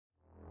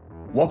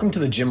Welcome to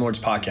the Gym Lords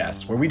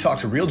Podcast, where we talk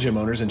to real gym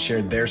owners and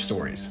share their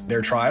stories,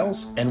 their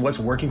trials, and what's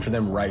working for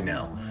them right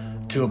now.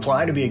 To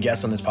apply to be a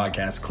guest on this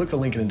podcast, click the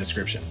link in the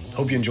description.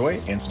 Hope you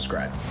enjoy and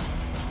subscribe.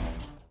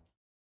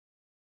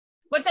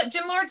 What's up,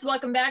 Gym Lords?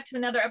 Welcome back to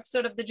another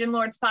episode of the Gym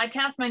Lords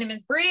Podcast. My name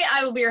is Bree.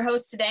 I will be your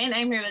host today, and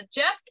I'm here with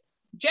Geoff.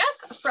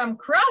 Geoff from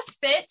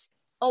CrossFit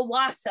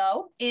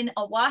Owasso in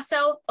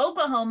Owasso,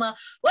 Oklahoma.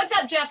 What's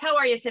up, Geoff? How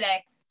are you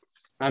today?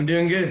 I'm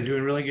doing good,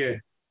 doing really good.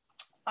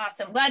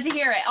 Awesome. Glad to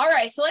hear it. All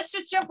right. So let's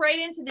just jump right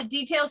into the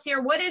details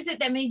here. What is it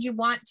that made you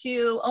want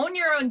to own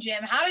your own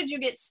gym? How did you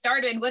get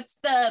started? What's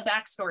the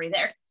backstory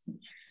there?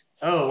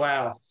 Oh,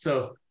 wow.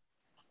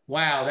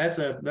 That's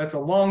a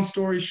long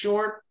story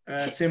short.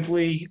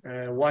 Simply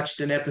watched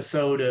an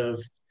episode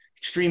of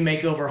Extreme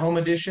Makeover Home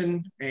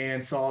Edition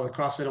and saw the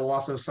CrossFit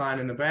Owasso sign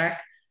in the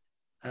back.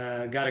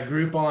 Got a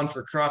group on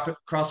for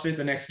CrossFit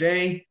the next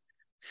day.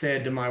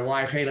 Said to my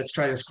wife, hey, let's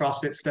try this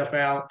CrossFit stuff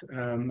out.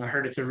 I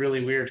heard it's a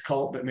really weird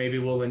cult, but maybe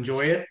we'll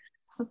enjoy it.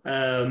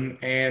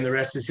 And the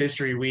rest is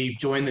history. We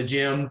joined the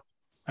gym.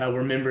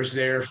 We're members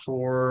there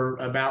for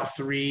about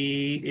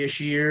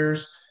 3-ish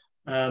years.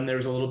 There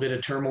was a little bit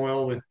of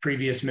turmoil with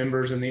previous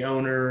members and the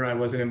owner. I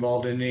wasn't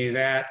involved in any of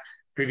that.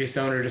 Previous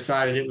owner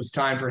decided it was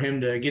time for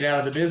him to get out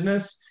of the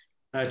business.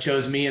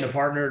 Chose me and a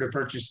partner to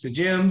purchase the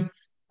gym.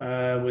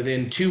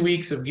 Within 2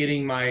 months of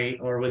getting my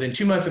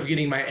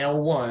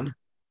L1,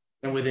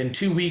 and within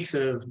 2 weeks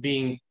of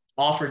being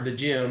offered the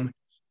gym,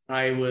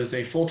 I was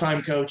a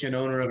full-time coach and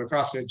owner of a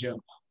CrossFit gym.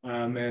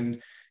 And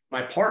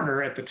my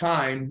partner at the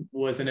time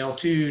was an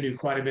L2, knew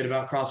quite a bit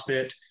about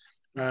CrossFit,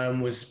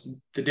 was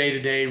the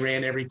day-to-day,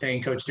 ran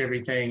everything, coached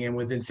everything. And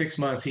within 6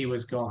 months, he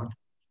was gone.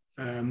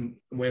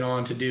 Went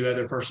on to do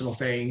other personal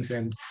things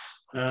and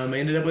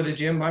ended up with a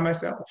gym by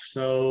myself.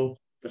 So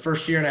the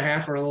first year and a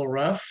half were a little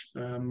rough,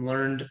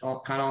 learned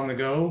kind of on the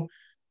go.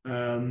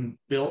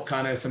 Built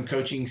kind of some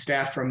coaching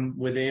staff from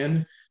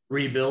within,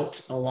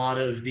 rebuilt a lot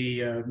of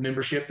the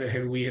membership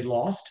that we had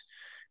lost,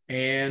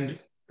 and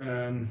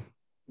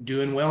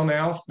doing well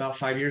now, about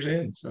 5 years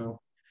in. So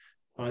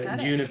in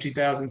June of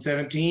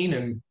 2017,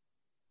 and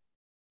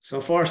so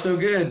far so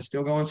good,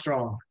 still going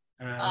strong.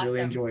 Awesome.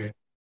 Really enjoy it.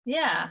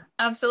 Yeah,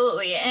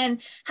 absolutely.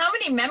 And how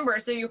many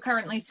members are you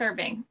currently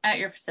serving at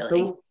your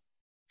facility?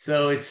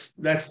 So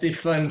that's the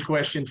fun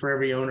question for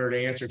every owner to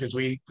answer, because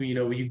you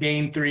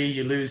gain 3,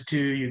 you lose 2,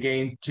 you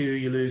gain 2,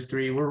 you lose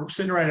 3. We're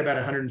sitting right about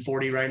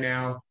 140 right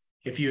now,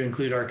 if you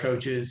include our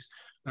coaches.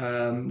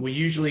 We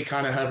usually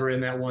kind of hover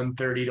in that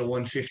 130 to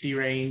 150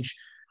 range.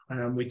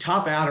 We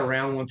top out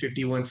around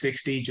 150,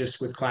 160 just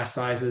with class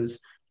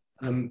sizes.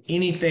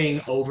 Anything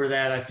over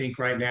that, I think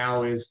right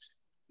now is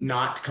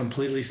not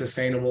completely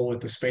sustainable with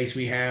the space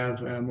we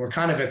have. We're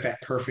kind of at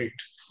that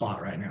perfect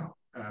spot right now.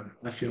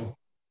 I feel.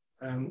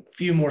 A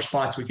few more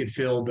spots we could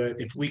fill, but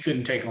if we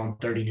couldn't take on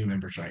 30 new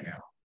members right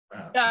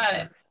now. Got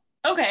it.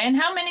 Okay. And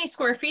how many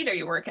square feet are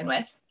you working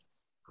with?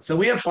 So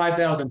we have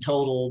 5,000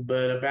 total,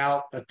 but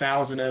about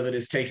 1,000 of it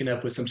is taken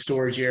up with some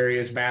storage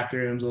areas,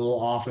 bathrooms, a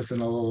little office,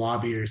 and a little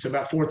lobby area. So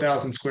about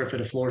 4,000 square foot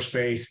of floor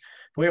space.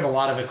 We have a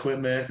lot of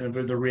equipment and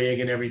the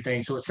rig and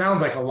everything. So it sounds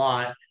like a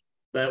lot,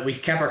 but we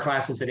kept our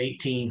classes at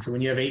 18. So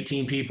when you have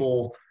 18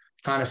 people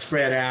kind of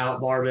spread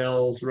out,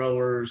 barbells,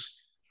 rowers,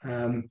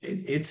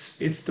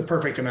 it's the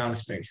perfect amount of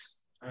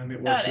space.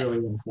 It works really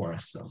well for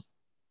us. So.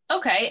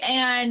 Okay.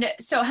 And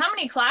so how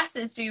many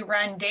classes do you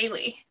run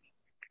daily?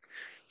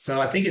 So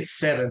I think it's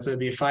 7. So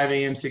it'd be 5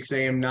 a.m., 6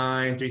 a.m.,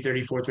 9,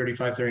 3:30, 4:30,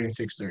 5:30, and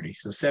 6:30.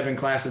 So 7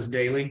 classes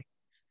daily.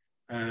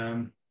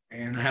 And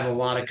I have a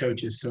lot of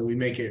coaches, so we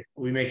make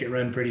it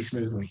run pretty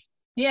smoothly.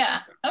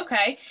 Yeah.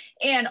 Okay.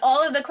 And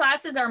all of the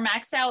classes are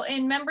maxed out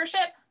in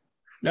membership?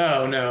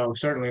 No,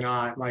 certainly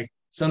not. Like,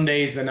 some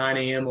days the 9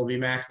 a.m. will be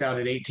maxed out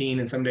at 18,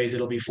 and some days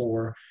it'll be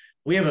 4.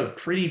 We have a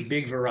pretty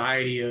big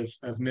variety of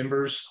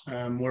members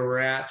where we're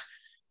at.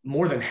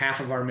 More than half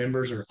of our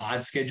members are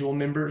odd schedule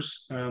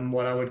members,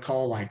 what I would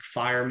call like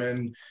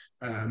firemen,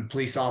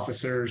 police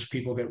officers,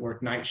 people that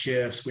work night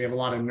shifts. We have a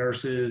lot of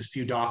nurses,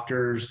 few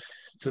doctors.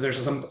 So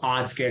there's some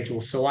odd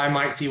schedules. So I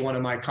might see one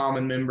of my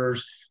common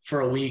members for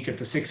a week at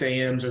the 6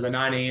 a.m.s or the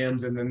 9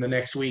 a.m.s, and then the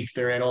next week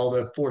they're at all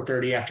the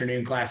 4:30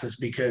 afternoon classes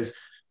because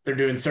they're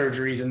doing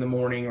surgeries in the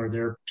morning or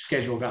their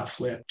schedule got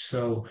flipped.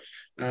 So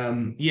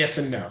yes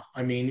and no.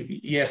 I mean,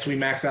 yes, we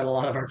max out a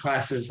lot of our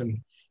classes, and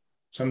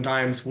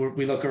sometimes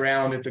we look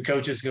around at the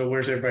coaches and go,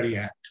 where's everybody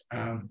at?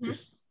 Yeah.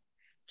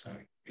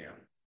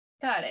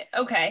 Got it.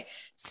 Okay.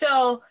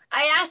 So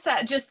I asked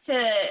that just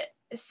to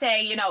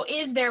say,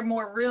 is there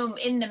more room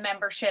in the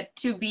membership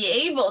to be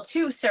able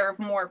to serve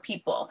more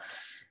people?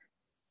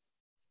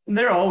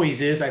 There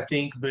always is, I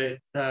think, but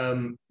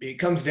it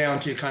comes down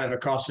to kind of a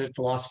CrossFit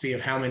philosophy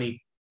of how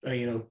many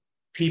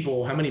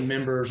people, how many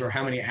members or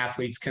how many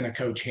athletes can a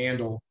coach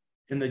handle.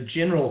 And the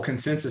general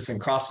consensus in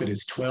CrossFit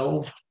is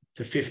 12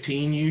 to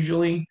 15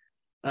 usually.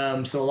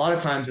 So a lot of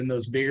times in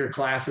those bigger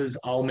classes,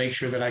 I'll make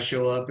sure that I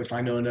show up if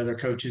I know another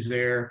coach is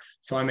there.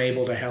 So I'm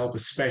able to help,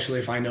 especially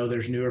if I know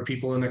there's newer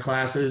people in the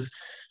classes.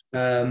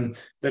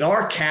 But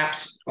our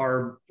caps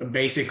are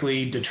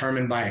basically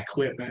determined by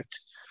equipment.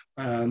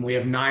 We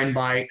have 9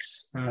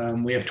 bikes.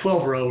 We have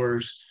 12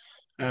 rowers.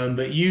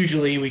 But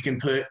usually we can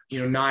put,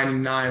 9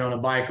 and 9 on a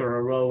bike or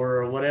a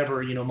rower or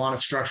whatever,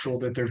 monostructural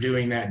that they're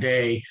doing that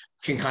day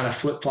can kind of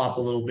flip flop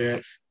a little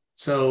bit.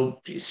 So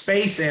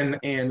space and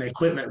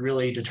equipment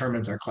really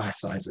determines our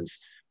class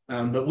sizes.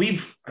 But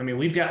we've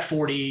got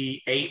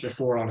 48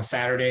 before on a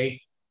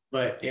Saturday,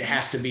 but it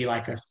has to be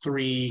like a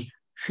 3,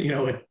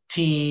 a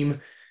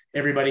team.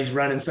 Everybody's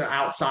running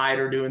outside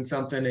or doing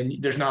something, and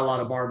there's not a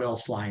lot of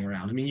barbells flying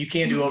around. I mean, you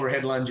can't do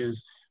overhead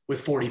lunges with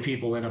 40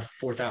 people in a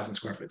 4,000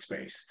 square foot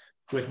space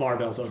with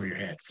barbells over your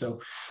head. So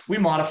we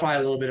modify a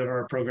little bit of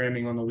our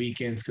programming on the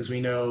weekends because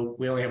we know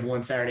we only have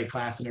one Saturday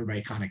class and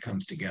everybody kind of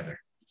comes together.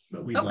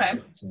 But we love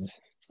it. So.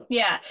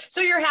 Yeah.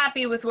 So you're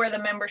happy with where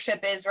the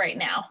membership is right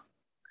now?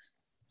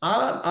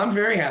 I'm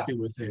very happy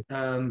with it.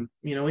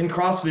 In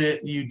CrossFit,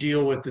 you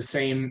deal with the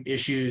same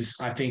issues,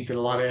 I think, that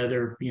a lot of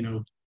other,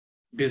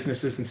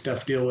 businesses and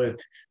stuff deal with.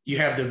 You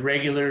have the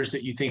regulars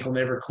that you think will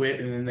never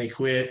quit, and then they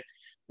quit,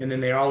 and then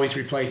they're always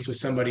replaced with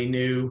somebody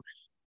new.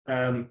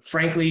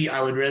 Frankly,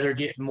 I would rather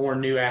get more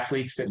new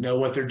athletes that know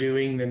what they're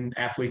doing than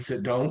athletes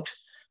that don't.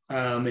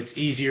 It's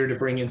easier to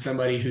bring in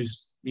somebody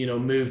who's,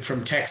 moved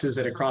from Texas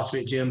at a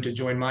CrossFit gym to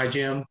join my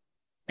gym,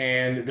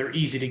 and they're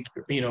easy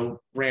to,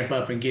 ramp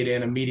up and get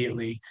in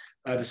immediately.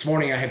 This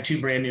morning, I had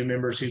 2 brand new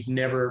members who've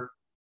never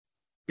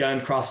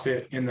done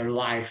CrossFit in their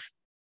life.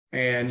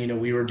 And,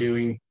 we were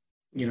doing,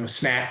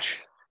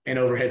 snatch and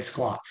overhead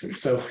squats. And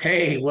so,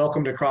 hey,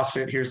 welcome to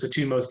CrossFit. Here's the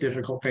 2 most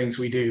difficult things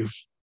we do.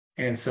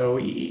 And so,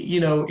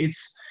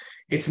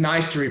 it's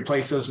nice to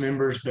replace those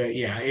members, but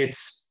yeah,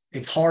 it's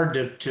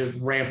hard to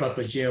ramp up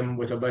a gym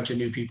with a bunch of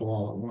new people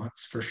all at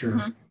once, for sure.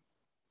 Mm-hmm.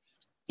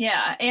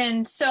 Yeah.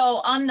 And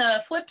so on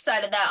the flip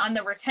side of that, on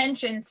the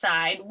retention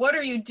side, what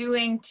are you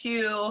doing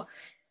to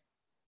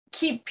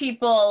keep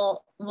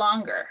people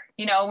longer?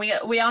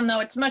 We all know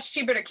it's much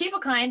cheaper to keep a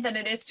client than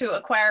it is to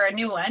acquire a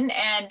new one.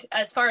 And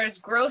as far as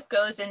growth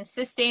goes and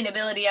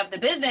sustainability of the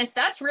business,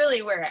 that's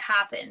really where it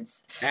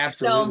happens.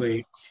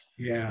 Absolutely. So,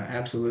 yeah,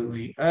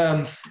 absolutely.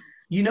 I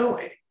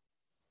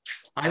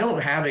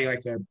don't have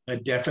a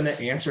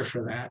definite answer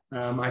for that.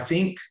 I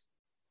think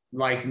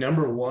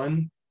number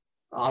one,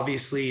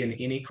 obviously in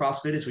any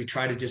CrossFit, is we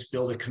try to just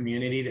build a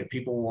community that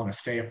people want to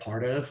stay a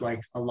part of. Like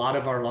a lot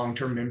of our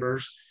long-term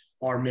members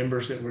are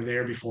members that were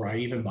there before I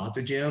even bought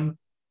the gym,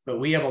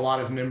 but we have a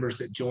lot of members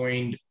that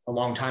joined a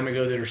long time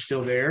ago that are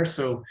still there.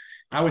 So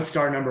I would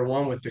start number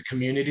one with the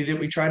community that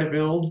we try to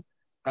build.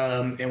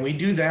 And we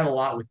do that a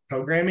lot with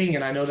programming.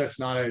 And I know that's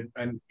not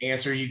an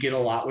answer you get a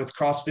lot with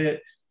CrossFit,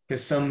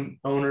 because some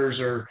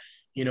owners are,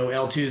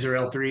 L2s or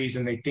L3s,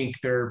 and they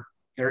think they're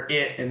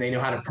it and they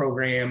know how to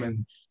program,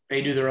 and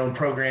they do their own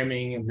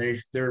programming and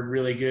they're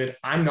really good.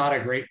 I'm not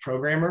a great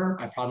programmer.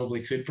 I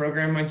probably could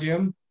program my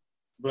gym,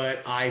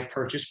 but I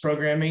purchase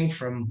programming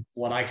from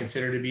what I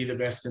consider to be the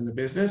best in the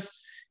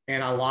business.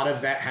 And a lot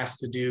of that has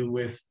to do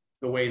with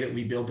the way that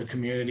we build the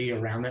community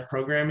around that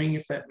programming,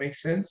 if that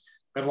makes sense.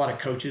 We have a lot of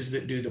coaches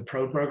that do the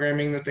pro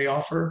programming that they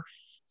offer.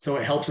 So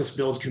it helps us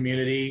build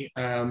community,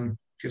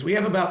 because we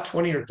have about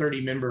 20 or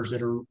 30 members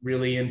that are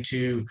really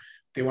into,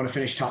 they want to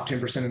finish top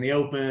 10% in the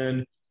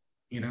open.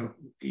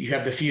 You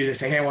have the few that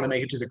say, hey, I want to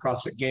make it to the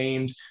CrossFit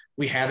Games.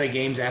 We have a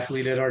games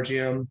athlete at our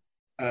gym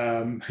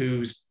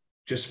who's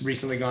just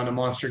recently gone to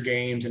Monster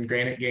Games and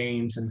Granite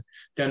Games and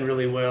done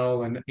really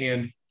well.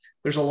 And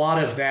there's a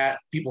lot of that.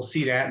 People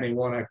see that and they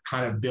want to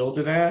kind of build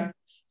to that.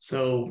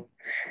 So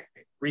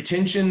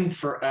retention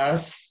for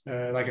us,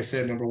 like I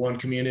said, number one,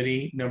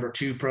 community, number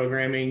 2,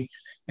 programming,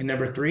 and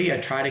number 3, I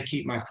try to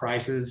keep my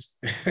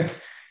prices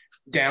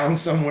down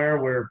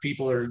somewhere where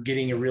people are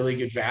getting a really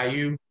good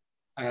value.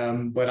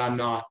 But I'm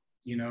not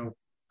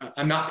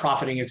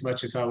profiting as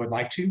much as I would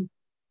like to,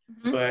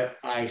 but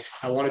I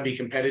want to be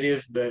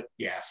competitive. But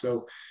yeah,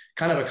 so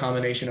kind of a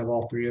combination of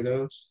all 3 of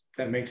those, if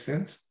that makes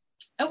sense.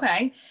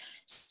 Okay.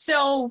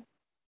 So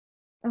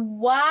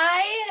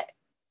why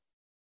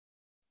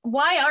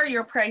are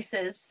your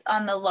prices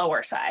on the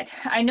lower side?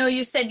 I know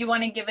you said you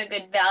want to give a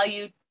good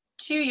value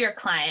to your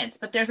clients,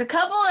 but there's a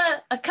couple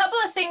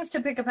of things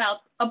to pick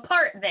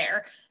apart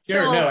there.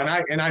 Sure, no,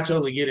 and I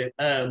totally get it.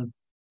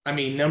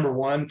 Number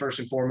one, first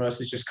and foremost,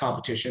 is just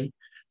competition.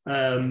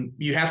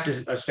 You have to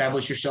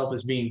establish yourself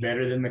as being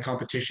better than the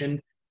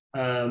competition.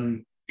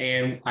 And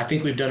I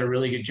think we've done a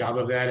really good job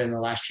of that in the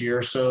last year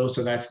or so.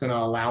 So that's going to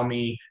allow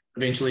me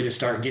eventually to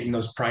start getting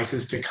those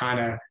prices to kind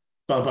of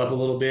bump up a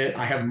little bit.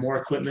 I have more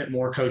equipment,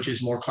 more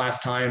coaches, more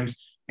class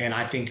times, and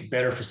I think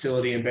better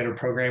facility and better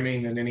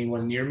programming than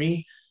anyone near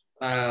me.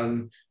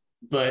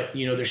 But,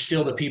 there's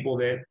still the people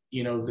that,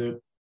 they're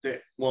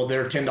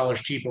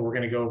 $10 cheaper, we're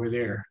going to go over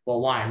there.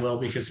 Well, why? Well,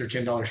 because they're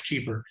 $10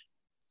 cheaper.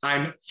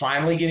 I'm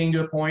finally getting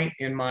to a point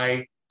in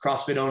my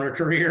CrossFit owner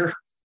career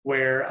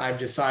where I've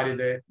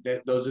decided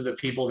that those are the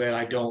people that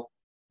I don't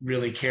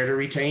really care to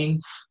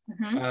retain.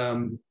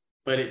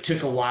 But it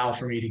took a while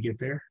for me to get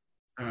there.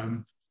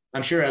 I'm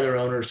sure other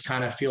owners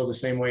kind of feel the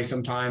same way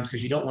sometimes,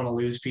 because you don't want to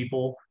lose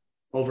people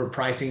over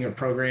pricing or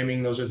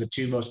programming. Those are the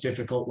 2 most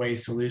difficult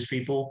ways to lose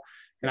people.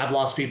 And I've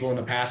lost people in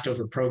the past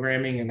over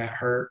programming, and that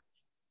hurt.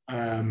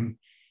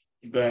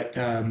 But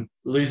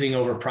losing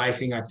over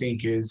pricing, I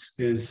think,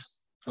 is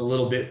a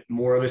little bit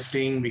more of a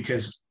sting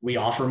because we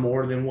offer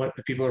more than what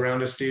the people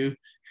around us do.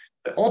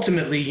 But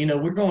ultimately,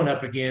 we're going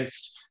up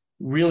against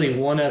really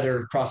one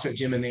other CrossFit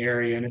gym in the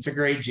area, and it's a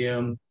great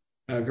gym,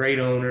 a great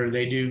owner.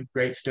 They do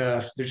great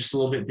stuff. They're just a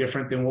little bit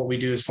different than what we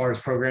do as far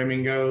as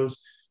programming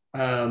goes.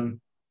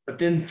 But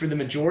then for the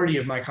majority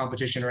of my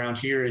competition around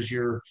here is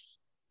your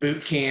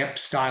boot camp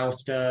style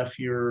stuff,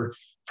 your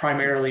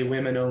primarily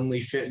women only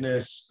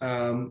fitness.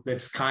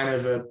 That's kind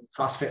of a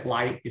CrossFit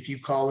light, if you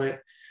call it.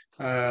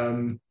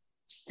 And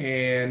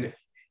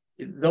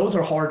those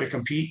are hard to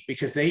compete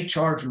because they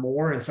charge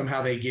more and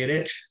somehow they get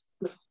it.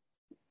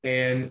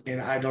 And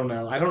I don't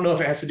know. I don't know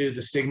if it has to do with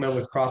the stigma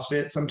with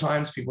CrossFit.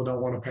 Sometimes people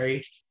don't want to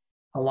pay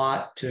a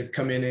lot to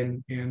come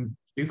in and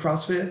do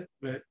CrossFit,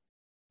 but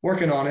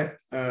working on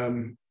it.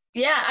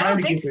 Yeah, I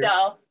don't think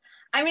so.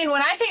 I mean,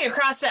 when I think of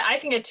CrossFit, I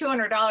think of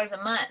 $200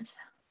 a month.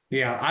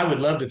 Yeah, I would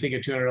love to think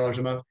of $200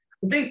 a month.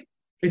 I think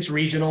it's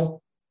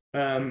regional.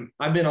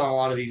 I've been on a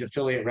lot of these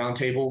affiliate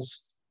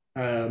roundtables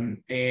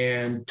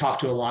and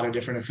talked to a lot of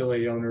different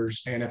affiliate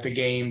owners, and at the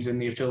games in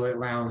the affiliate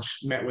lounge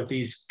met with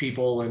these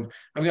people. And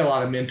I've got a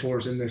lot of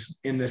mentors in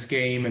this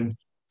game, and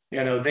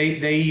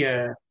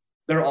they're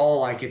all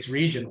like, it's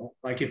regional.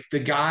 Like if the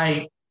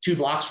guy 2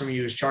 blocks from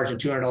you is charging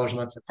 $200 a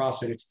month for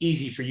CrossFit, it's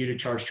easy for you to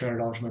charge $200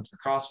 a month for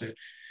CrossFit.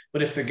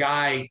 But if the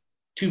guy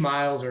 2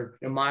 miles or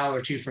a mile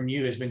or two from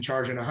you has been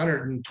charging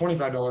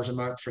 $125 a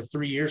month for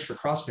 3 years for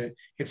CrossFit,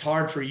 it's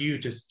hard for you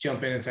to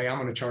jump in and say, I'm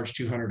going to charge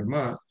 $200 a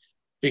month,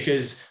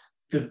 because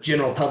the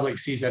general public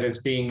sees that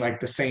as being like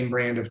the same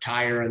brand of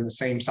tire and the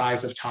same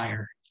size of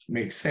tire.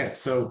 Makes sense.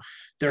 So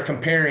they're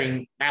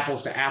comparing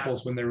apples to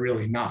apples when they're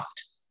really not.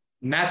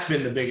 And that's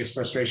been the biggest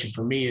frustration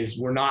for me, is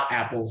we're not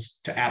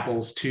apples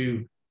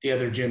to the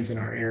other gyms in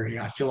our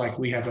area. I feel like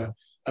we have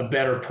a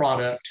better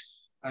product.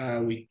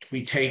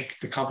 We take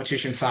the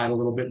competition side a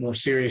little bit more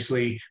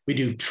seriously. We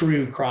do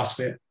true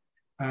CrossFit.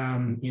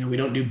 We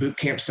don't do boot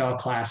camp style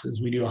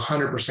classes. We do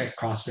 100%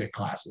 CrossFit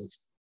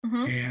classes.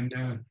 Mm-hmm.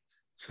 And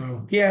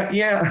so,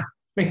 yeah,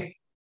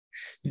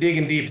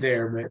 digging deep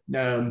there,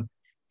 but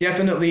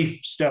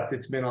definitely stuff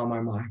that's been on my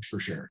mind for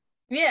sure.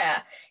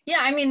 Yeah.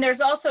 I mean,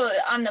 there's also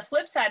on the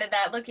flip side of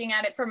that, looking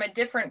at it from a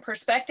different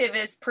perspective,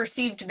 is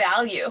perceived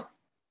value.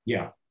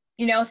 Yeah.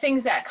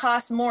 Things that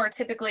cost more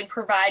typically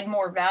provide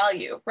more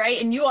value,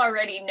 right? And you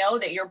already know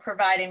that you're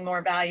providing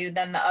more value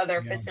than the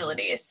other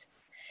facilities.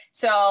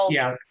 So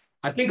yeah,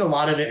 I think a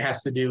lot of it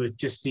has to do with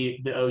just the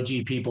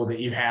OG people that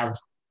you've had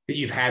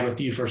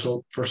with you for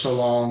so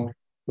long.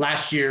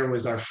 Last year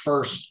was our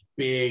first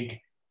big,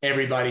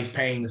 everybody's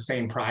paying the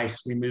same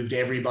price. We moved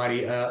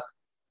everybody up.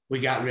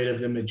 We got rid of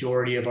the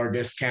majority of our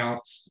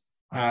discounts,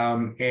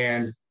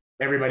 and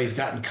everybody's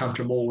gotten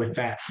comfortable with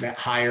that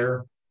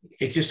higher.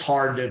 It's just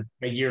hard to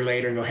a year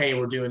later go, hey,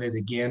 we're doing it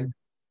again.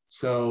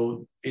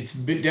 So it's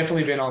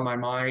definitely been on my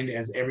mind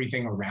as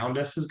everything around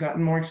us has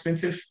gotten more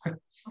expensive.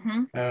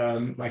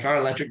 Mm-hmm. Like our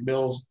electric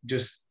bills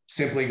just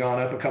simply gone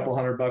up a couple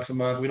 $100 a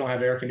month. We don't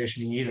have air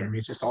conditioning either. I mean,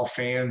 it's just all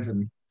fans,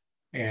 and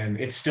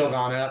it's still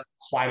gone up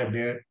quite a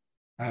bit.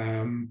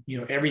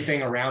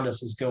 Everything around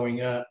us is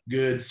going up.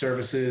 Goods,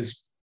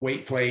 services,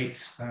 weight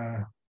plates,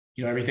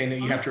 everything that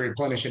you have to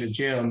replenish at a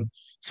gym.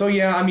 So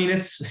yeah, I mean,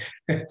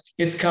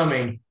 it's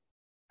coming.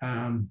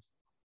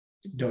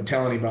 Don't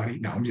tell anybody.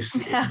 No, I'm just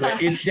kidding.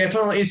 But it's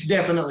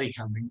definitely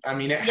coming. I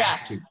mean, it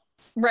has to.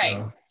 Right.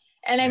 So,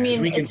 and I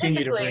mean, we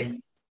continue to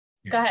bring.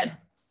 Go ahead.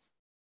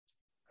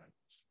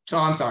 So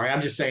I'm sorry.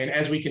 I'm just saying,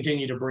 as we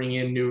continue to bring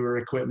in newer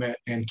equipment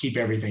and keep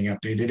everything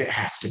updated, it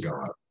has to go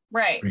up.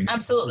 Right.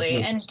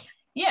 Absolutely. And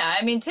yeah,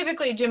 I mean,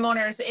 typically gym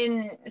owners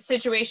in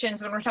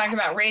situations when we're talking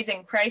about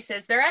raising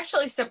prices, they're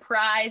actually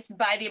surprised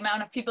by the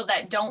amount of people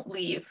that don't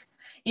leave,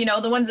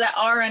 the ones that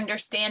are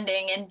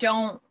understanding and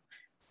don't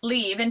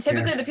leave. And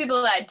typically the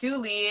people that do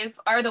leave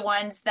are the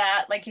ones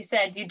that, like you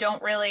said, you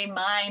don't really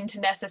mind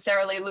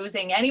necessarily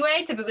losing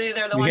anyway. Typically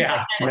they're the ones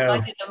that kind of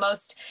cause you the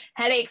most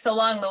headaches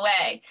along the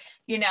way,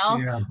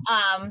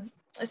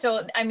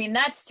 So, I mean,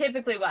 that's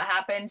typically what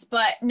happens.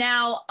 But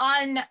now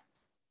on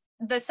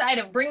the side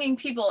of bringing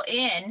people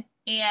in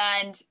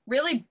and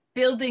really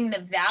building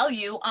the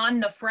value on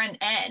the front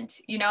end,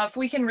 if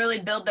we can really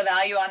build the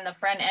value on the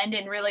front end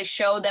and really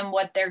show them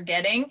what they're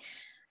getting,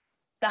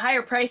 the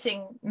higher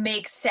pricing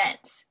makes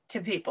sense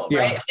to people,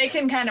 right? If they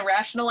can kind of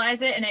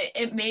rationalize it and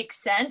it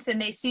makes sense and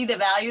they see the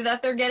value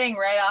that they're getting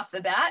right off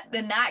the bat,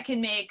 then that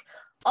can make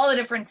all the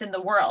difference in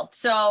the world.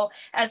 So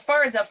as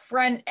far as a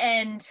front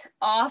end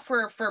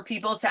offer for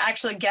people to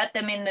actually get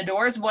them in the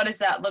doors, what does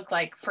that look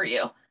like for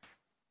you?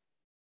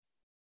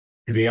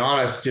 To be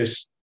honest,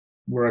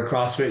 we're a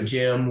CrossFit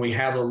gym. We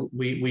have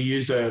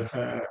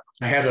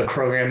I have a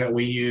program that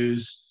we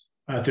use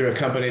through a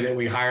company that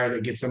we hire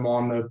that gets them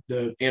on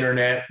the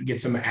internet,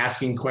 gets them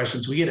asking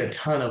questions. We get a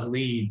ton of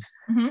leads.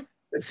 Mm-hmm.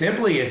 But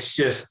simply, it's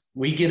just,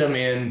 we get them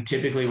in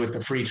typically with the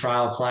free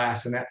trial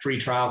class. And that free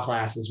trial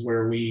class is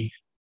where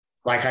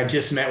I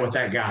just met with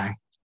that guy.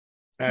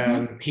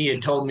 He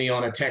had told me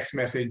on a text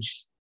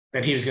message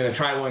that he was going to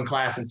try one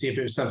class and see if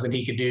it was something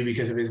he could do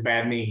because of his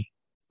bad knee.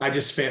 I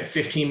just spent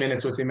 15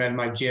 minutes with him at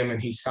my gym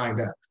and he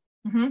signed up.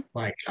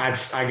 Like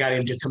I got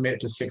him to commit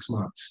to 6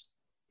 months,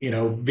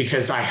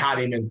 because I had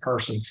him in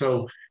person.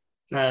 So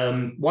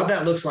what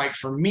that looks like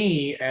for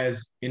me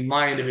as in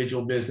my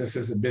individual business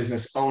as a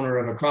business owner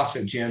of a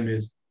CrossFit gym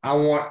is I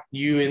want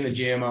you in the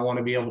gym. I want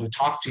to be able to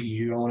talk to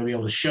you. I want to be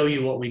able to show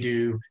you what we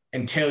do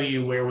and tell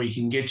you where we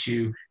can get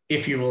you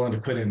if you're willing to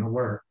put in the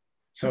work.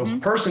 So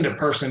person to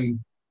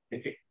person,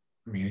 it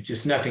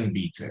just nothing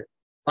beats it.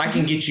 If I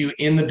can get you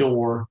in the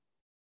door,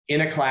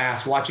 in a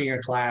class, watching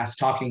a class,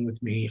 talking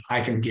with me,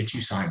 I can get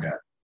you signed up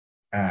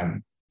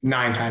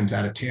 9 times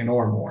out of 10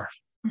 or more.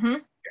 Yeah.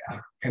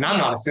 And I'm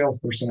not a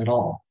salesperson at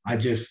all. My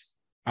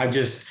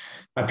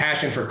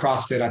passion for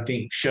CrossFit, I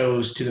think,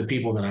 shows to the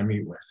people that I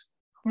meet with.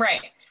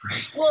 Right.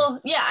 Well,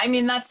 yeah, I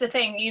mean, that's the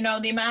thing,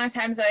 the amount of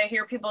times that I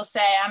hear people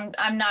say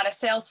I'm not a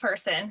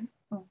salesperson,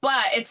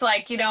 but it's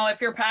like,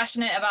 if you're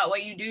passionate about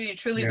what you do, you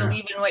truly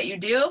believe in what you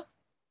do.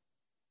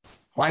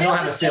 Well, I don't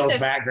have a sales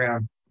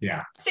background.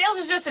 Yeah. Sales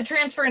is just a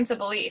transference of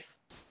belief.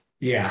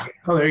 Yeah.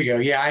 Oh, there you go.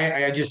 Yeah.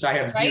 I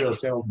have zero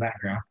sales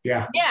background.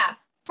 Yeah. Yeah.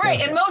 Right.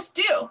 Yeah. And most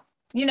do,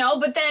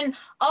 but then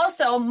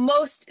also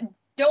most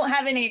don't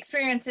have any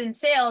experience in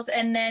sales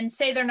and then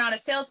say they're not a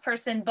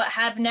salesperson, but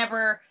have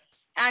never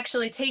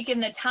actually taken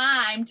the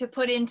time to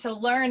put in to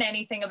learn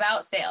anything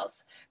about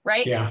sales.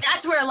 Right. Yeah.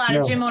 That's where a lot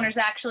of gym owners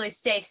actually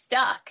stay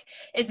stuck,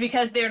 is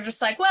because they're just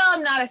like, well,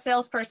 I'm not a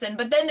salesperson,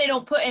 but then they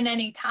don't put in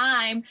any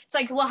time. It's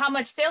like, well, how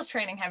much sales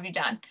training have you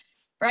done?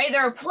 Right.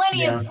 There are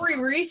plenty of free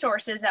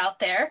resources out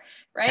there.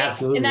 Right.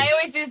 Absolutely. And I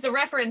always use the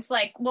reference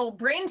like, well,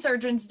 brain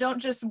surgeons don't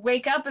just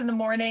wake up in the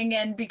morning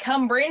and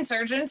become brain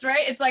surgeons.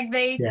 Right. It's like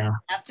they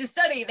have to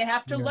study. They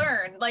have to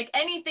learn. Like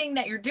anything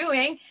that you're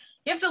doing,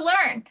 you have to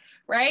learn.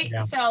 Right. Yeah.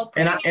 So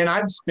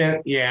I've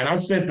spent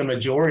the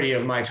majority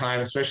of my time,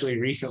 especially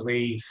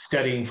recently,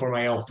 studying for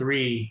my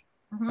L3,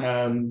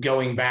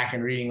 going back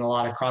and reading a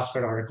lot of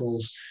CrossFit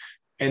articles.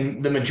 And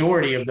the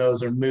majority of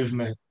those are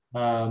movement,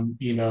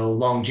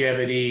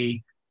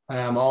 longevity,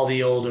 all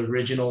the old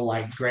original,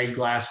 like Greg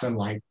Glassman,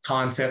 like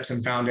concepts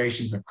and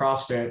foundations of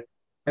CrossFit.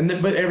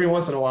 But every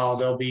once in a while,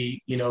 there'll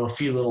be, a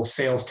few little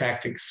sales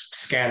tactics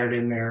scattered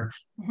in there.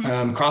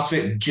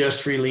 CrossFit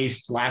just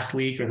released last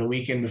week or the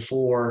weekend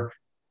before,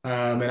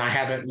 and I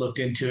haven't looked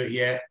into it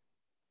yet.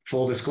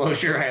 Full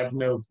disclosure, I have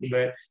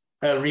but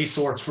a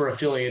resource for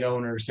affiliate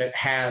owners that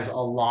has a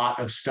lot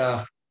of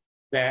stuff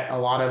that a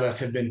lot of us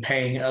have been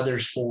paying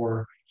others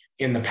for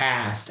in the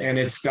past. And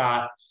it's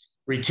got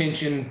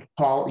retention,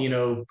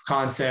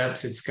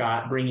 concepts. It's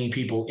got bringing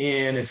people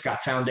in. It's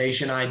got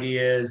foundation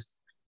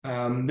ideas.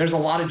 There's a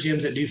lot of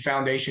gyms that do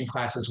foundation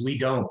classes. We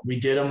don't. We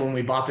did them when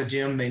we bought the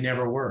gym. They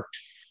never worked.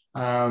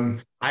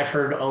 I've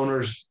heard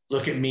owners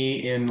look at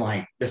me in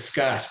like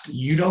disgust.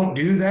 You don't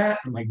do that?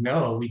 I'm like,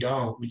 no, we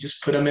don't. We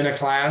just put them in a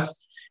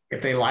class.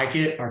 If they like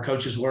it, our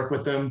coaches work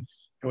with them.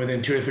 And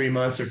within 2 or 3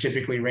 months, they're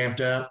typically ramped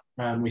up.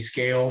 We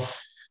scale.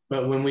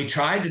 But when we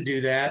tried to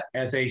do that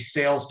as a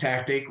sales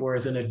tactic or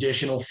as an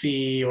additional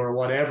fee or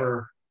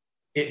whatever,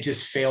 it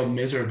just failed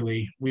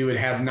miserably. We would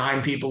have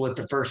 9 people at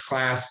the first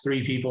class,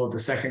 3 people at the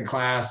second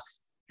class.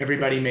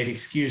 Everybody made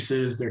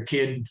excuses. Their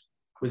kid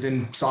was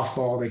in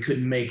softball. They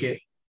couldn't make it.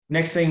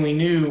 Next thing we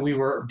knew, we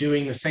were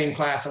doing the same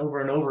class over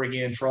and over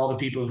again for all the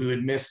people who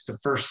had missed the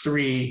first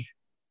 3.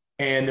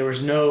 And there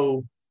was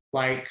no,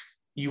 like,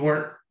 you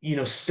weren't,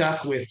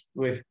 stuck with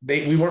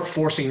we weren't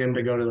forcing them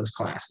to go to those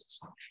classes.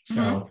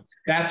 So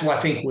that's what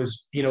I think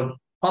was,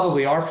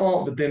 probably our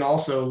fault, but then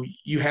also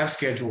you have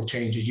schedule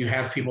changes. You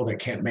have people that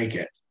can't make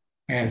it.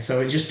 And so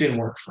it just didn't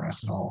work for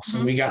us at all.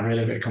 So we got rid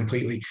of it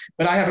completely.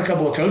 But I have a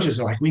couple of coaches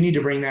that are like, we need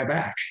to bring that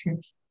back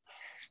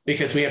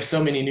because we have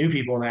so many new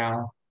people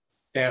now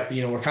that,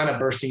 we're kind of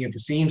bursting at the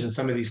seams in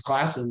some of these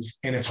classes,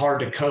 and it's hard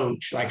to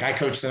coach. Like I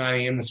coached at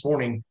 9 a.m. this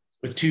morning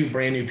with 2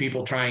 brand new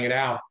people trying it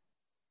out.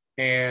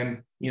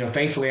 And,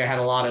 thankfully I had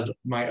a lot of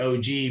my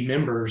OG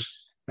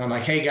members. And I'm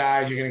like, hey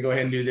guys, you're going to go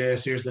ahead and do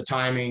this. Here's the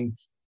timing.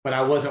 But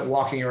I wasn't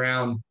walking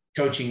around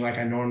coaching like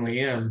I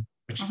normally am,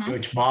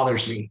 which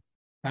bothers me.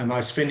 I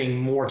was spending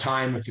more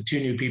time with the 2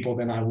 new people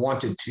than I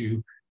wanted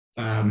to.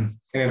 And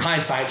in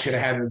hindsight, should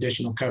have had an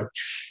additional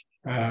coach.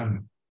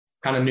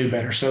 Kind of knew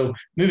better. So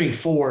moving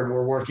forward,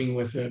 we're working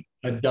with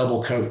a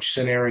double coach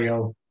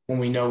scenario when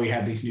we know we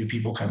have these new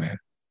people come in.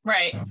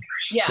 Right.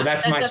 So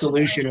that's my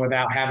solution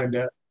without having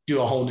to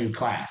do a whole new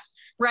class.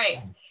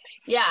 Right.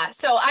 Yeah.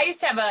 So I used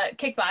to have a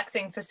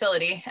kickboxing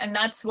facility, and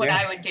that's what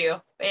I would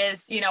do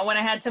is, when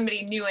I had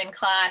somebody new in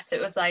class, it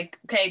was like,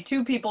 okay,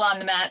 2 people on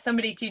the mat,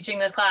 somebody teaching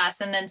the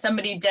class, and then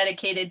somebody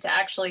dedicated to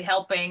actually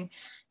helping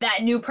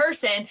that new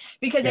person,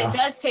 because it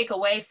does take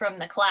away from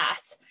the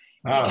class.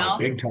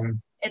 Big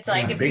time. It's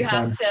like if you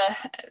have to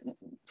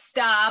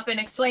stop and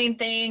explain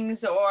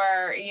things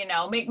or,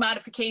 make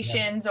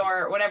modifications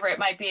or whatever it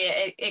might be,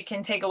 it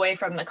can take away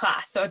from the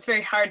class. So it's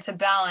very hard to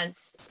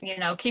balance,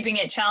 keeping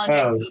it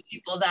challenging for the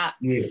people that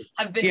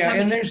have been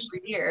coming in for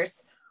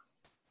years.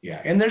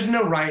 Yeah. And there's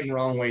no right and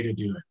wrong way to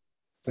do it.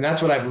 And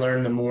that's what I've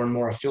learned the more and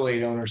more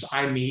affiliate owners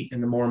I meet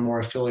and the more and more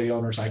affiliate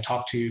owners I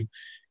talk to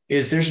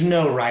is there's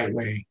no right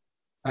way.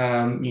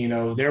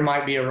 There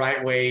might be a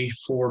right way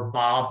for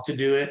Bob to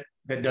do it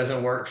that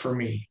doesn't work for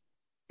me.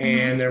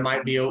 And there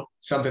might be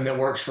something that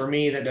works for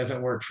me that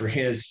doesn't work for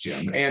his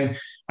gym. And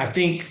I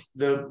think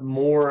the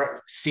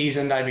more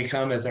seasoned I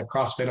become as a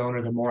CrossFit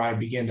owner, the more I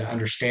begin to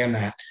understand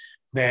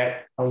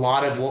that a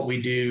lot of what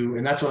we do,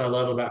 and that's what I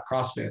love about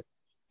CrossFit,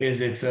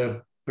 is it's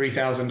a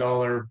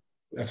 $3,000,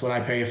 that's what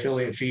I pay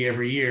affiliate fee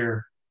every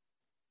year.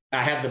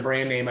 I have the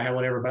brand name, I have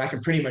whatever, but I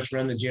can pretty much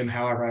run the gym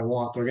however I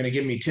want. They're going to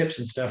give me tips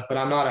and stuff, but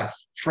I'm not a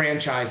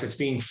franchise that's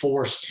being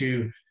forced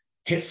to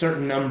hit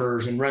certain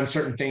numbers and run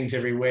certain things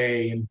every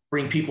way and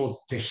bring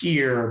people to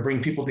here or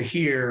bring people to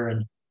here.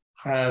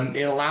 And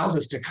it allows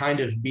us to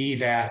kind of be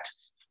that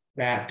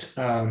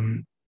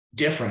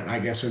different, I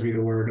guess would be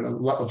the word,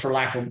 for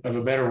lack of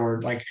a better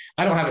word. Like,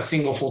 I don't have a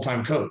single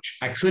full-time coach.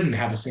 I couldn't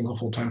have a single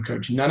full-time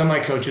coach. None of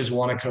my coaches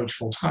want to coach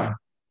full-time.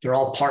 They're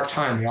all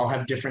part-time. They all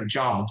have different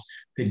jobs.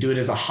 They do it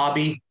as a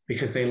hobby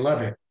because they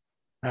love it.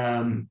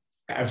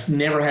 I've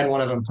never had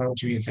one of them come up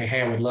to me and say,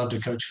 hey, I would love to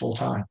coach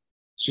full-time.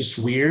 It's just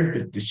weird,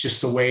 but it's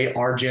just the way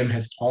our gym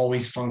has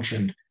always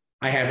functioned.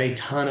 I have a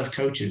ton of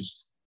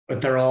coaches, but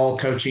they're all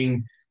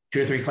coaching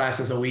 2 or 3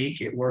 classes a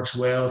week. It works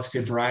well. It's a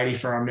good variety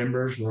for our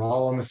members. We're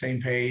all on the same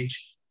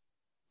page.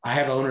 I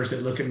have owners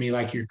that look at me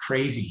like you're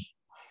crazy,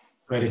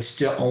 but it's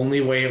the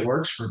only way it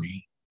works for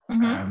me.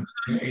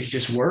 It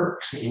just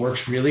works. It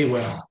works really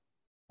well.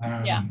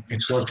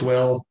 It's worked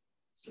well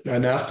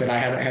enough that I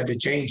haven't had to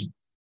change it.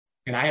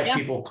 And I have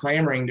people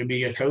clamoring to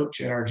be a coach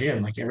in our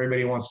gym. Like,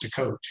 everybody wants to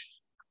coach.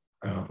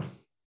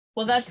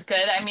 Well, that's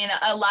good. I mean,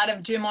 a lot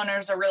of gym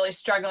owners are really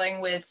struggling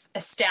with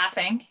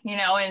staffing,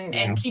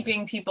 and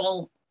keeping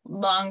people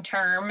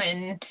long-term.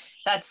 And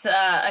that's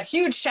a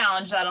huge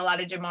challenge that a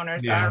lot of gym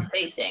owners are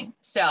facing.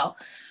 So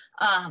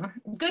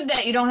good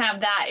that you don't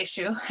have that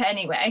issue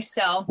anyway.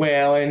 So,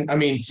 well, and I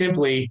mean,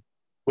 simply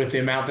with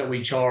the amount that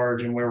we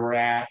charge and where we're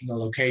at and the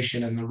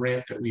location and the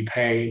rent that we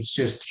pay,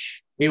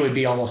 it would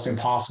be almost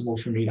impossible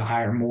for me to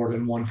hire more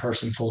than one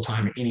person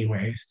full-time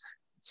anyways.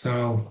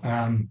 So,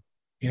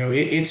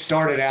 it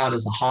started out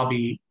as a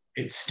hobby.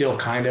 It's still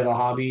kind of a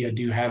hobby. I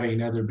do have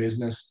another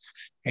business,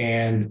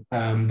 and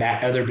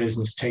that other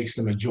business takes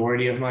the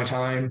majority of my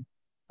time,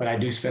 but I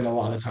do spend a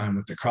lot of time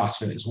with the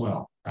CrossFit as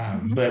well.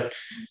 But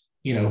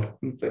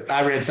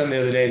I read something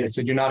the other day that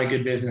said, you're not a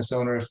good business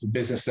owner if the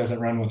business doesn't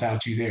run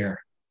without you there.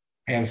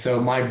 And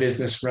so my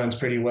business runs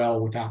pretty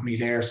well without me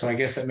there. So I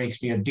guess that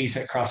makes me a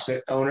decent CrossFit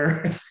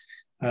owner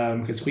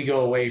because we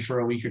go away for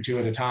a week or 2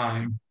 at a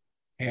time.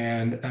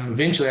 And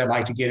eventually I'd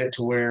like to get it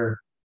to where,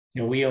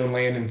 we own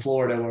land in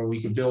Florida where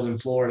we could build in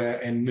Florida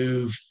and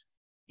move,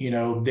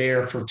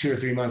 there for 2 or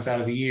 3 months out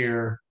of the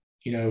year,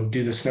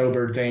 do the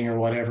snowbird thing or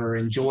whatever,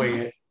 enjoy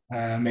it,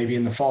 maybe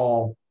in the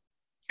fall.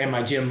 And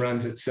my gym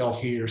runs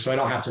itself here. So I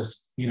don't have to,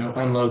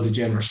 unload the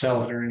gym or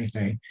sell it or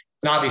anything.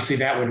 And obviously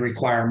that would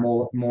require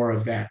more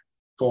of that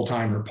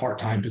full-time or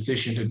part-time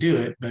position to do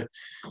it. But,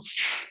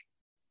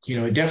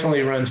 it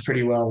definitely runs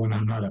pretty well when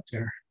I'm not up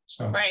there.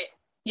 So. Right.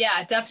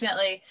 Yeah,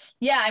 definitely.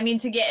 Yeah. I mean,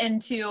 to get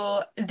into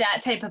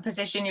that type of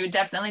position, you would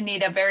definitely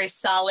need a very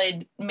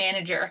solid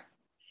manager.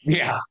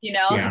 Yeah.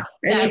 Yeah.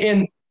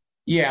 And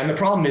the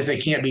problem is they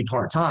can't be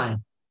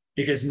part-time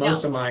because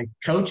most of my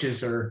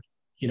coaches are,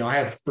 I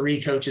have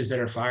 3 coaches that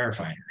are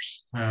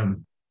firefighters,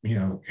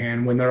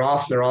 and when they're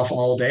off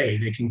all day.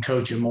 They can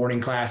coach a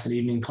morning class, an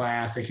evening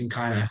class. They can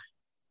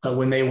but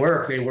when they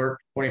work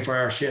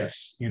 24-hour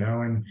shifts,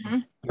 and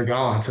they're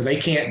gone. So they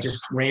can't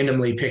just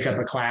randomly pick up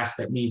a class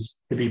that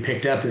needs to be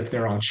picked up if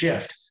they're on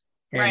shift.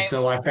 And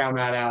so I found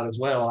that out as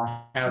well.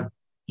 I have,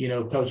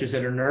 coaches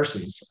that are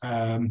nurses.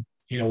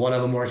 One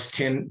of them works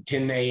 10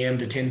 a.m.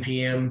 to 10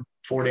 p.m.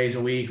 4 days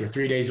a week or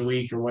 3 days a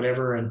week or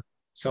whatever. And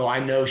so I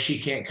know she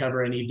can't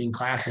cover an evening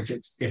class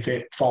if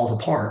it falls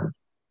apart.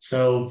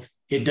 So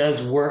it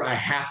does work. I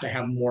have to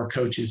have more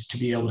coaches to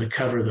be able to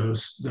cover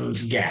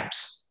those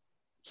gaps.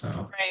 So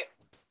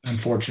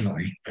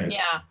unfortunately, but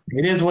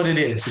it is what it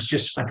is. It's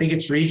just, I think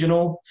it's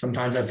regional.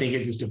 Sometimes I think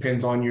it just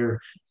depends on your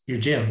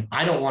gym.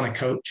 I don't want to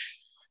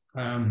coach.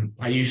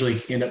 I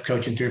usually end up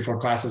coaching 3 or 4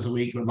 classes a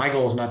week, but my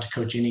goal is not to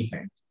coach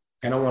anything.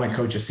 I don't want to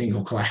coach a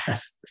single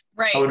class.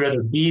 Right. I would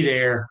rather be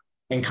there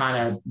and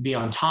kind of be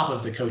on top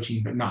of the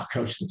coaching, but not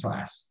coach the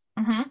class.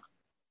 Mm-hmm.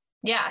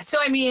 Yeah. So,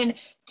 I mean,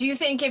 do you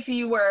think if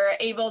you were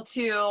able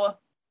to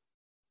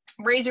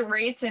raise your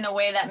rates in a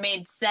way that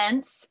made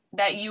sense,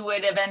 that you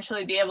would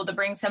eventually be able to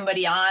bring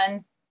somebody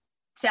on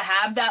to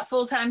have that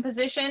full-time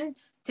position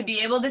to be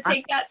able to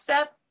take that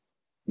step?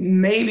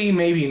 Maybe,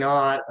 maybe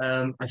not.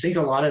 I think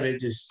a lot of it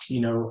just,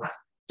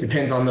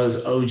 depends on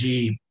those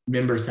OG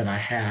members that I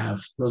have,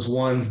 those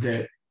ones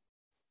that,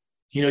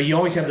 you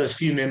always have those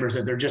few members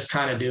that they're just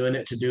kind of doing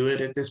it to do it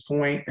at this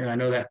point. And I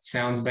know that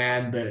sounds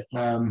bad, but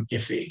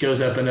if it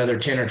goes up another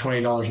 $10 or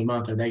 $20 a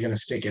month, are they going to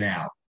stick it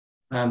out?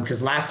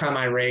 Because last time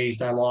I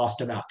raised, I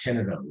lost about 10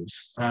 of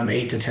those,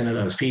 8 to 10 of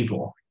those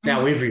people.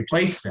 Now we've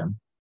replaced them,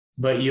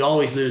 but you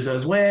always lose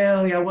those.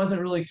 Well, yeah, I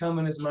wasn't really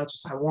coming as much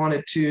as I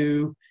wanted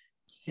to.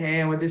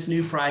 And with this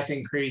new price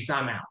increase,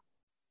 I'm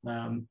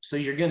out. So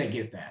you're going to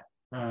get that.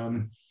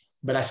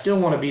 But I still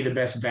want to be the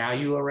best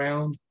value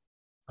around.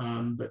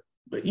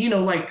 But you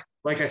know, like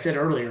I said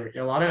earlier,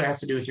 a lot of it has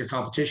to do with your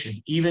competition.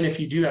 Even if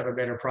you do have a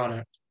better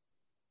product,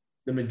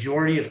 the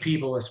majority of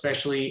people,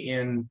 especially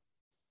in,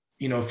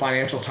 you know,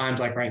 financial times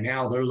like right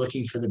now, they're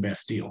looking for the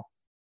best deal.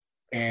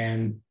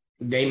 And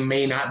they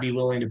may not be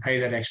willing to pay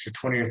that extra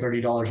 $20 or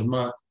 $30 a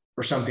month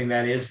for something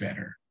that is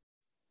better.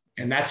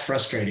 And that's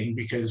frustrating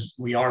because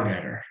we are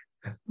better.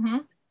 Mm-hmm.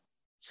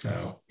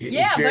 So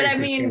it's very but I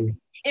mean,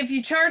 if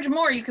you charge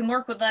more, you can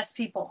work with less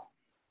people.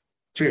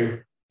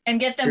 True. And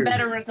get them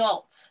better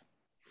results.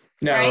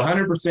 No, right?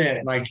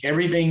 100%. Like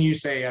everything you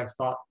say, I've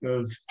thought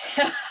of.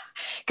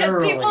 Because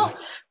people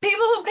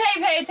who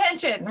pay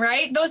attention,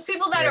 right? Those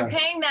people that are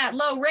paying that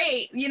low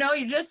rate, you know,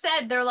 you just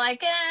said they're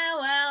like, well,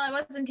 I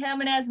wasn't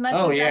coming as much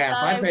as I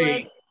thought I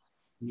would.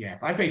 Yeah,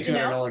 if I pay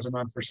 $200 a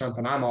month for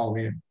something, I'm all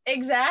in.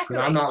 Exactly.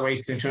 I'm not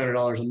wasting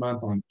 $200 a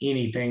month on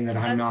anything that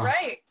I'm not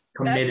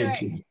committed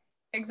to.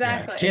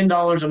 Exactly. Yeah,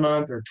 $10 a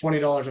month or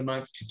 $20 a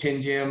month to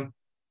 10 Gym.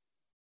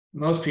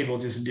 Most people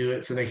just do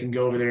it so they can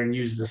go over there and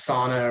use the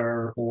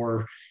sauna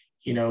or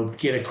you know,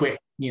 get a quick,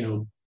 you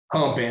know,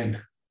 pump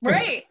in.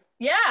 Right.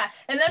 Yeah.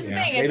 And that's the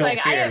thing. It's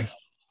like I have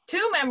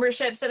 2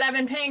 memberships that I've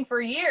been paying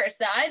for years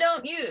that I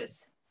don't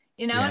use.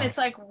 You know, and it's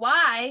like,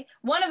 why?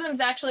 One of them's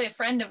actually a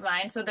friend of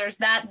mine. So there's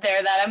that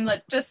there that I'm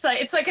just like,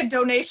 it's like a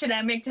donation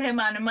I make to him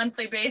on a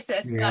monthly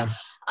basis. Yeah.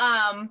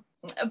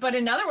 But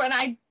another one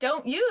I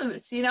don't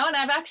use, you know, and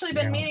I've actually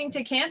been meaning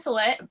to cancel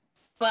it,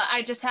 but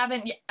I just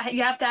haven't.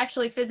 You have to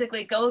actually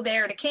physically go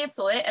there to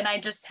cancel it. And I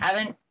just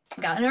haven't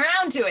gotten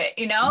around to it,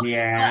 you know?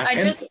 Yeah. I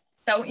just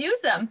don't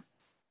use them.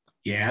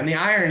 Yeah. And the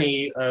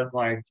irony of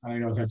like, I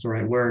don't know if that's the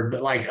right word,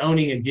 but like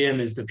owning a gym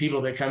is the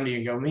people that come to you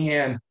and go,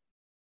 man,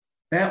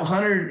 that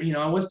 100, you know,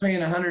 I was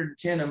paying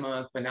 110 a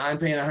month, but now I'm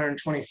paying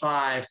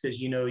 125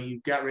 because, you know, you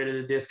got rid of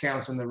the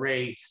discounts and the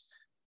rates.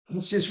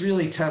 It's just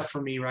really tough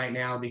for me right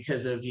now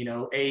because of, you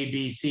know, A,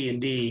 B, C, and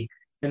D.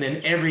 And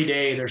then every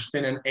day they're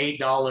spending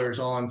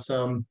 $8 on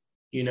some,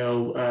 you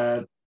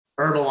know,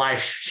 Herbalife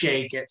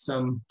shake at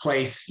some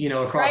place, you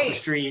know, across the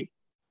street,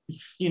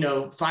 you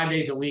know, 5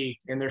 days a week.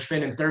 And they're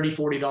spending $30,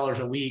 $40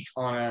 a week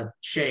on a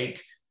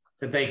shake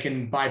that they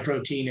can buy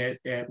protein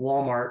at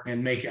Walmart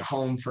and make it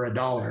home for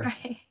 $1.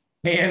 Right.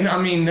 And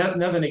I mean,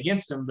 nothing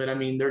against them, but I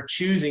mean, they're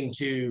choosing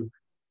to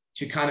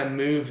kind of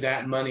move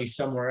that money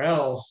somewhere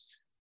else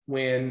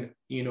when,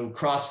 you know,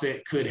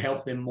 CrossFit could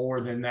help them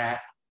more than that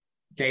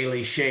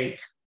daily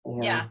shake.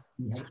 Or you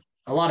know,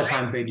 a lot of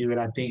times they do it,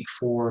 I think,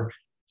 for,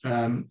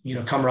 you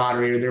know,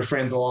 camaraderie, or their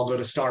friends will all go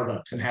to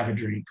Starbucks and have a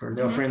drink, or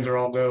their friends will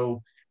all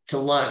go to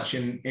lunch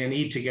and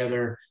eat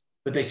together,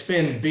 but they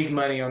spend big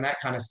money on that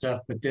kind of stuff.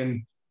 But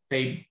then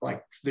they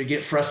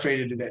get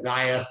frustrated that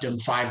I upped them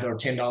 $5 or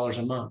 $10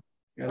 a month.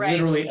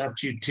 Literally up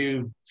to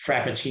 2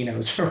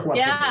 frappuccinos or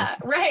whatever. Yeah,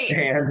 right.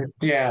 And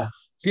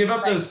give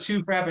up those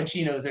 2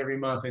 frappuccinos every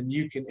month, and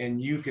you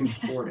can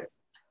afford it.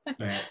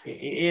 But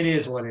it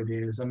is what it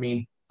is. I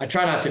mean, I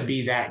try not to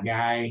be that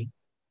guy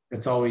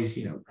that's always,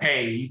 you know,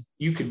 hey,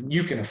 you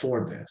can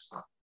afford this.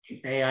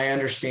 Hey, I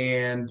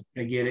understand,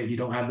 I get it. You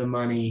don't have the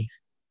money,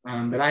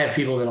 but I have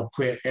people that'll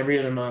quit every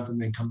other month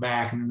and then come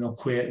back, and then they'll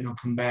quit and they'll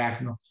come back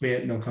and they'll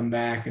quit and they'll come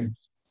back. And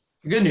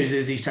the good news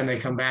is each time they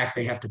come back,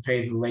 they have to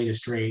pay the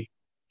latest rate.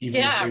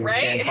 Even if they were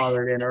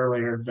grandfathered in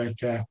earlier.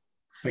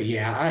 But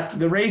yeah,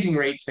 the raising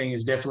rates thing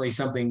is definitely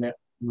something that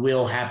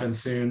will happen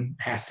soon,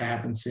 has to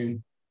happen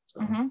soon.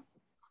 So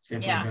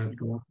it's definitely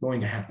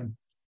going to happen.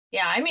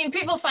 Yeah, I mean,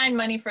 people find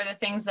money for the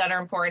things that are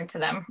important to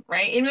them,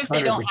 right? Even if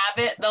they 100%. Don't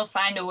have it, they'll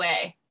find a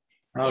way.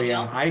 Oh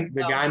yeah,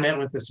 the guy I met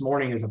with this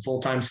morning is a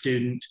full-time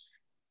student,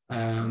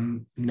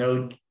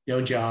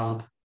 no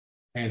job,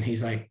 and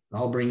he's like,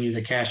 "I'll bring you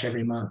the cash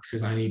every month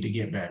because I need to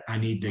get better. I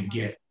need to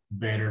get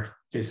better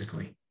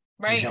physically."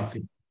 Right.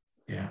 Healthy.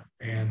 Yeah.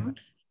 And,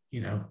 you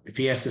know, if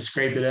he has to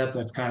scrape it up,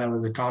 that's kind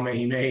of the comment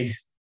he made.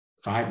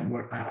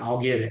 I'll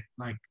get it.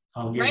 Like,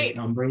 I'll get it.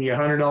 I'll bring you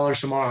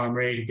 $100 tomorrow. I'm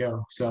ready to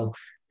go. So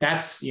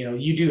that's, you know,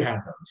 you do have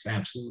those.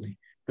 Absolutely.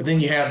 But then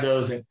you have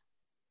those that,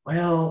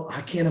 well,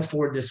 I can't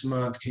afford this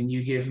month. Can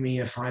you give me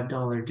a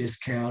 $5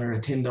 discount or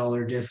a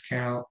 $10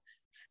 discount?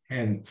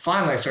 And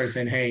finally I started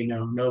saying, hey,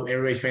 no,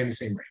 everybody's paying the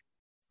same rate.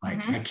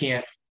 Like I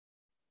can't,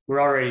 we're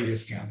already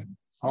discounted.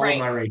 All of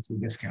my rates are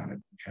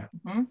discounted.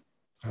 Yeah.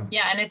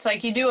 Yeah, and it's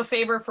like you do a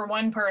favor for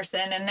one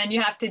person and then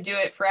you have to do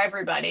it for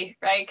everybody,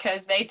 right?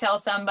 Because they tell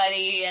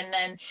somebody and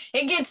then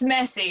it gets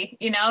messy,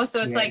 you know?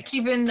 So it's like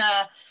keeping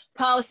the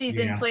policies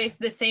in place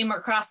the same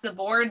across the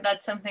board.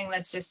 That's something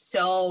that's just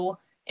so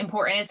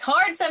important. It's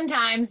hard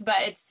sometimes,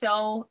 but it's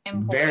so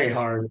important. Very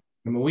hard.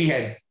 I mean, we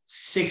had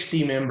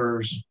 60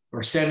 members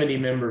or 70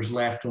 members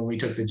left when we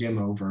took the gym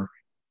over,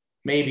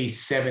 maybe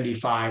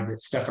 75 that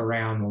stuck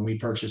around when we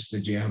purchased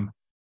the gym.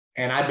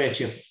 And I bet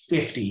you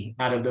 50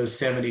 out of those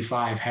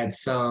 75 had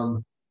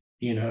some,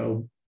 you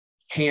know,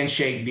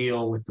 handshake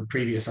deal with the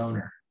previous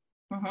owner.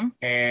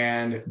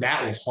 And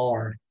that was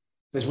hard.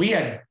 Because we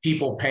had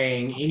people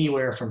paying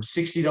anywhere from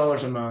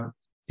 $60 a month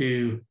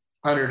to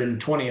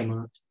 $120 a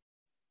month.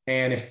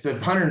 And if the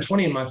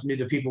 $120 a month knew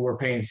the people were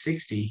paying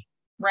 60,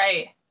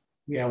 right.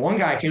 Yeah, one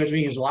guy came up to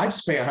me, he goes, well, I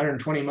just pay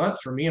 $120 a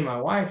month for me and my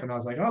wife. And I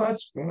was like, oh,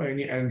 that's,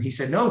 and he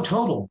said, no,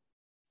 total.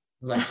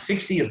 I was like,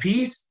 60 a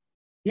piece?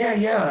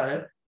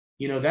 Yeah.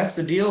 That's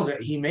the deal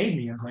that he made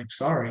me. I was like,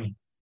 sorry,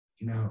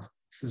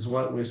 this is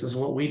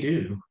what we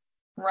do.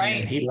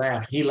 Right. And he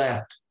left,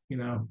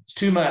 it's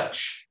too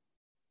much.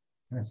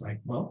 And it's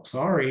like, well,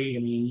 sorry. I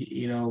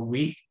mean,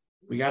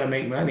 we got to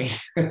make money.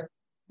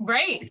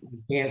 Right.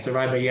 We can't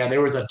survive. But yeah,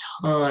 there was a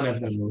ton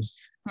of those.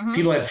 Mm-hmm.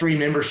 People had free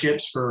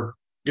memberships for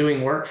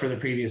doing work for the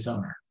previous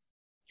owner.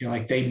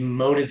 Like they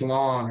mowed his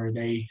lawn or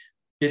they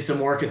did some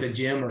work at the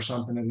gym or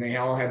something, and they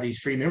all had these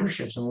free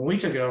memberships. And when we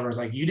took it over, it's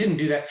like, you didn't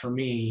do that for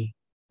me.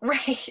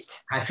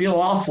 Right. I feel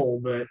awful,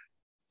 but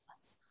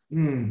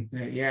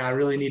I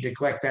really need to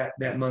collect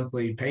that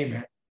monthly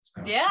payment.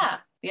 So. Yeah.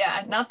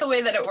 Not the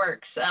way that it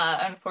works,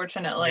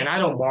 unfortunately. And I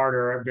don't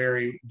barter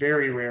very,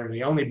 very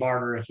rarely. I only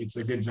barter if it's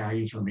a good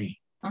value for me.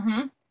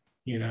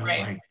 Mm-hmm.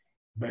 Right.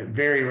 But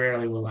very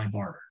rarely will I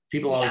barter.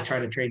 People always try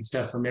to trade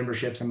stuff for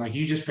memberships. I'm like,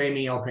 you just pay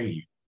me, I'll pay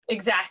you.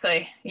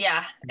 Exactly.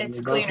 Yeah.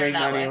 It's cleaner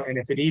that way. And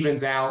if it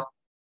evens out,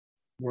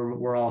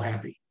 we're all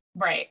happy.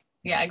 Right.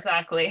 Yeah,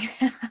 exactly.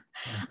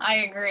 I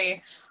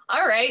agree.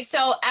 All right.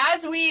 So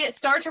as we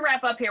start to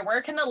wrap up here,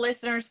 where can the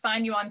listeners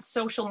find you on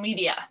social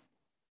media?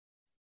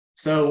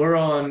 So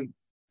we're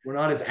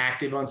not as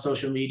active on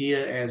social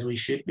media as we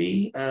should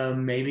be.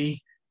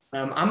 Maybe.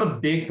 I'm a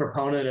big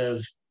proponent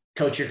of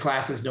coach your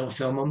classes, don't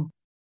film them.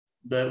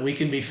 But we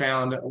can be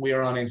found. We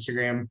are on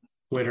Instagram,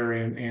 Twitter,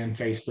 and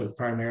Facebook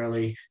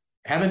primarily.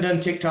 Haven't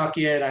done TikTok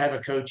yet. I have a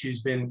coach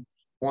who's been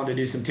wanting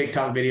to do some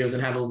TikTok videos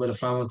and have a little bit of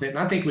fun with it. And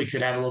I think we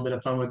could have a little bit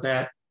of fun with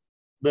that.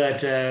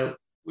 But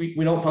we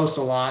don't post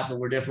a lot, but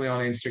we're definitely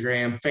on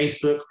Instagram.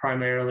 Facebook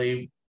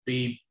primarily,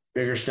 the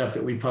bigger stuff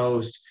that we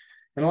post.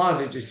 And a lot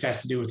of it just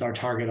has to do with our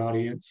target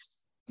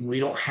audience. We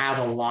don't have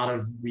a lot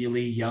of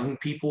really young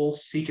people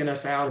seeking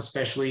us out,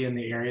 especially in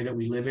the area that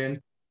we live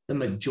in. The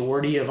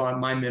majority of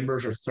my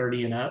members are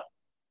 30 and up.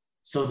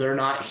 So they're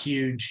not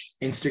huge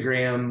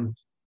Instagram,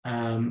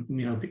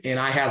 and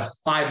I have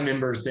 5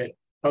 members that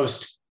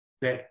post,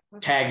 that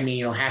tag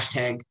me,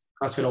 hashtag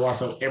CrossFit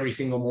Owasso every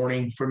single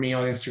morning for me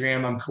on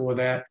Instagram. I'm cool with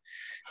that.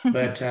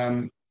 But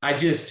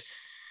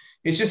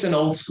it's just an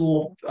old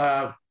school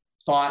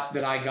thought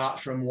that I got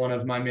from one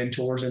of my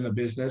mentors in the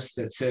business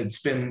that said,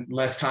 spend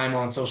less time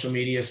on social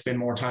media, spend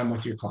more time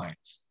with your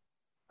clients.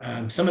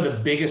 Some of the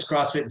biggest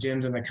CrossFit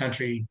gyms in the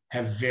country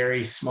have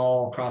very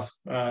small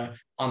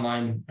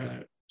online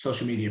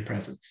social media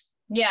presence.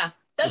 Yeah,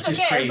 that's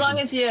okay as long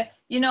as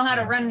you know how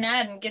to run an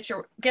ad and get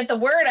the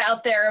word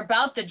out there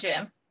about the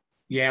gym.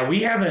 Yeah, we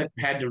haven't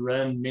had to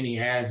run many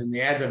ads, and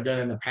the ads I've done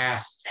in the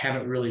past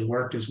haven't really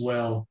worked as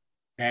well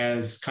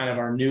as kind of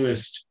our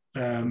newest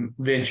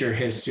venture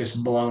has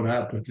just blown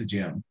up with the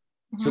gym.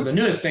 Mm-hmm. So the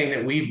newest thing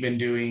that we've been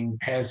doing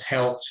has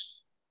helped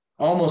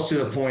almost to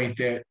the point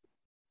that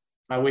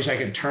I wish I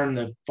could turn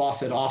the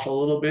faucet off a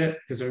little bit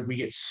because we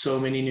get so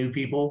many new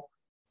people.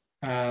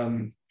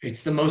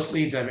 It's the most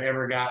leads I've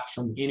ever got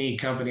from any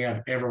company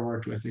I've ever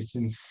worked with. It's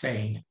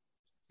insane.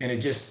 And they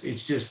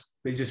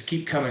just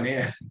keep coming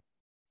in.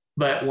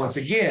 But once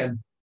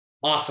again,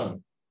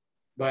 awesome.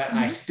 But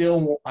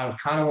mm-hmm. I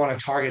kind of want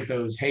to target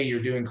those, hey,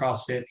 you're doing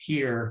CrossFit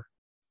here,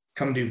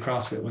 come do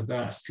CrossFit with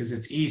us, because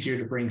it's easier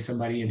to bring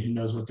somebody in who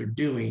knows what they're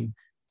doing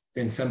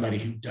than somebody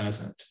who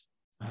doesn't.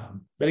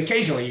 But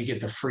occasionally you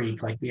get the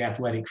freak, like the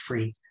athletic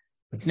freak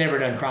that's never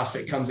done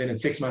CrossFit, comes in and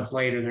 6 months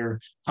later, they're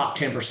top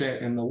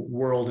 10% in the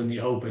world in the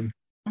open.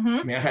 Mm-hmm.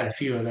 I mean, I've had a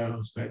few of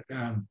those, but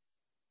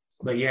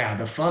yeah,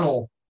 the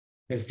funnel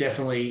has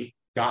definitely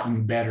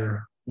gotten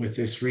better with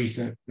this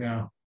recent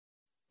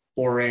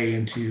foray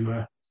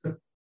into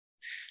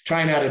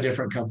trying out a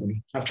different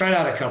company. I've tried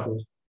out a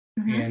couple,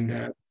 mm-hmm.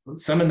 and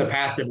some in the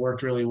past have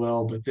worked really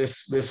well, but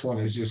this one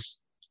is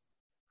just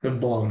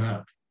blown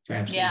up. It's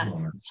absolutely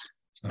blown up.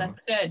 So.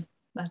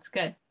 That's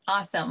good.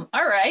 Awesome.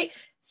 All right.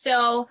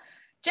 So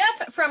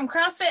Geoff from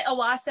CrossFit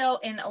Owasso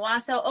in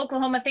Owasso,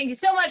 Oklahoma, thank you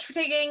so much for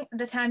taking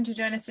the time to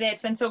join us today.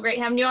 It's been so great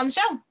having you on the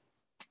show.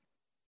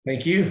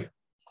 Thank you.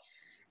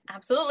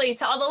 Absolutely.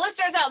 To all the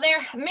listeners out there,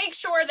 make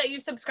sure that you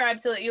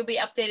subscribe so that you'll be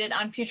updated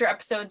on future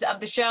episodes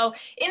of the show.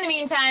 In the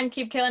meantime,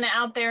 keep killing it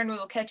out there, and we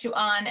will catch you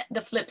on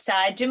the flip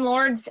side. Gym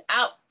Lords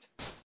out.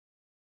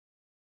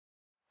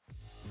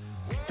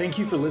 Thank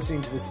you for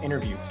listening to this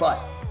interview,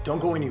 but don't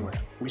go anywhere.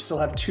 We still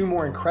have 2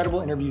 more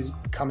incredible interviews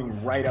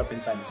coming right up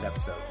inside this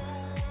episode.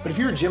 But if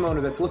you're a gym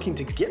owner that's looking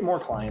to get more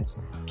clients,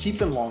 keep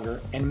them longer,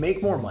 and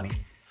make more money,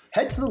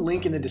 head to the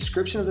link in the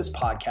description of this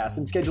podcast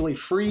and schedule a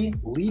free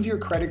leave your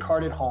credit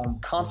card at home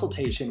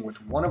consultation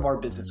with one of our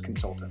business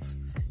consultants.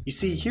 You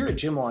see, here at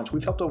Gym Launch,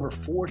 we've helped over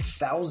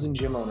 4,000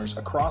 gym owners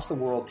across the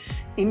world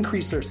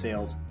increase their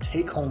sales,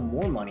 take home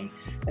more money,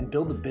 and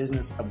build the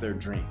business of their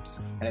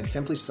dreams. And it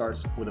simply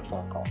starts with a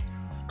phone call.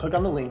 Click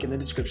on the link in the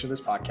description of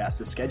this podcast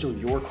to schedule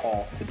your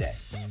call today.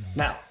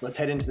 Now, let's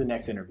head into the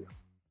next interview.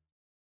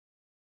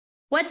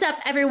 What's up,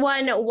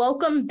 everyone?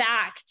 Welcome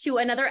back to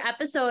another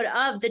episode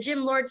of the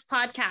Gym Lords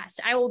podcast.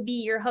 I will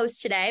be your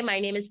host today. My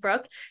name is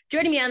Brooke.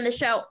 Joining me on the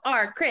show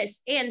are Chris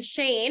and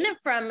Shane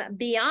from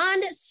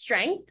Beyond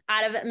Strength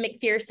out of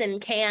McPherson,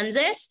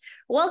 Kansas.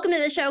 Welcome to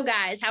the show,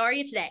 guys. How are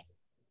you today?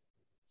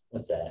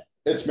 What's that?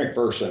 It's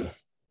McPherson.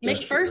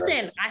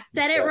 McPherson. I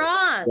said it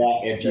wrong.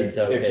 Yeah,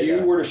 if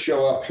you were to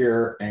show up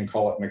here and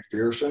call it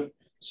McPherson,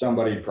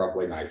 somebody'd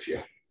probably knife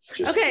you.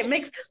 Okay,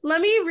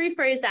 let me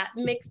rephrase that.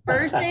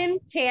 McPherson,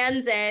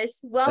 Kansas.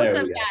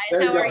 Welcome, guys.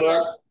 There How are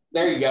you?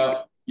 There you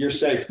go. You're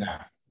safe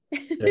now.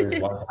 There was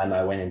one time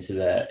I went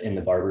in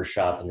the barber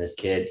shop, and this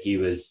kid, he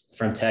was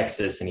from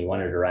Texas, and he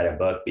wanted to write a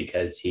book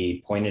because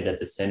he pointed at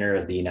the center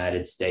of the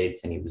United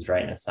States, and he was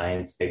writing a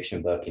science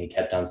fiction book, and he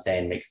kept on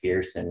saying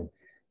McPherson.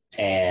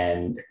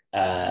 And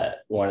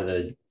one of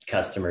the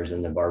customers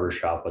in the barber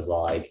shop was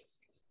like,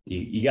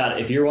 you got,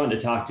 if you're wanting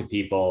to talk to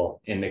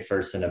people in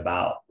McPherson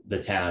about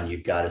the town,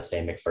 you've got to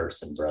say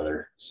McPherson,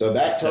 brother. So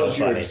that tells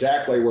you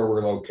exactly where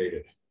we're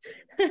located.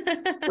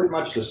 Pretty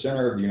much the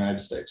center of the United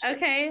States.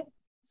 Okay.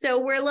 So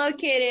we're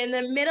located in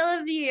the middle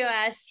of the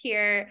US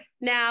here.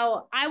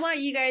 Now, I want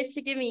you guys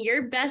to give me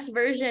your best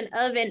version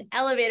of an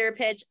elevator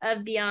pitch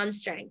of Beyond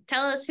Strength.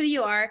 Tell us who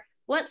you are,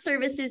 what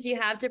services you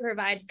have to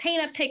provide,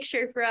 paint a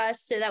picture for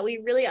us so that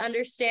we really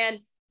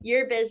understand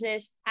your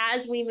business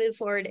as we move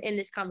forward in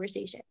this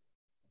conversation.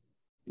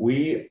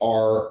 We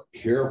are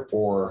here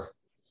for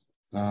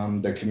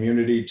the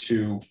community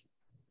to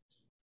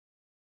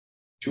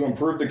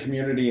improve the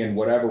community in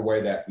whatever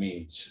way that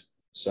means.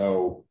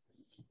 So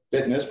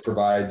fitness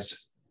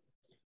provides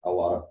a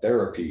lot of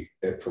therapy.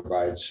 It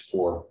provides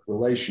for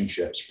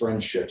relationships,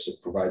 friendships.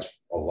 It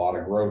provides a lot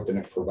of growth, and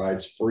it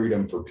provides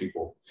freedom for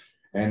people.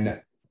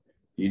 And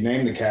you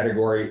name the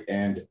category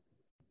and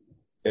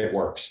it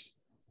works.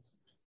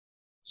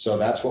 So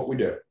that's what we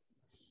do.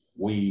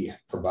 We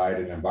provide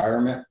an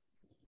environment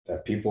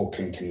that people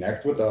can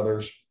connect with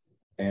others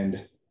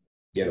and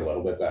get a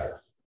little bit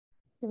better.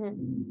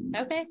 Mm-hmm.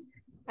 Okay,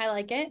 I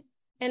like it.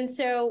 And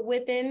so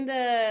within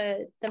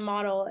the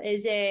model,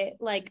 is it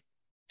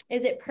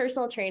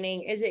personal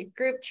training? Is it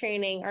group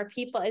training?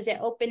 Is it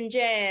open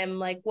gym?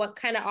 Like, what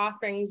kind of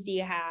offerings do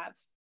you have?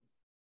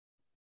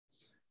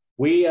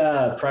 We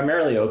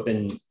primarily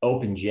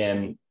open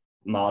gym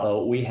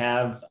model. We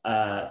have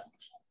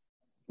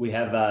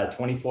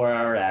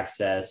 24-hour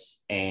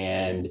access,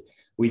 and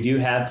we do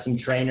have some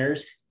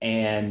trainers,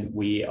 and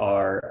we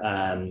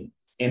are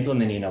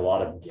implementing a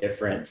lot of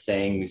different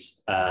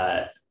things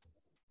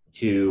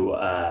to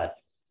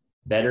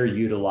better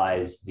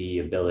utilize the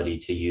ability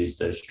to use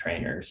those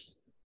trainers.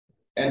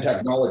 And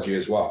technology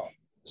as well.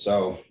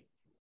 So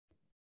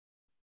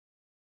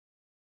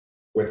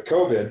with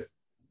COVID,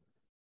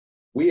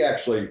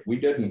 we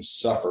didn't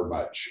suffer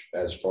much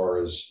as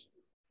far as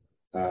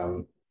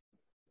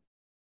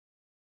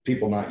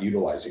people not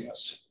utilizing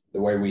us.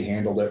 The way we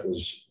handled it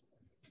was,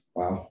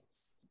 well,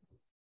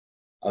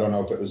 I don't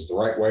know if it was the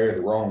right way or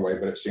the wrong way,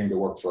 but it seemed to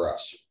work for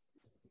us.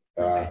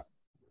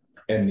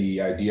 And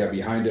the idea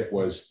behind it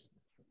was,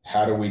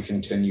 how do we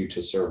continue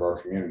to serve our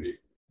community?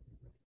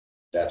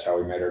 That's how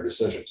we made our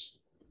decisions.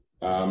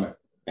 And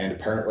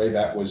apparently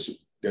that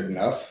was good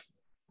enough,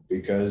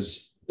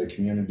 because the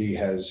community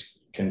has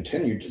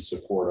continued to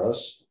support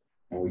us,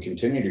 and we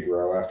continue to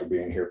grow after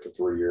being here for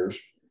 3 years.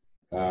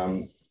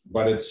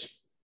 But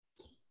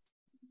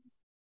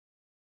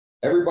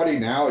everybody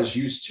now is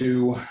used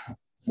to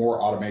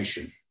more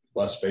automation,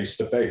 less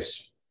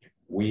face-to-face.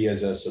 We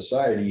as a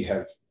society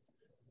have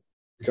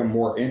become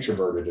more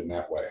introverted in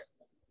that way.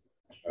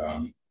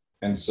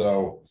 And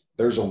so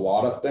there's a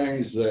lot of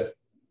things that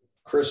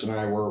Chris and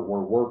I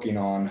were working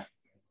on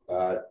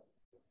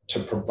to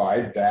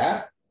provide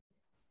that,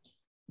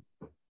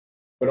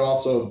 but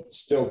also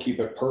still keep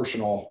it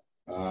personal,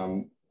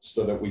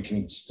 so that we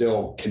can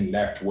still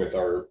connect with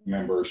our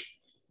members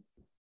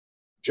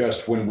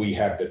just when we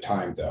have the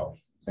time, though,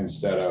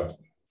 instead of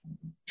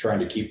trying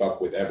to keep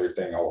up with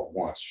everything all at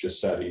once, just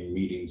setting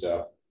meetings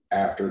up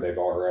after they've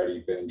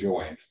already been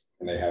joined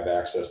and they have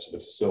access to the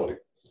facility.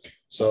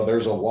 So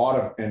there's a lot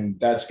of, and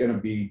that's going to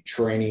be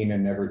training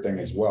and everything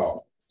as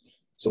well.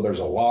 So there's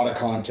a lot of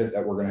content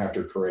that we're going to have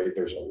to create.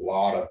 There's a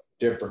lot of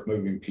different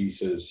moving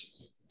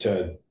pieces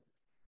to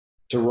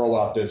roll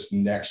out this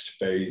next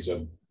phase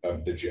of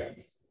the gym.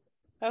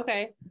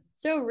 Okay.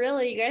 So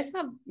really, you guys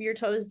have your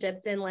toes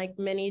dipped in like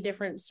many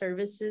different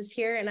services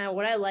here. And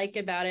what I like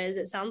about it is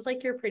it sounds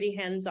like you're pretty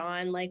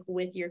hands-on, like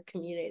with your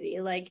community.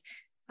 Like,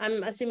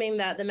 I'm assuming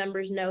that the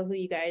members know who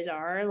you guys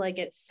are. Like,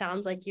 it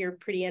sounds like you're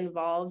pretty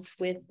involved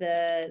with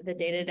the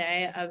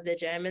day-to-day of the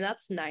gym. And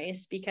that's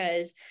nice,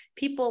 because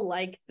people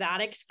like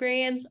that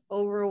experience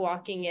over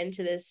walking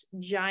into this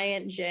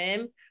giant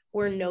gym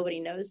where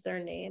nobody knows their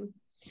name.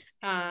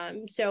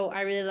 So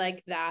I really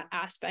like that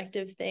aspect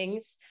of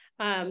things.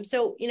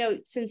 So,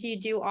 since you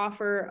do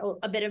offer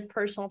a bit of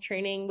personal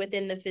training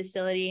within the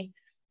facility,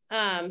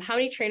 how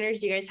many trainers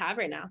do you guys have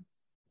right now?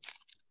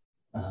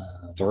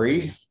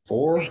 3,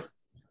 4.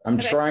 I'm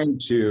trying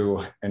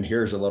to, and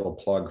here's a little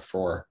plug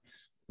for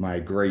my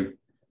great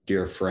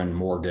dear friend,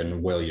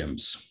 Morgan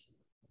Williams.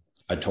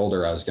 I told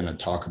her I was going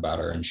to talk about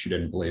her and she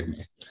didn't believe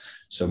me.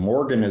 So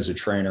Morgan is a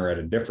trainer at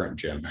a different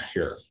gym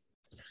here.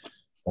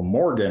 Well,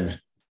 Morgan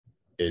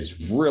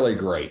is really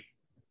great.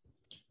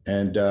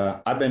 And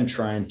I've been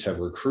trying to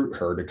recruit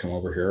her to come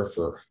over here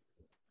for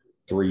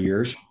 3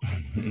 years.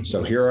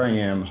 So here I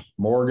am.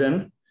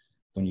 Morgan,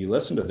 when you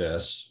listen to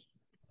this,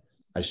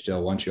 I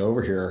still want you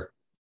over here.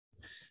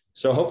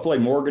 So hopefully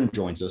Morgan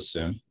joins us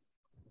soon.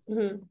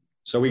 Mm-hmm.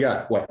 So we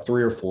got what,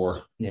 3 or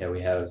 4? Yeah,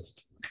 we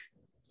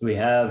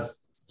have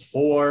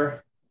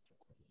 4,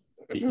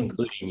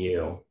 including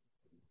you,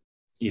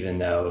 even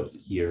though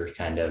you're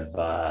kind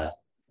of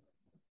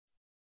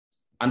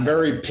I'm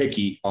very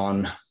picky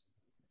on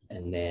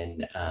and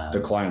then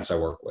the clients I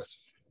work with.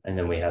 And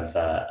then we have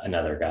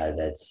another guy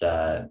that's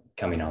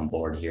coming on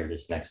board here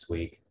this next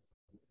week.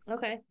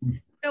 Okay.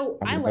 So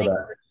I like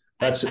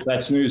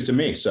that's news to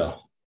me. So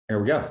here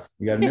we go.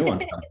 We got a new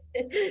one.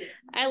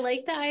 I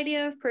like the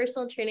idea of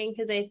personal training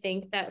because I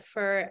think that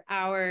for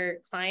our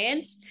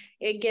clients,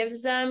 it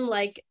gives them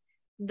like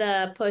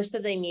the push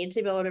that they need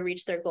to be able to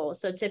reach their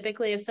goals. So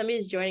typically if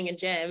somebody's joining a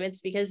gym,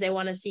 it's because they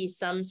want to see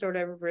some sort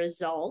of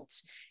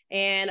result.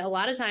 And a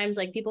lot of times,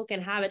 like people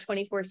can have a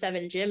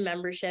 24/7 gym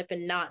membership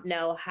and not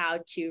know how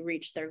to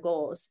reach their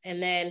goals.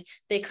 And then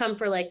they come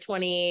for like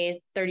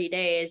 20, 30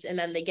 days, and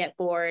then they get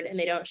bored and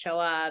they don't show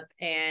up.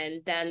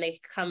 And then they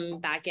come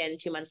back in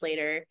 2 months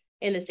later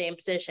in the same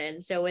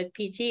position. So with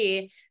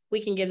PT,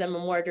 we can give them a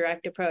more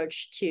direct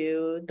approach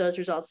to those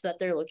results that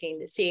they're looking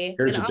to see.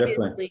 Here's a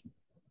different,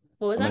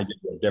 what was that?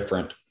 A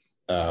different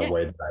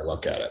way that I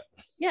look at it.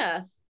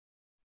 Yeah.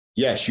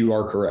 Yes, you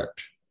are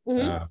correct.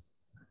 Mm-hmm.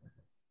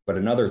 But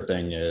another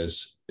thing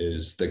is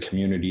the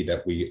community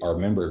that we are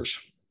members,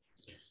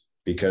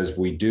 because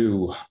we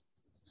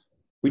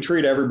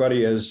treat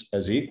everybody as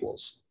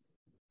equals.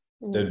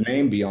 Mm-hmm. The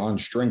name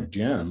Beyond Strength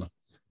Gym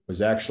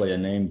was actually a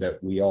name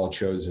that we all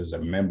chose as a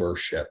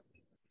membership,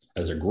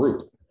 as a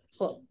group,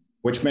 cool.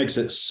 Which makes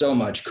it so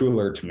much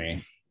cooler to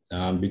me,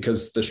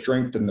 because the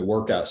strength and the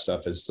workout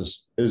stuff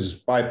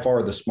is by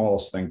far the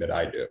smallest thing that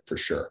I do, for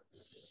sure.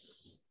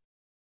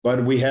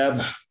 But we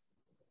have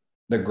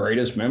the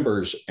greatest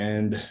members,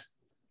 and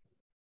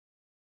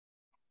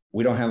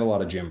we don't have a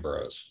lot of gym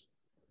bros.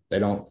 They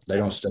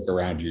don't stick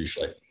around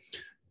usually.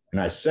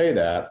 And I say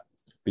that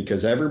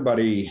because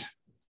everybody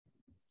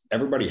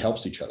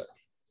helps each other.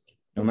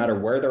 No matter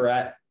where they're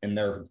at in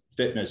their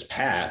fitness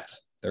path,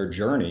 their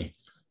journey,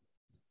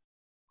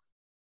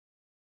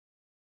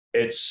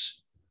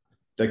 it's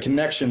the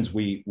connections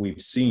we've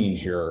seen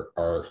here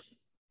are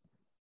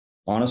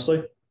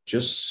honestly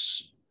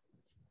just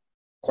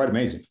quite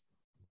amazing.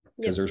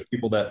 Because there's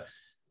people that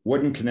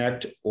wouldn't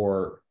connect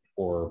or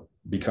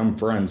become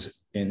friends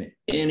in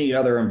any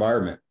other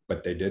environment,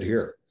 but they did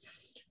here.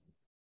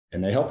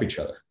 And they help each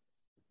other.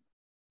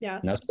 Yeah.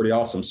 And that's pretty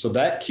awesome. So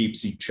that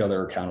keeps each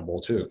other accountable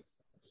too.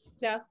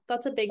 Yeah,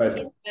 that's a big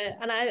piece of it.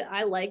 And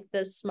I like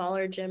the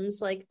smaller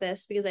gyms like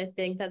this because I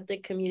think that the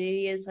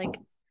community is like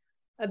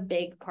a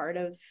big part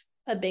of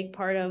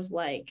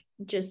like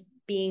just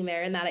being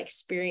there and that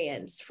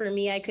experience. For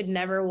me, I could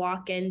never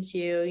walk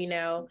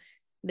into,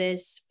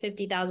 this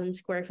 50,000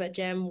 square foot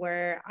gym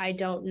where I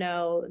don't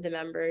know the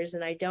members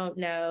and I don't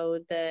know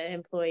the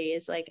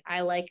employees. Like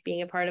I like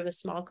being a part of a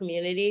small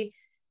community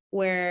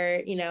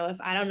where,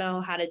 if I don't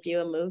know how to do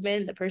a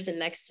movement, the person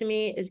next to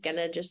me is going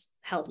to just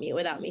help me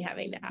without me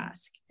having to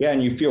ask. Yeah.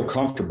 And you feel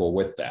comfortable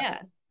with that.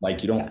 Yeah.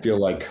 Like you don't feel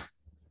like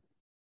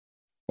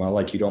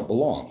you don't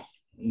belong,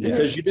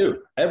 because you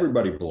do.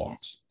 Everybody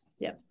belongs.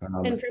 Yeah.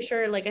 And for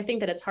sure, like, I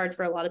think that it's hard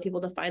for a lot of people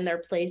to find their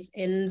place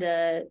in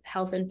the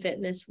health and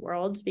fitness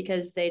world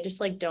because they just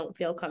like don't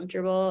feel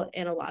comfortable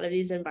in a lot of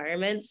these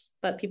environments.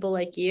 But people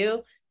like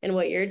you and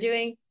what you're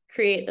doing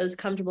create those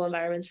comfortable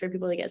environments for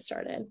people to get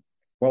started.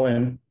 Well,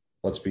 and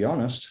let's be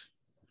honest,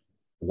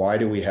 why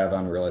do we have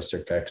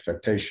unrealistic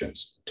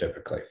expectations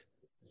typically?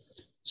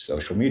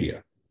 Social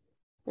media.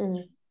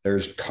 Mm-hmm.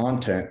 There's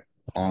content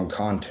on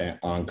content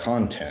on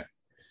content.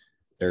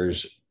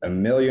 There's a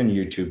million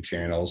YouTube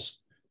channels.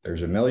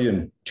 There's a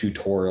million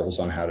tutorials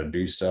on how to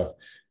do stuff.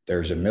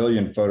 There's a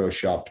million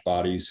photoshopped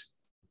bodies,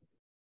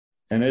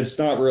 and it's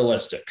not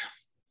realistic.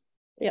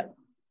 Yeah.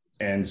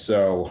 And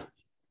so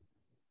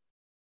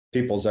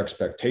people's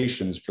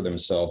expectations for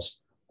themselves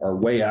are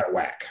way out of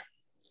whack.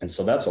 And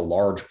so that's a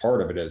large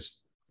part of it is,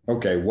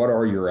 okay, what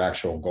are your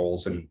actual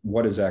goals and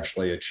what is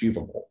actually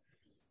achievable?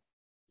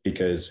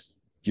 Because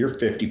you're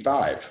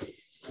 55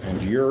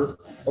 and you're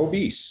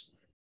obese.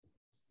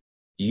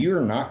 You're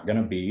not going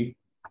to be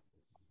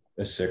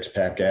the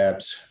 6-pack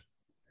abs,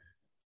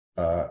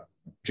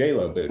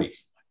 J-Lo booty.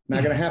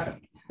 Not going to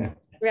happen.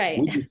 Right.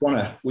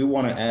 We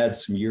want to add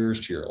some years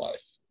to your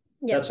life.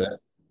 Yep. That's it.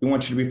 We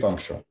want you to be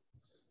functional.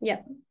 Yeah.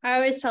 I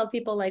always tell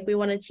people, like, we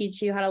want to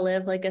teach you how to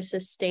live like a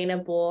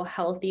sustainable,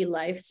 healthy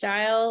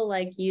lifestyle,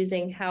 like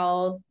using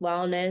health,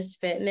 wellness,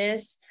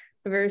 fitness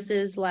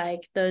versus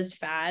like those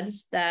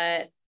fads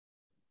that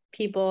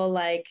people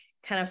like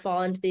kind of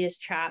fall into these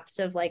traps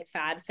of like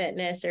fad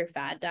fitness or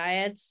fad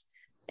diets.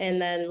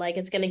 and then like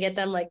it's going to get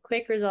them like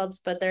quick results,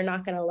 but they're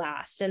not going to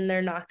last, and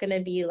they're not going to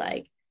be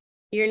like,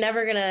 you're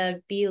never going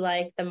to be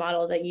like the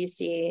model that you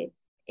see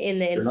in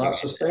the They're Instagram. not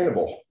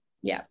sustainable.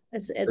 Yeah,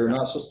 they're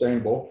not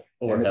sustainable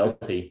or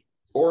healthy.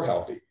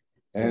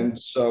 And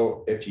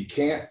so if you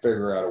can't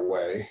figure out a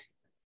way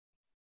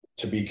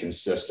to be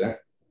consistent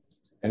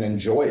and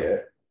enjoy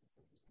it,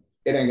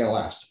 it ain't gonna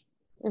last.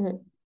 Mm-hmm.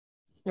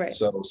 Right.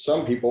 So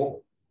some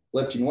people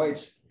lifting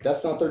weights,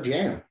 that's not their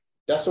jam.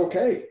 That's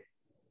okay.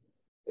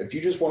 If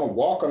you just want to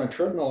walk on a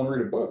treadmill and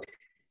read a book,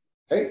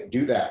 hey,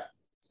 do that.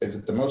 Is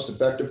it the most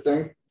effective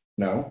thing?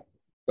 No,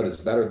 but it's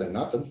better than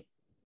nothing.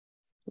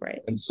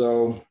 Right. And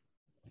so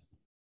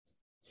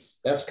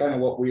that's kind of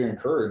what we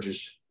encourage,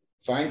 is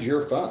find your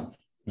fun.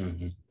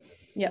 Mm-hmm.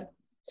 Yep.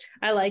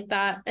 I like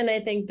that. And I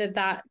think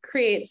that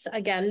creates,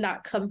 again,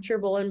 that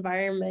comfortable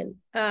environment.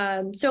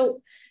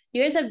 So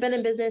you guys have been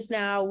in business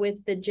now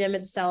with the gym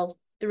itself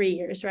 3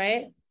 years,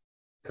 right?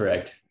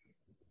 Correct.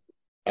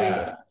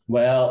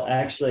 Well,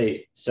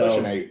 actually,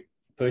 so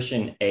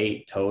pushing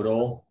 8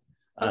 total.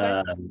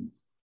 Okay.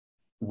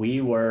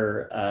 We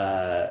were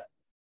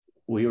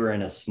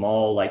in a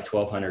small, like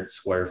 1,200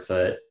 square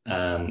foot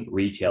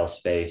retail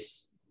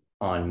space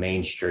on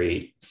Main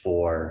Street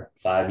for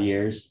 5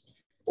 years,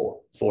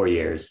 4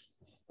 years.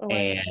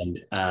 Okay.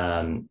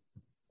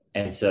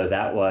 And so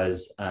that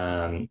was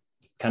kind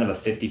of a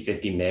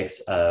 50-50 mix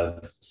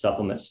of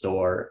supplement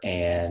store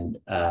and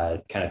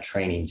kind of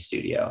training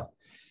studio.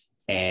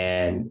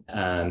 And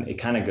it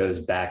kind of goes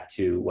back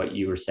to what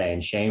you were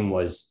saying. Shane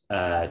was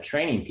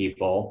training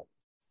people,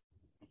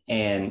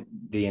 and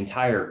the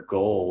entire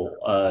goal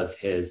of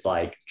his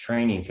like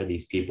training for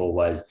these people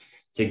was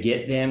to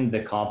get them the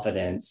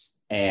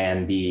confidence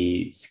and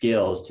the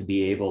skills to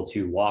be able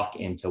to walk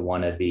into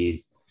one of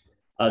these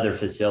other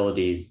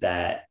facilities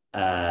that,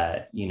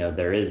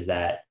 there is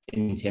that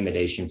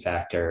intimidation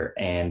factor,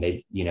 and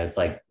they, it's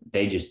like,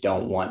 they just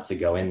don't want to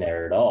go in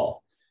there at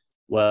all.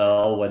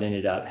 Well, what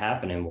ended up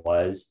happening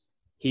was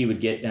he would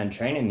get done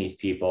training these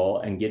people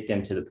and get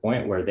them to the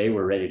point where they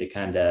were ready to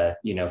kind of,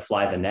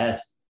 fly the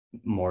nest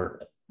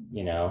more,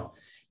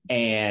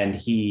 and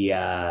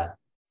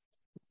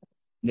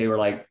they were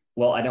like,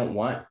 well, I don't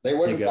want they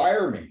wouldn't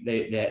fire me.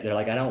 They're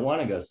like, I don't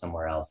want to go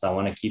somewhere else. I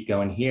want to keep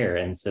going here.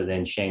 And so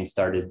then Shane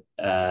started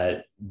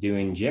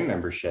doing gym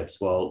memberships.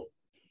 Well,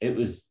 it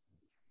was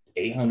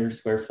 800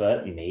 square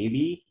foot,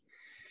 maybe.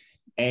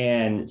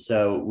 And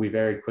so we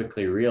very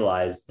quickly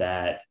realized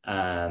that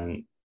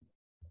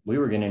we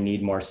were going to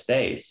need more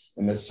space.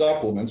 And the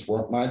supplements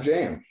weren't my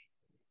jam.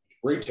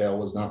 Retail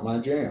was not my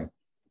jam.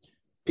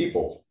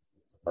 People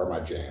are my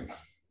jam.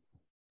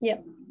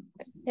 Yep.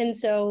 And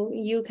so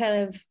you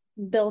kind of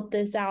built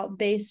this out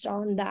based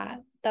on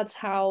that. That's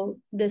how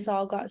this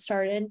all got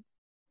started.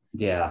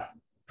 Yeah,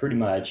 pretty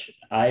much.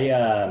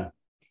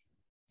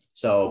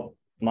 So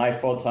my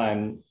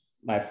full-time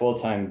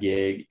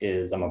gig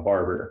is I'm a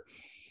barber.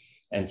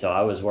 And so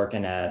I was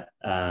working at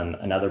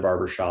another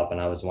barber shop, and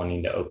I was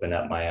wanting to open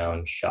up my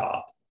own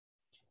shop.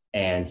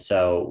 And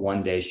so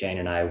one day Shane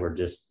and I were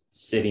just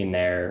sitting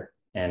there,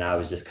 and I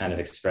was just kind of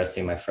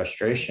expressing my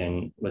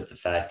frustration with the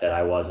fact that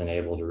I wasn't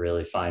able to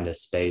really find a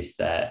space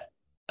that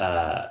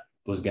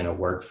was going to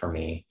work for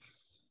me.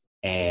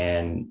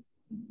 And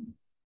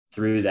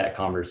through that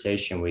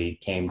conversation, we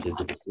came to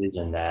the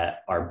decision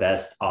that our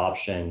best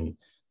option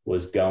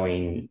was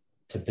going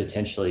to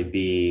potentially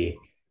be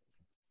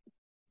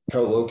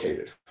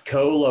co-located,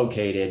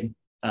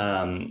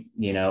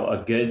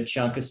 a good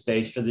chunk of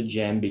space for the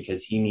gym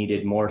because he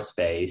needed more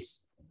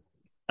space,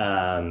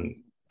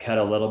 cut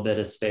a little bit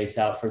of space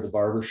out for the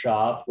barber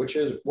shop. What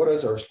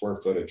is our square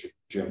footage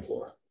gym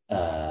floor?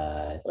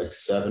 Like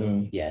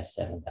 7. Yeah,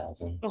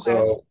 7,000. Okay.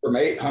 So from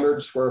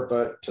 800 square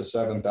foot to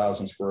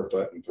 7,000 square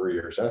foot in 3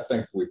 years, I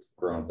think we've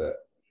grown a bit.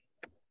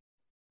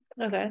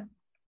 Okay.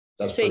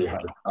 That's Sweet. pretty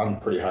high. I'm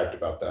pretty hyped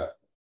about that.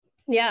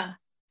 Yeah.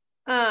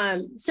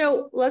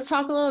 So let's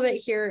talk a little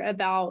bit here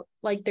about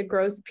like the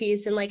growth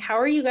piece, and like, how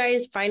are you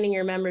guys finding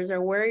your members,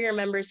 or where are your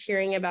members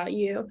hearing about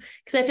you?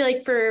 Because I feel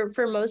like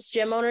for most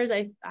gym owners,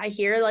 I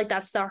hear like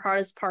that's the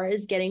hardest part,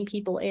 is getting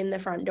people in the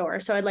front door.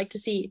 So I'd like to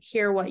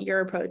hear what your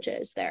approach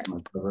is there.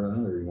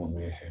 Or you want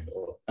me to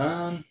handle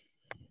it?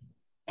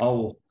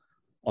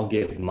 I'll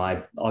give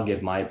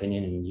my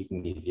opinion, and you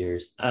can give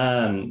yours.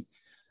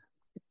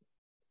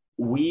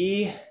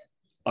 We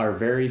are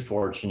very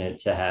fortunate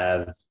to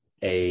have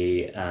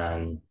a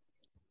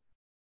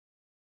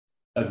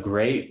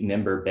great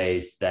member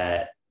base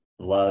that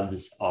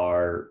loves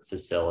our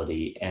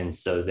facility. And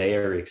so they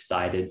are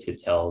excited to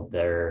tell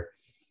their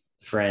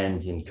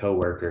friends and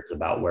coworkers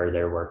about where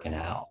they're working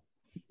out.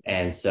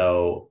 And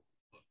so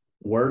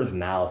word of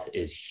mouth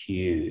is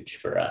huge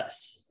for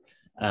us.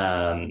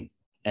 And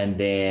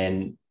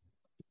then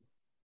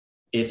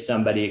if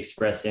somebody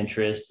expressed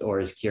interest or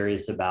is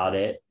curious about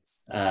it,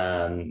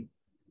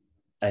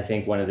 I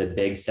think one of the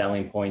big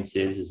selling points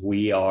is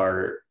we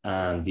are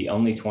the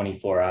only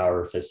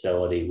 24-hour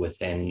facility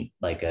within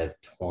like a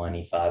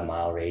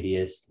 25-mile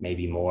radius,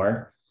 maybe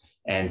more.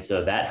 And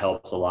so that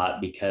helps a lot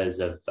because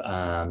of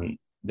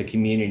the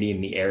community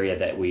in the area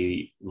that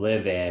we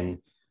live in,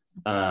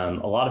 a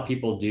lot of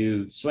people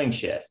do swing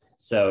shift.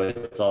 So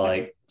it's all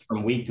like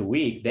from week to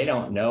week, they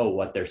don't know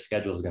what their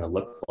schedule is going to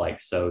look like.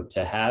 So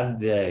to have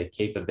the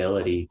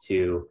capability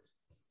to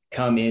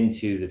come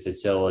into the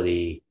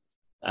facility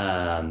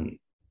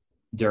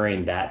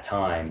during that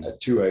time at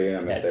 2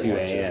 a.m. at 2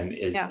 a.m.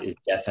 is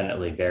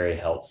definitely very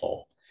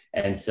helpful.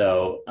 And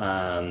so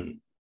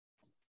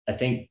I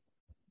think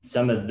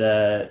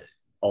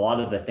a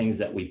lot of the things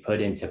that we put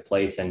into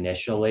place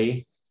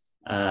initially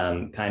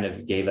kind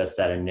of gave us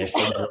that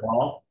initial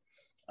draw.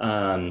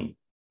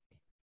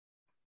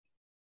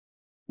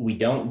 We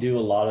don't do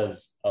a lot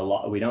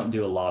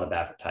of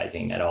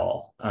advertising at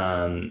all.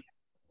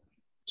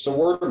 So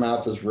word of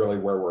mouth is really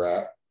where we're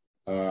at.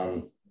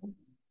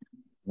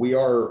 We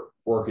are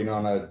working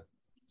on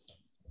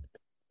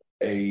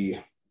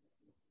a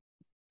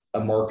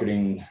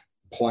marketing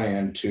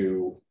plan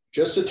to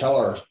tell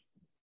our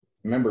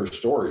members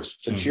stories,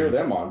 to cheer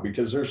them on,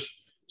 because there's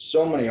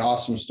so many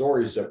awesome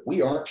stories that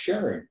we aren't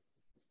sharing,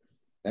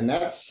 and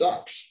that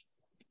sucks.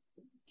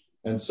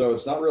 And so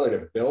it's not really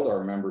to build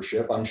our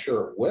membership. I'm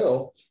sure it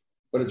will,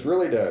 but it's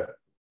really to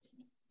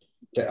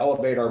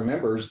elevate our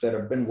members that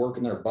have been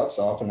working their butts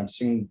off and have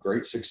seen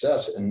great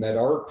success and that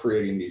are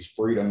creating these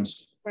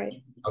freedoms. Right.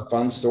 A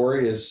fun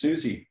story is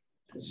Susie.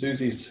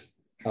 Susie's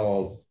how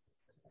old?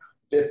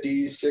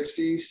 50s,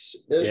 60s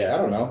ish. Yeah. I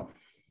don't know.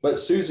 But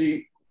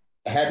Susie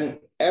hadn't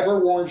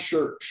ever worn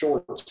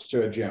shorts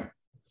to a gym.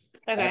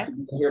 Okay. After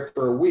being here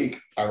for a week,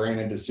 I ran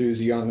into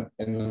Susie in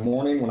the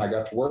morning when I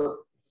got to work,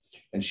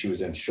 and she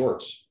was in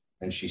shorts,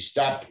 and she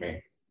stopped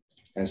me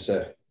and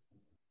said,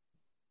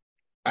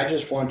 I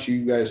just want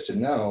you guys to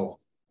know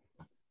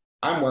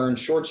I'm wearing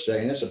shorts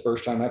today, and it's the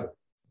first time ever.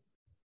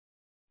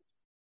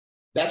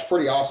 That's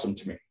pretty awesome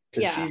to me.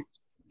 Yeah.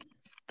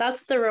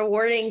 That's the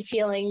rewarding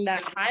feeling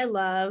that I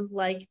love,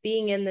 like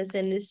being in this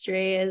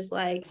industry, is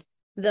like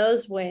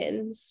those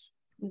wins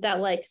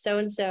that like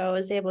so-and-so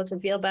is able to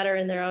feel better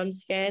in their own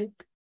skin.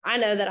 I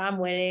know that I'm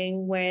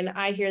winning when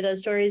I hear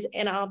those stories.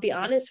 And I'll be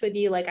honest with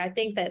you, like, I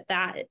think that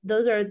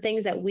those are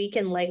things that we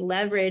can like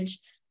leverage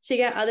to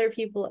get other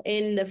people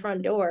in the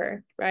front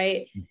door,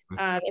 right?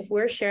 If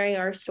we're sharing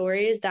our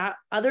stories, that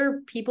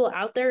other people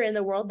out there in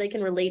the world, they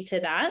can relate to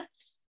that.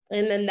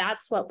 And then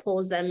that's what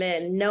pulls them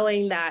in,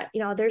 knowing that,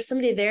 you know, there's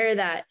somebody there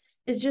that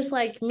is just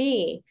like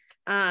me.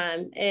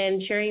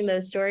 And sharing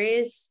those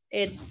stories,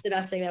 it's the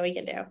best thing that we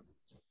can do.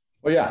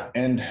 Well, yeah.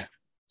 And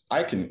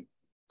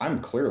I'm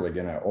clearly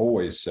going to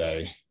always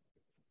say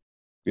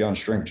Beyond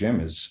Strength Gym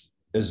is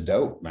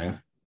dope,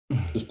 man.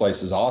 This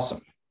place is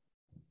awesome,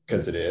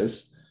 because it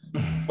is.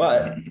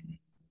 But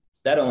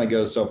that only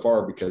goes so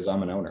far because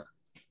I'm an owner.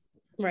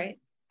 Right.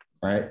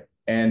 Right.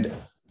 And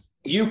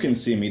you can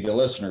see me, the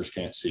listeners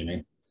can't see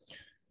me,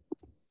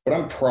 but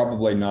I'm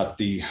probably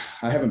not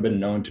I haven't been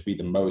known to be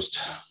the most,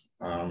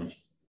 I'm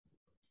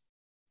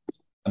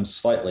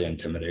slightly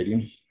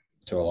intimidating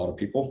to a lot of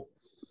people.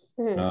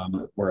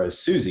 Whereas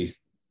Susie,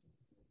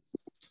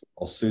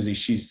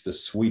 she's the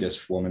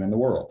sweetest woman in the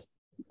world.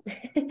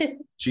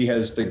 She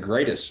has the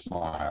greatest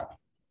smile.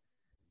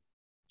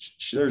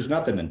 There's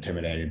nothing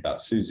intimidating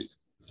about Susie.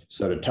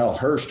 So to tell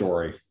her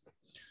story,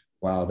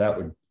 wow, that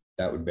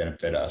would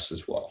benefit us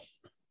as well.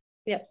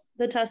 Yep.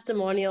 The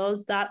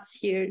testimonials, that's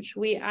huge.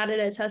 We added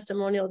a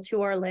testimonial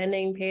to our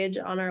landing page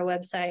on our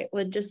website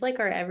with just like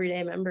our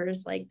everyday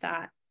members like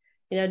that,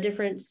 you know,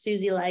 different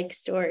Susie-like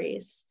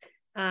stories.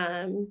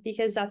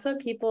 Because that's what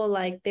people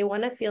like. They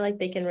want to feel like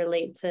they can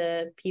relate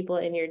to people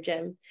in your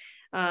gym.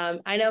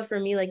 I know for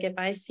me, like if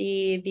I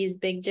see these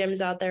big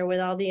gyms out there with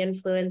all the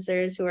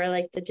influencers who are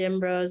like the gym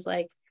bros,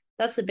 like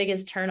that's the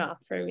biggest turnoff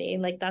for me.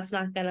 Like that's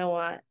not going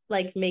to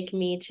make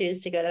me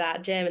choose to go to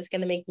that gym. It's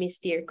going to make me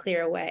steer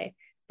clear away.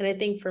 And I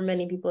think for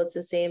many people, it's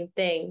the same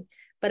thing.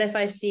 But if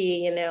I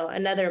see, you know,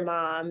 another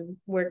mom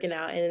working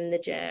out in the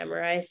gym,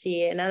 or I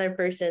see another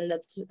person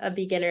that's a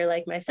beginner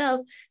like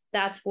myself,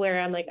 that's where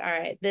I'm like, all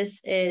right,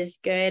 this is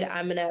good.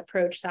 I'm going to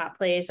approach that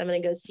place. I'm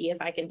going to go see if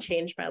I can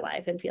change my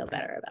life and feel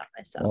better about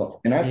myself.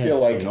 Well, and I feel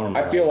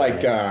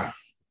like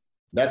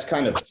that's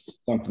kind of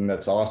something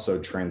that's also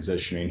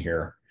transitioning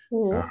here.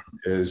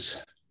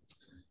 Is,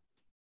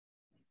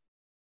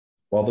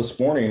 well, this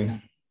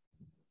morning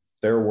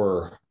there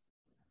were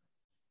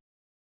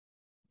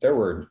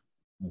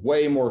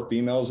way more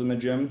females in the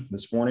gym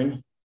this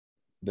morning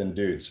than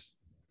dudes.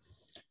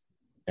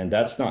 And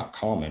that's not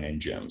common in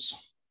gyms.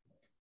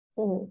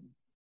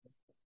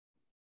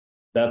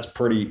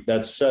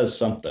 That says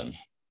something,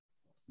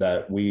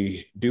 that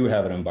we do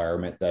have an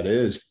environment that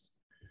is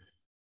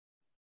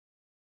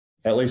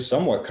at least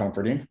somewhat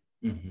comforting,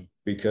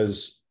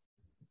 because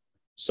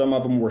some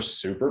of them were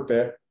super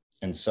fit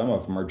and some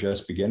of them are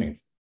just beginning.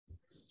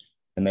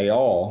 And we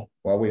all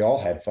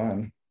had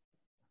fun.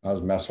 I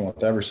was messing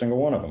with every single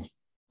one of them.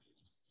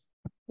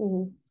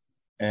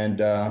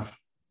 And I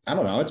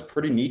don't know, it's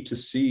pretty neat to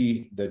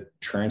see the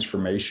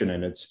transformation.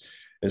 And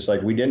it's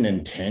like we didn't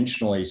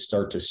intentionally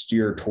start to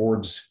steer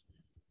towards,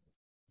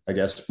 I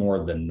guess, more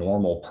of the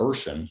normal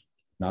person,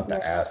 not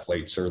the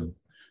athletes or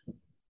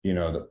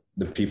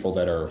the people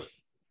that are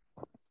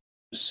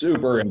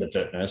super into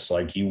fitness,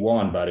 like, you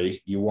won,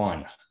 buddy, you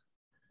won.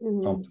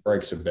 Pump the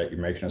brakes a bit.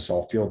 You're making us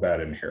all feel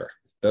bad in here.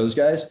 Those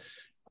guys,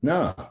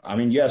 no, I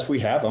mean, yes, we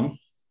have them,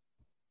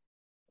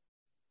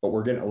 but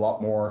we're getting a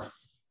lot more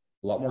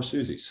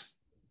Susies.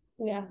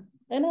 Yeah.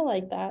 And I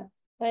like that.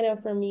 I know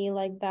for me,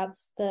 like,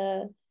 that's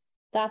the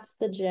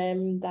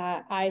gym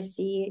that I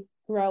see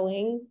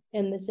growing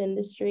in this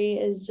industry,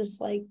 is just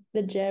like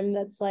the gym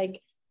that's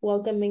like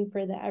welcoming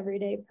for the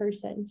everyday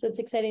person. So it's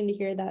exciting to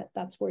hear that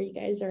that's where you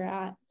guys are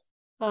at.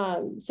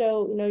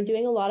 So,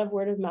 doing a lot of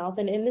word of mouth,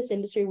 and in this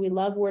industry, we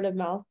love word of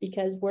mouth,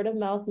 because word of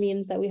mouth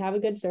means that we have a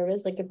good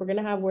service. Like, if we're going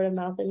to have word of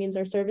mouth, it means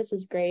our service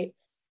is great.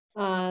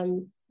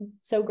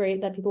 So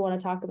great that people want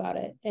to talk about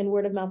it, and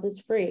word of mouth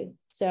is free.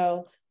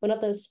 So we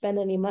don't have to spend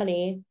any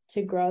money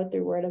to grow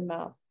through word of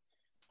mouth.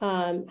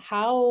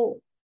 How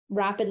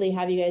rapidly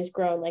have you guys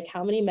grown? Like,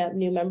 how many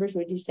new members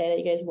would you say that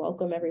you guys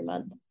welcome every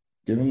month?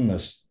 Give them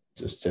this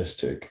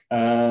statistic.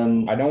 I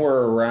know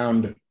we're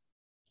around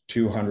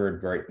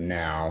 200 right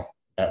now,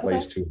 at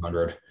least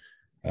 200.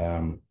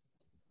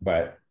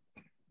 But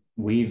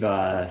we've,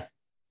 so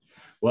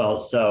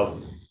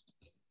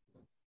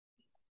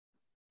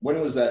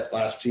when was that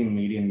last team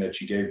meeting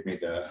that you gave me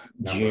the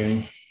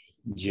numbers?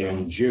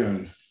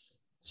 June.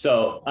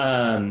 So,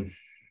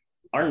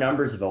 our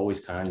numbers have always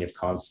kind of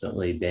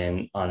constantly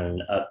been on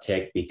an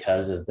uptick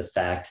because of the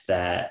fact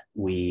that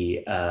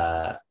we've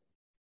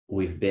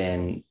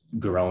been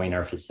growing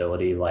our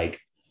facility.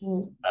 Like,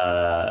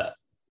 before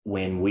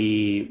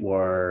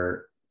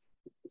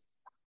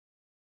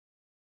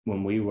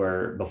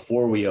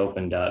we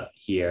opened up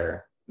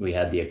here, we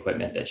had the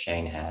equipment that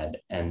Shane had,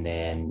 and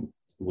then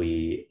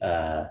we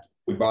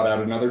bought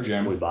out another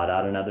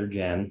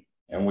gym.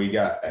 And we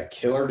got a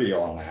killer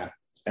deal on that.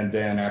 And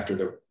then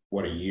after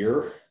a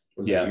year?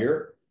 Was it a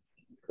year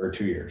or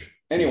 2 years?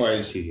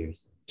 Anyways, 2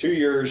 years. 2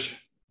 years.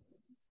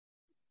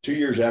 2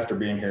 years after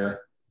being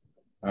here,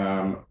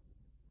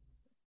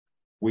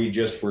 we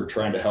just were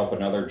trying to help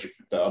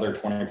the other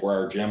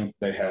 24-hour gym.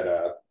 They had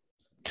a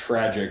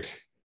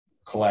tragic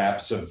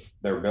collapse of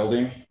their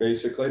building,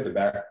 basically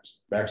the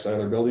backside of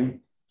their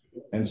building.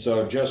 And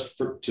so just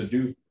to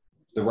do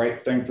the right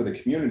thing for the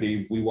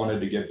community, we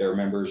wanted to give their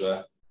members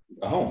a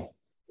home.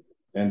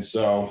 And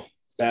so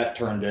that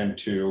turned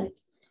into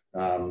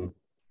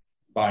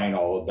buying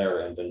all of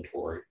their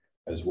inventory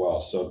as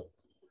well. So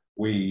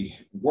we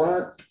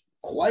weren't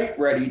quite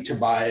ready to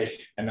buy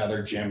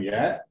another gym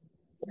yet,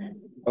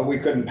 but we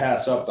couldn't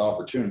pass up the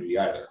opportunity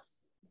either.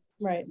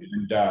 Right.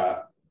 And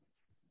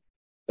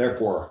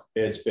therefore,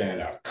 it's been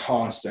a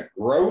constant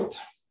growth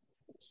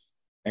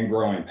and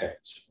growing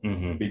pains,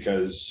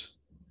 because,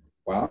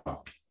 wow,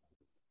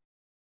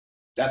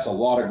 that's a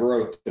lot of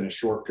growth in a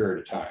short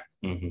period of time.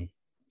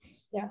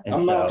 Yeah.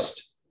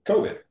 Amongst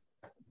COVID.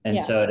 And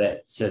so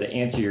to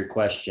answer your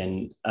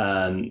question,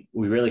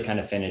 we really kind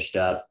of finished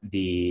up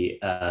the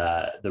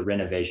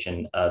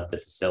renovation of the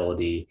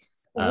facility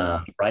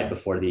right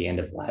before the end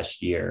of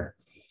last year.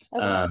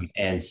 Okay.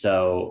 And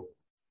so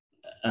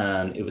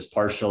it was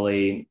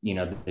partially,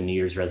 the New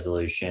Year's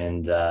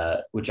resolution,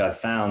 which I've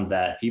found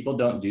that people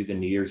don't do the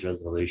New Year's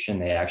resolution.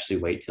 They actually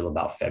wait till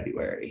about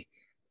February,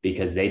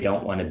 because they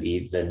don't want to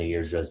be the New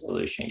Year's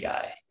resolution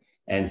guy.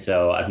 And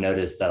so I've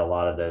noticed that a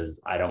lot of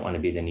those, I don't want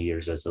to be the New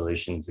Year's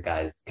resolutions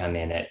guys, come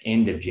in at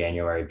end of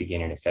January,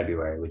 beginning of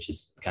February, which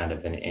is kind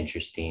of an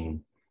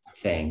interesting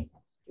thing.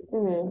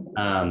 So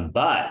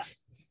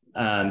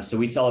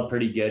we saw a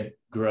pretty good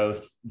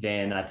growth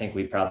then. I think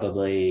we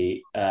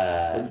probably...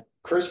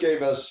 Chris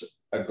gave us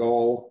a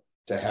goal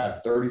to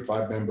have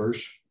 35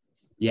 members.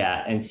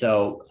 Yeah. And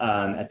so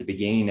at the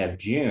beginning of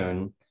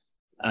June,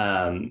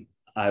 I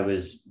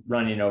was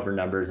running over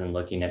numbers and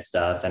looking at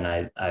stuff. And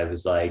I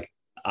was like,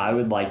 I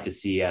would like to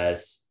see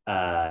us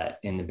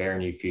in the very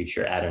near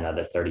future add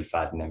another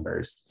 35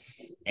 members.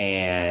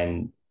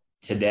 And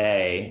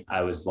today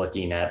I was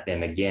looking at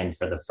them again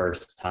for the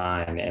first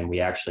time, and we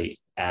actually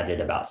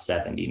added about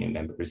 70 new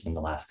members in the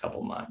last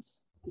couple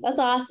months. That's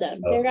awesome.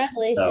 So,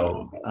 congratulations.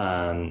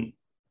 So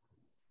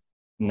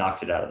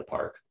knocked it out of the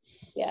park.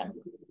 Yeah.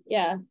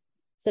 Yeah.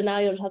 So now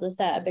you'll just have to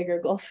set a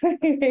bigger goal for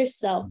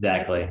yourself.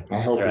 Exactly.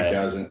 I hope he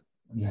doesn't.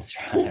 That's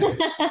right.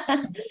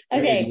 Okay.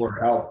 We need more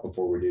help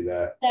before we do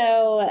that.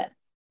 So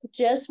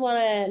just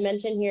want to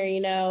mention here,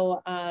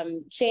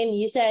 Shane,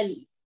 you said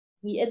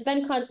it's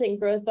been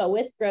constant growth, but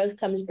with growth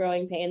comes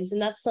growing pains.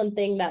 And that's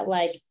something that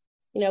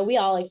we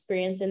all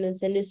experience in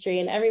this industry,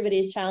 and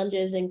everybody's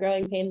challenges and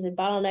growing pains and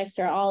bottlenecks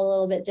are all a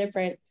little bit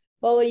different.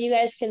 What would you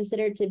guys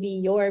consider to be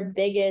your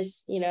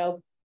biggest,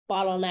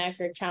 bottleneck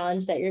or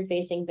challenge that you're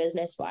facing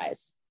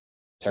business-wise?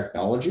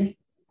 Technology.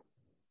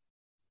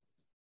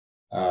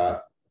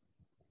 We're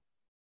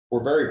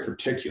very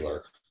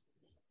particular,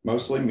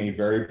 mostly me,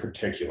 very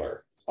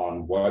particular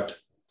on what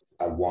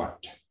I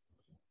want.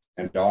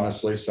 And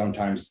honestly,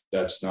 sometimes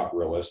that's not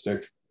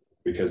realistic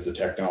because the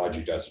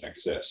technology doesn't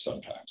exist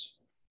sometimes.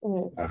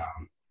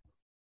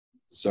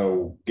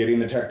 So getting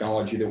the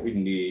technology that we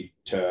need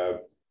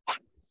to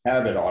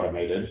have it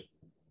automated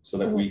so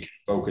that we can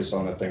focus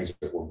on the things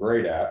that we're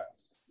great at,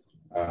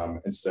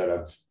 instead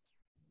of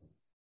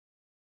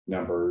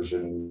numbers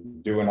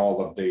and doing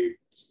all of the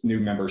new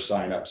member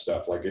sign up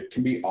stuff. Like, it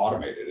can be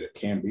automated. It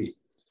can be.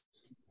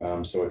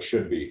 So it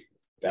should be.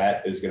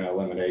 That is going to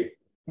eliminate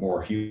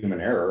more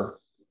human error,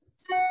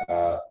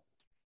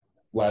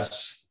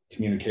 less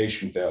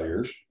communication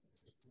failures,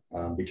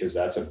 because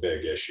that's a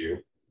big issue.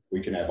 We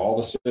can have all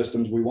the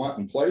systems we want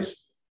in place,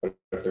 but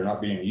if they're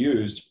not being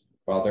used,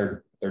 well,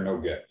 they're no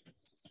good.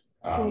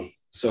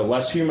 So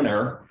less human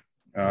error,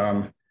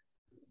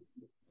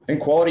 and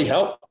quality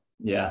help.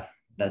 Yeah,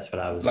 that's what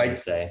I was going to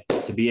say.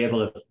 To be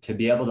able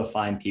to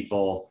find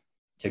people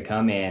to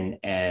come in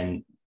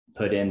and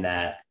put in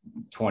that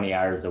 20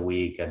 hours a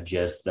week of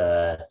just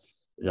the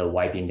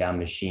wiping down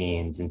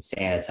machines and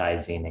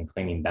sanitizing and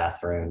cleaning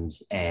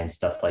bathrooms and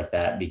stuff like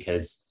that,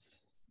 because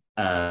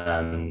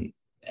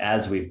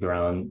as we've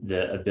grown,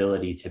 the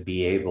ability to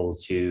be able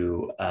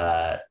to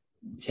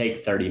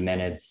take 30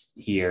 minutes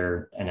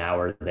here, an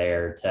hour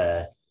there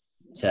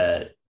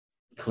to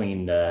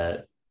clean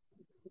the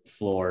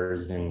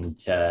floors and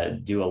to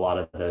do a lot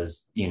of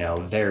those,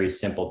 very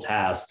simple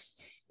tasks,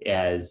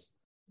 as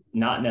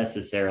not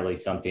necessarily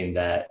something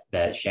that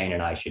Shane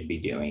and I should be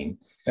doing.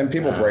 And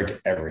people break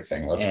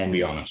everything. Let's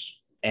be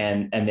honest.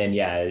 And then,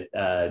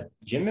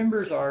 gym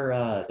members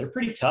are, they're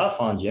pretty tough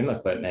on gym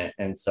equipment.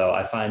 And so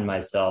I find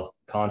myself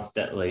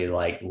constantly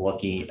like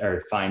looking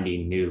or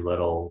finding new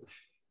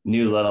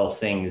little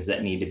things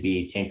that need to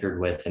be tinkered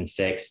with and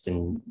fixed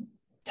and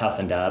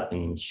toughened up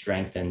and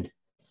strengthened.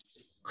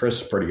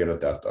 Chris is pretty good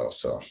at that though.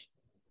 So.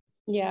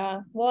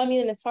 Yeah. Well, I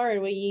mean, it's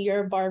hard when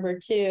you're a barber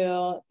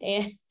too,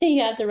 and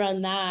you have to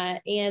run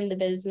that and the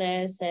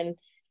business, and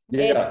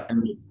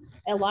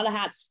a lot of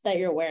hats that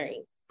you're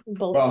wearing.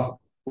 Both.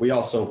 Well, we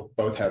also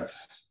both have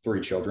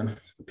 3 children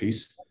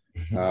apiece,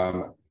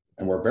 and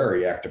we're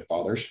very active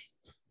fathers.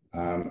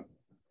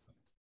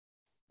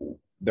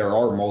 There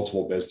are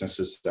multiple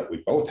businesses that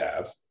we both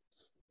have.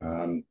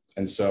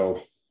 And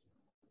so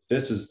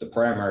this is the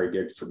primary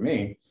gig for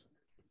me,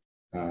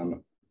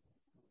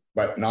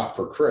 but not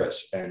for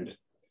Chris. And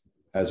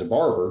as a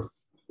barber,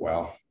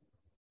 well,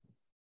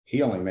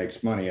 he only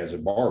makes money as a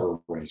barber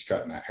when he's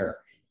cutting that hair.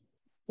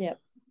 Yep.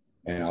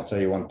 And I'll tell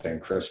you one thing,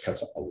 Chris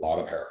cuts a lot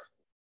of hair.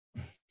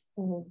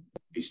 Mm-hmm.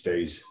 He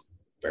stays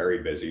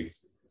very busy.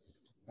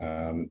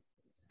 And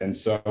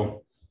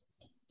so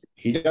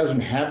he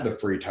doesn't have the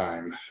free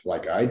time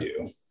like I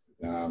do.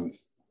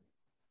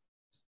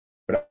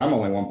 But I'm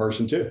only one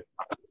person too.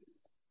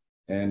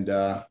 And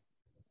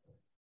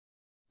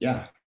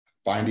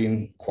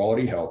finding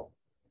quality help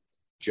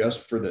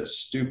just for the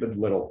stupid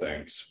little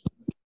things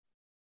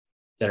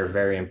that are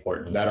very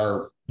important. That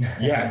are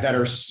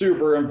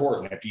super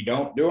important. If you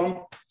don't do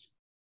them,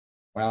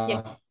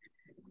 well,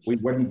 we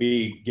wouldn't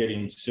be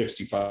getting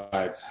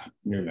 65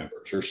 new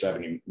members or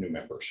 70 new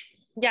members.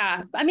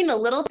 Yeah. I mean, the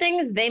little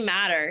things, they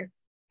matter.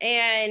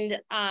 And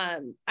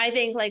I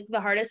think like the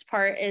hardest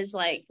part is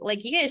like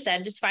you guys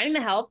said, just finding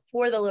the help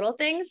for the little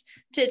things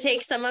to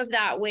take some of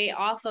that weight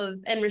off of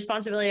and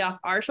responsibility off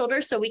our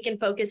shoulders so we can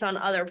focus on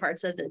other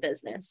parts of the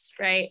business,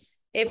 right?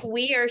 If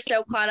we are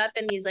so caught up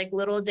in these like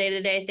little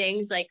day-to-day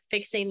things, like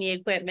fixing the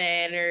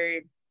equipment or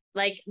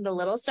like the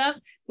little stuff,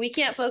 we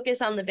can't focus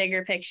on the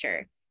bigger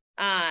picture.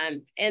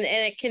 And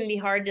it can be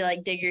hard to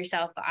like dig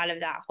yourself out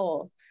of that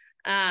hole.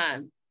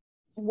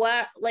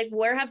 Where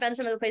have been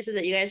some of the places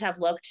that you guys have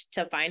looked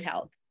to find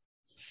help?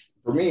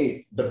 For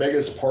me, the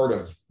biggest part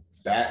of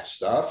that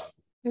stuff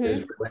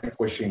is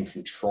relinquishing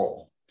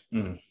control.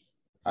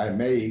 I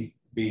may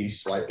be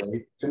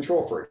slightly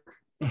control freak.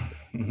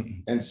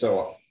 And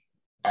so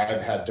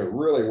I've had to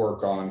really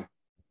work on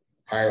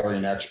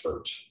hiring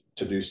experts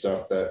to do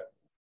stuff that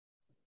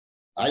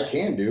I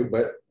can do,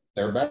 but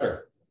they're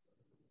better.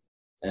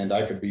 And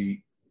I could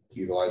be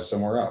utilized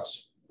somewhere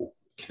else.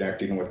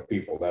 Connecting with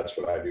people, that's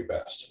what I do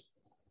best.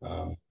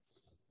 But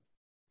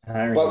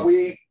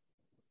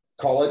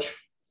college,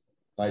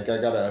 like I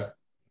got to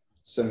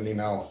send an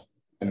email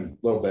in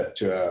a little bit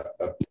to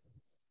a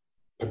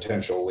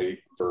potential lead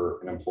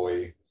for an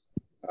employee.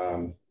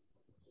 And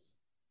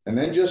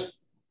then just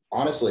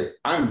honestly,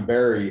 I'm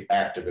very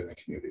active in the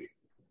community.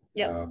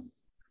 Yeah.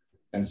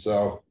 And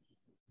so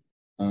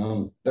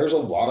there's a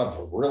lot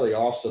of really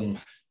awesome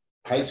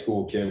high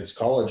school kids,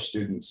 college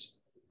students.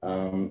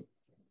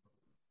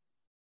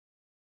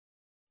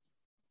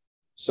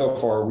 So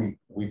far,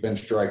 we've been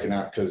striking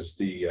out because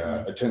the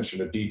attention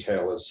to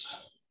detail is,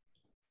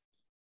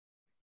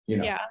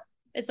 Yeah,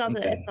 it's not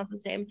the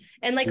same.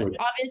 And like,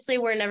 obviously,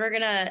 we're never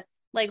gonna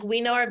like,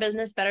 we know our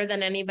business better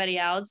than anybody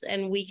else,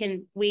 and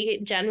we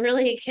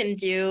generally can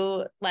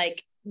do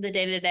like the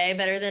day-to-day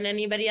better than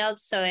anybody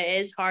else. So it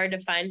is hard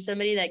to find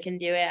somebody that can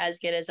do it as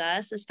good as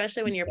us,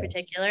 especially when you're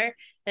particular.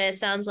 And it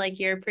sounds like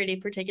you're a pretty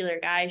particular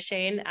guy,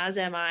 Shane, as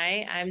am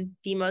I. I'm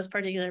the most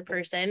particular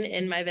person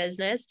in my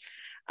business.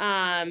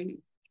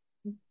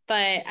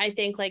 But I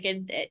think like,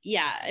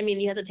 yeah, I mean,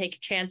 you have to take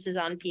chances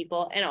on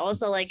people and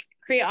also like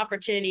create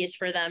opportunities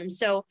for them.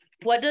 So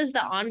what does the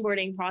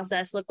onboarding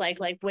process look like?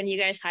 Like when you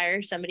guys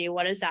hire somebody,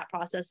 what does that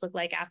process look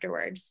like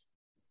afterwards?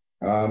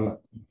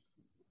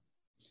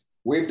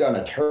 We've done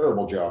a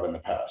terrible job in the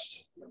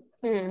past.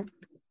 Mm-hmm.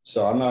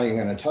 So I'm not even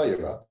going to tell you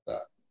about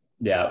that.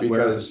 Yeah.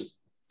 Because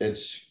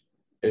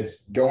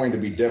it's going to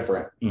be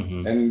different.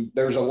 Mm-hmm. And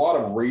there's a lot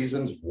of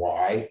reasons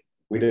why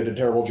we did a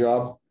terrible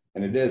job,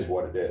 and it is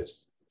what it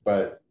is.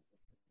 But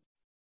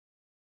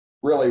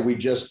really, we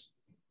just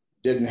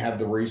didn't have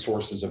the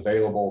resources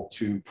available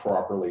to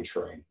properly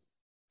train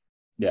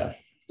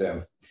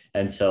them.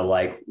 And so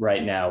like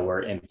right now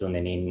we're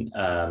implementing,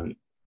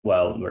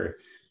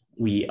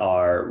 we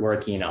are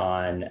working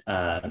on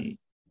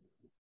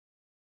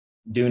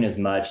doing as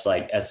much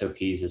like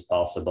SOPs as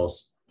possible,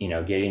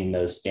 getting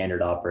those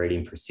standard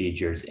operating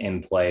procedures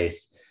in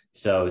place.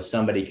 So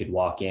somebody could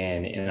walk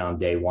in and on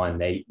day one,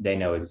 they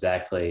know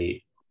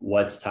exactly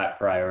what's top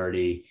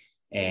priority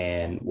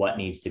and what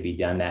needs to be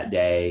done that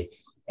day.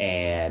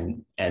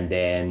 And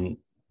then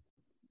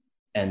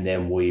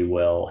we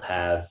will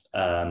have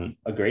a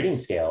grading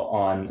scale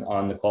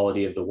on the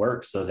quality of the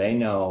work. So they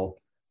know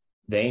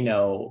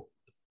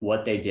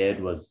what they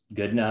did was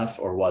good enough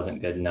or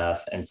wasn't good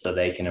enough. And so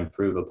they can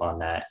improve upon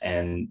that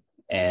and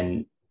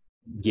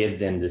give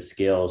them the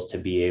skills to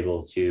be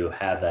able to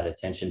have that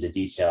attention to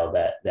detail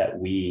that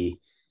we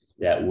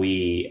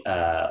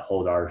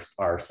hold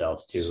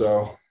ourselves to.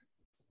 So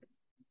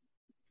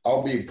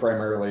I'll be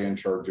primarily in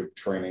charge of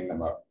training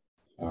them up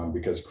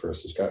because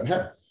Chris is cutting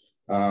hair.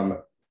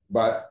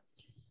 But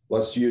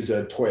let's use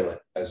a toilet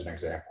as an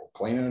example.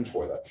 Cleaning a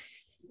toilet.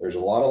 There's a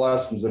lot of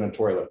lessons in a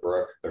toilet,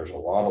 Brooke. There's a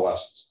lot of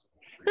lessons.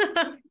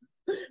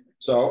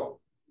 So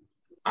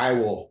I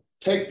will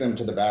take them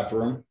to the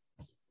bathroom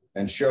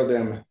and show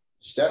them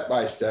step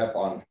by step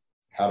on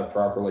how to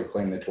properly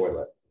clean the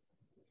toilet.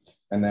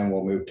 And then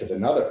we'll move to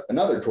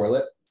another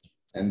toilet.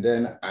 And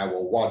then I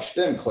will watch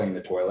them clean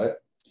the toilet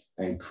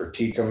and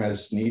critique them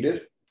as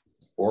needed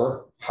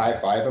or high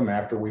five them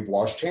after we've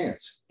washed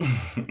hands.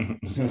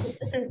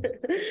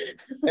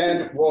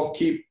 And we'll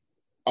keep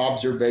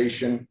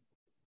observation.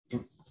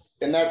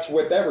 And that's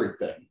with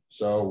everything.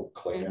 So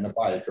cleaning a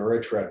bike or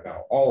a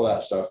treadmill, all of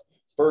that stuff.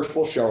 First,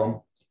 we'll show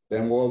them,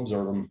 then we'll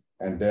observe them,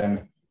 and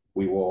then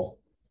we will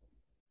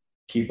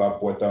keep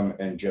up with them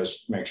and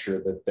just make sure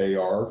that they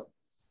are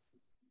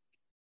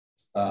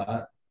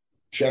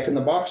checking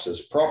the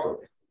boxes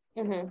properly.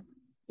 Mm-hmm.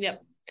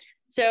 Yep.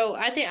 So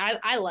I think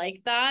I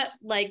like that.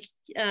 Like,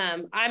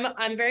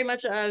 I'm very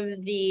much of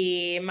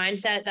the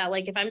mindset that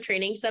like, if I'm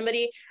training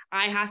somebody,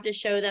 I have to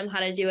show them how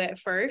to do it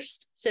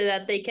first so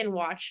that they can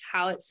watch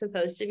how it's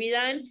supposed to be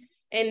done.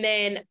 And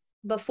then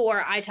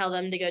before I tell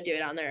them to go do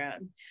it on their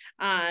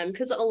own.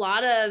 Because a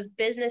lot of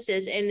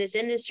businesses in this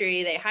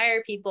industry, they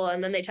hire people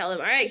and then they tell them,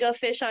 all right, go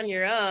fish on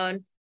your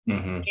own.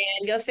 Mm-hmm.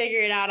 And go figure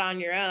it out on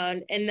your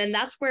own. And then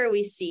that's where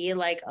we see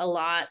like a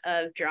lot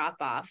of drop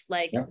off,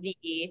 like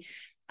the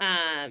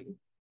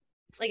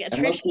like attrition.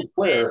 And let's be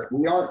clear,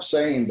 we aren't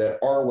saying that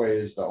our way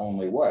is the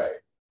only way.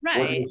 Right.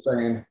 We're just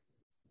saying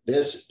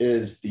this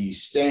is the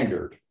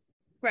standard.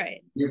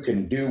 Right. You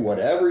can do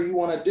whatever you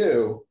want to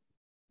do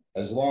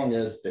as long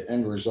as the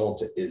end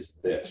result is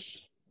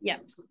this. Yeah.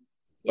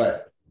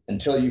 But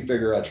until you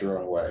figure out your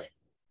own way,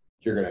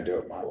 you're going to do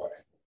it my way.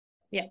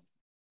 Yeah.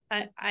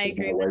 I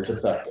agree. My way's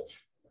effective.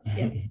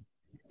 Yeah.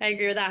 I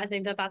agree with that. I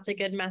think that that's a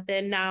good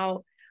method.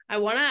 Now, I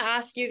want to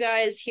ask you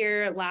guys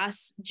here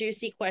last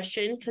juicy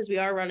question because we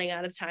are running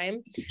out of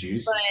time. But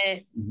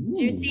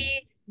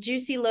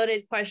juicy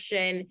loaded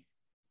question.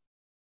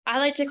 I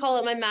like to call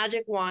it my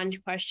magic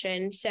wand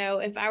question. So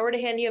if I were to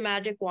hand you a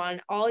magic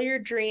wand, all your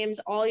dreams,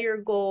 all your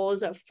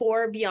goals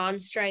for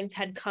Beyond Strength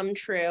had come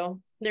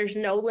true. There's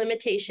no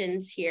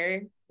limitations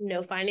here,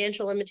 no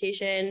financial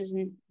limitations,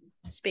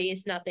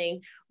 space,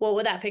 nothing. What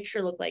would that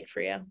picture look like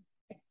for you?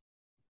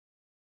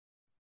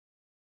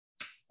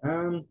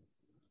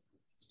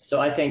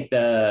 So I think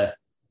I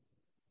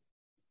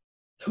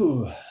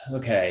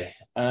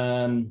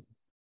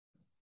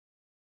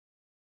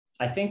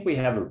think we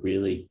have a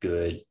really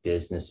good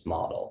business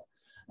model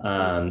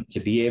to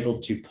be able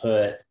to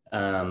put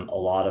a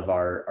lot of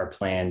our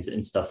plans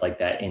and stuff like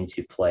that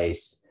into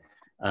place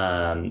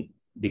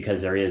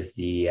because there is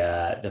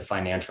the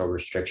financial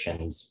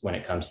restrictions when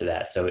it comes to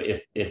that. So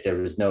if there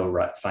was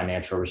no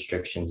financial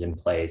restrictions in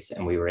place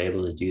and we were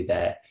able to do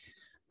that,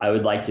 I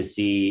would like to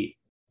see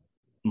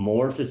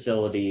more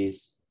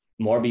facilities,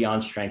 more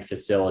Beyond Strength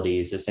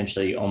facilities,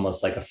 essentially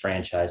almost like a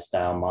franchise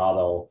style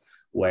model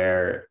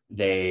where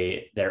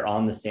they're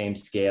on the same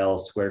scale,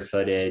 square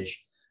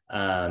footage,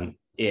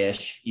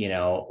 ish,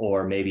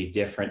 or maybe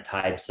different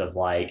types of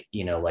like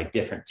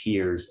different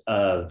tiers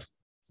of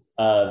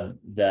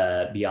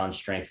the Beyond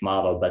Strength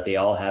model, but they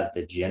all have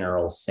the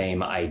general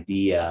same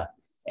idea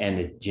and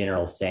the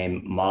general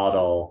same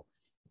model,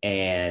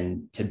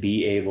 and to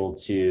be able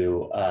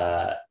to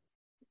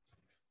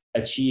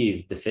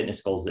achieve the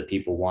fitness goals that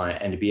people want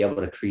and to be able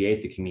to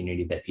create the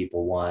community that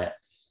people want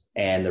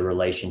and the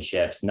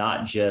relationships,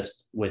 not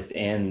just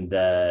within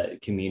the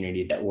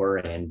community that we're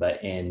in,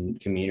 but in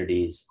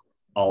communities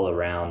all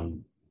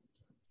around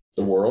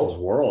the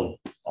world.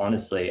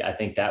 Honestly, I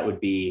think that would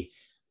be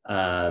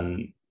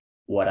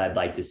what I'd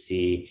like to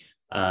see.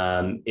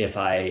 If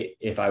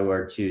I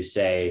were to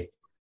say,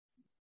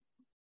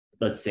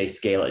 let's say,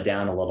 scale it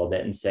down a little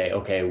bit and say,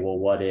 okay, well,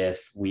 what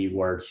if we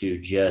were to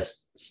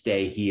just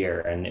stay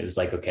here? And it was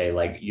like, okay,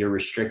 like you're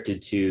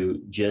restricted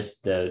to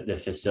just the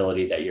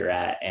facility that you're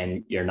at,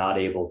 and you're not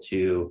able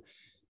to,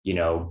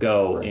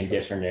 go in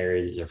different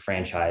areas or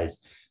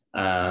franchise.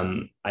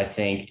 I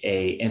think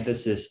a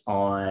emphasis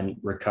on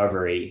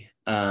recovery,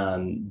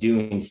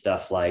 doing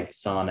stuff like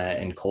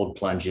sauna and cold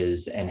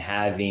plunges, and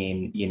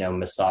having,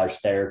 massage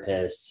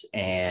therapists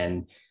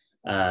and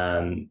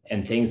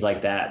things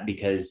like that,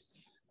 because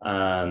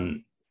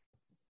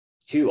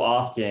too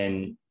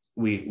often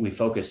we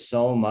focus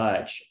so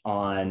much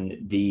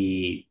on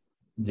the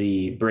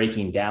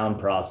breaking down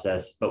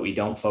process, but we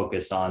don't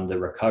focus on the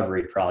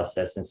recovery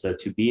process. And so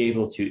to be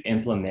able to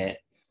implement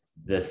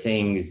the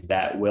things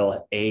that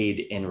will aid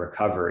in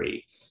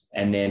recovery,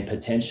 and then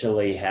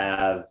potentially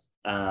have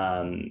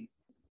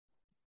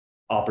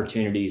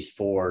opportunities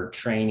for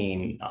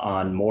training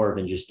on more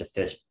than just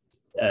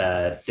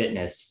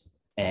fitness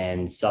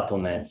and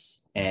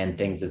supplements and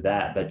things of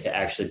that, but to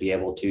actually be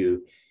able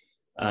to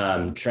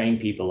train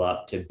people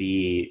up to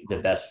be the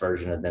best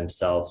version of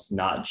themselves,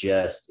 not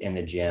just in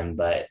the gym,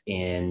 but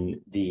in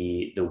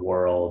the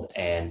world,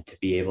 and to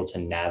be able to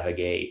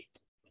navigate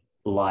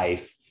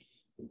life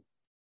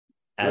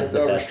as with the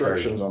no best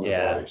restrictions version. on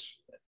their bodies.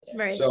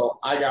 Right. So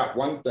I got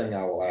one thing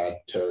I will add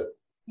to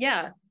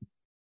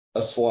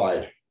a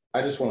slide.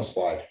 I just want a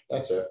slide.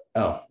 That's it.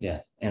 Oh yeah.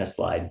 And a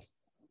slide.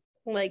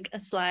 Like a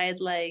slide,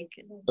 like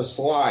a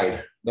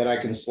slide that I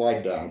can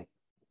slide down.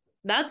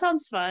 That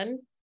sounds fun.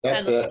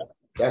 That's it.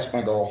 That's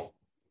my goal.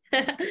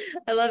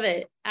 I love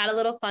it. Add a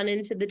little fun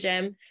into the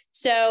gym.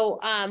 So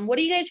what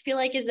do you guys feel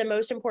like is the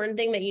most important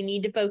thing that you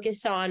need to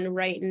focus on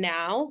right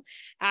now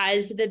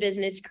as the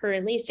business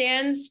currently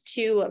stands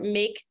to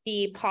make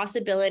the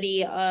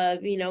possibility of,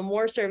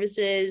 more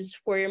services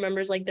for your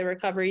members, like the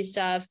recovery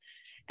stuff,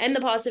 and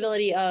the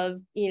possibility of,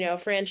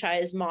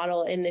 franchise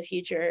model in the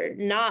future,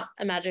 not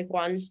a magic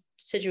wand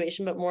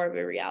situation, but more of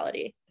a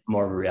reality.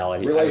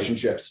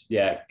 Relationships.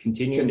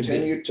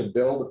 Continue to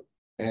build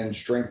and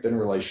strengthen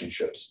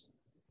relationships.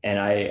 And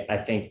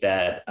I think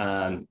that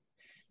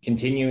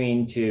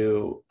continuing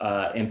to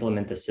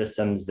implement the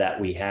systems that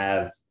we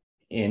have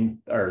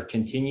or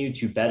continue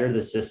to better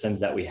the systems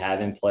that we have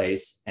in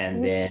place,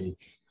 and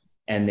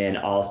then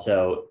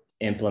also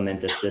implement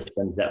the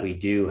systems that we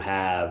do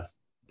have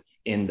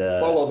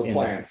follow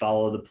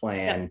the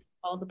plan,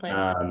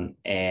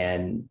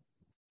 and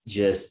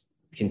just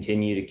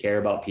continue to care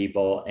about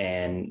people,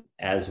 and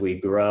as we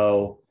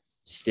grow,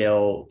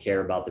 still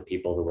care about the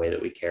people the way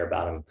that we care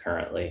about them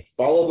currently.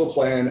 Follow the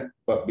plan,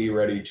 but be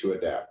ready to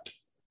adapt.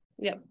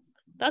 Yep.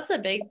 That's a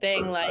big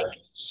thing. Like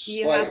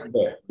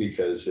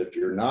because if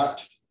you're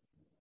not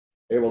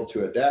able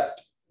to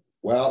adapt,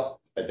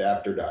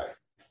 adapt or die.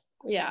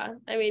 Yeah.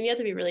 I mean, you have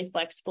to be really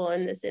flexible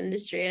in this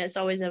industry, and it's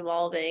always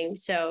evolving.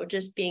 So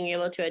just being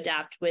able to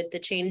adapt with the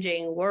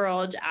changing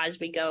world as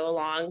we go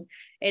along,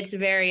 it's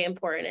very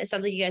important. It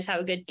sounds like you guys have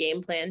a good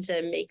game plan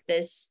to make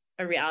this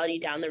a reality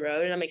down the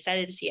road, and I'm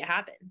excited to see it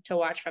happen, to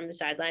watch from the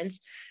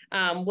sidelines.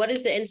 What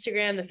is the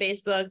Instagram, the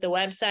Facebook, the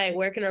website?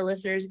 Where can our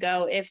listeners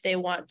go if they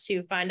want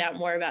to find out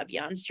more about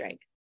Beyond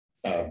Strength?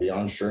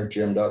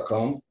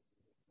 BeyondStrengthGym.com.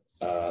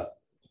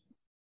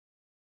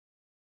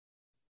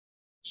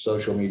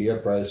 Social media,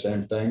 probably the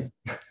same thing.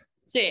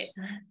 Sweet.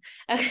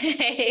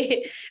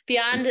 Okay.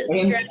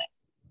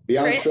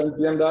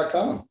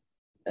 BeyondStrengthGym.com.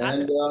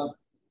 And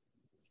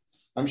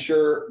I'm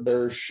sure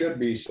there should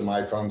be some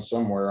icons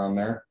somewhere on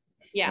there.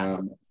 Yeah.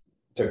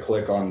 To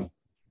click on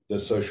the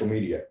social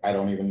media. I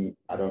don't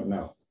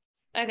know.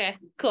 Okay,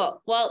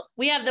 cool. Well,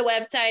 we have the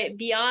website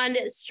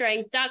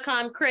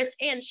beyondstrength.com. Chris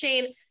and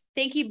Shane,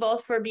 thank you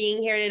both for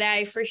being here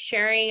today, for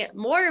sharing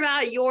more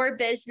about your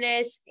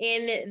business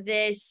in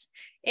this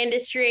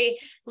industry.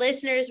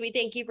 Listeners, we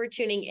thank you for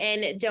tuning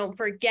in. Don't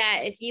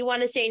forget, if you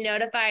want to stay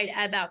notified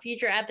about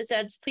future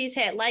episodes, please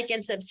hit like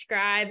and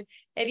subscribe.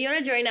 If you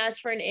want to join us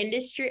for an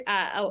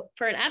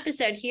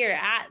episode here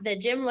at the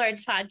Gym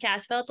Lords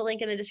podcast, fill out the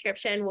link in the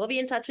description. We'll be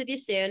in touch with you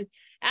soon.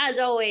 As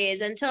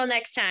always, until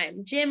next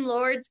time, Gym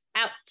Lords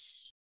out.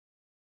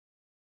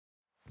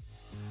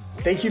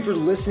 Thank you for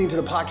listening to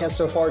the podcast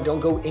so far. Don't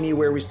go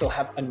anywhere. We still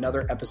have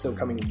another episode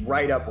coming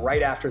right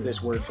after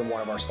this word from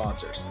one of our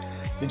sponsors.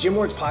 The Gym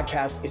Lords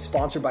podcast is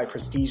sponsored by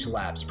Prestige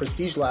Labs.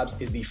 Prestige Labs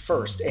is the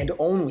first and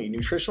only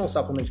nutritional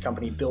supplements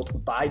company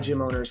built by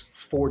gym owners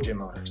for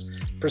gym owners.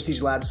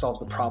 Prestige Labs solves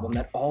the problem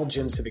that all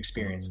gyms have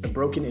experienced: the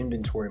broken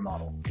inventory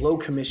model, low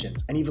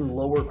commissions, and even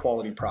lower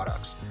quality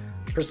products.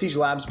 Prestige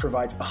Labs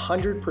provides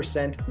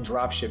 100%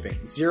 drop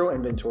shipping, zero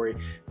inventory,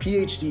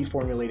 PhD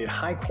formulated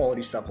high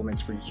quality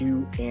supplements for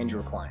you and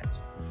your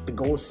clients. The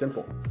goal is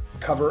simple: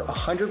 cover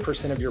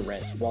 100% of your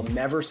rent while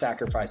never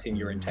sacrificing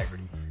your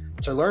integrity.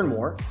 To learn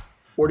more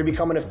or to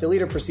become an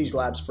affiliate of Prestige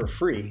Labs for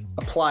free,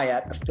 apply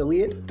at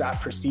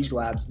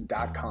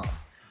affiliate.prestigelabs.com.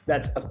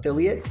 That's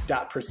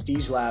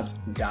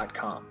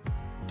affiliate.prestigelabs.com.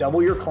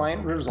 Double your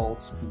client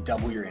results,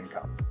 double your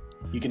income.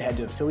 You can head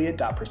to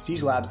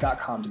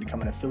affiliate.prestigelabs.com to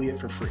become an affiliate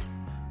for free.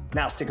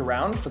 Now stick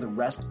around for the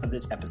rest of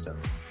this episode.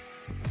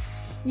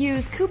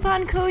 Use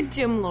coupon code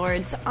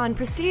GYMLORDS on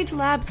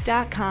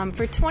prestigelabs.com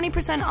for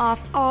 20% off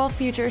all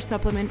future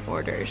supplement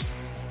orders.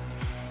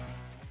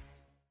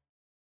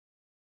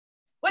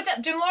 What's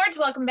up, Gym Lords?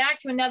 Welcome back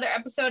to another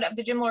episode of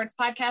the Gym Lords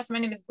podcast. My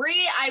name is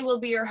Bree. I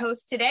will be your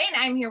host today, and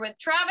I'm here with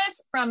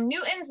Travis from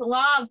Newton's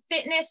Law of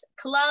Fitness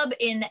Club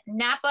in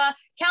Napa,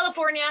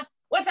 California.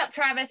 What's up,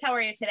 Travis? How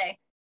are you today?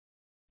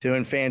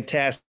 Doing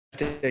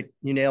fantastic.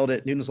 You nailed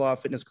it. Newton's Law of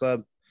Fitness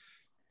Club,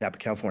 Napa,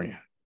 California.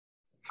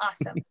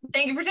 Awesome.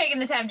 Thank you for taking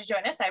the time to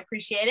join us. I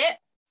appreciate it.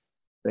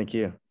 Thank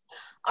you.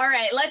 All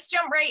right, let's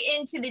jump right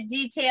into the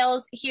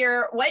details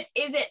here. What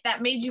is it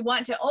that made you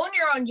want to own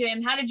your own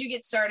gym? How did you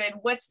get started?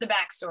 What's the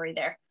backstory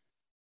there?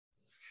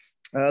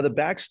 The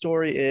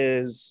backstory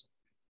is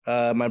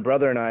my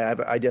brother and I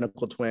have an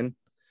identical twin.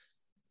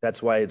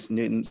 That's why it's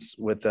Newton's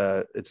with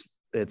it's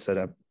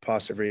an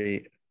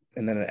apostrophe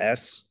and then an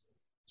S.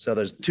 So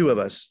there's two of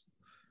us.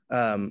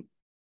 The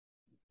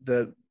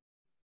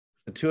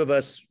two of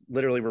us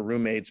literally were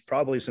roommates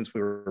probably since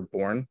we were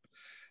born.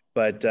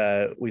 But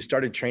we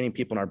started training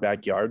people in our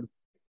backyard,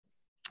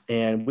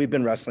 and we've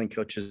been wrestling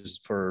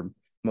coaches for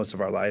most of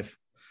our life.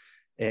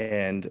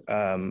 And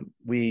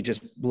we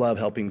just love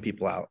helping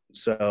people out.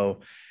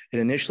 So it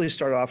initially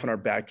started off in our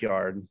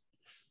backyard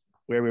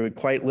where we would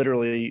quite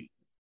literally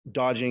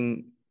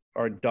dodging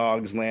our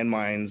dogs'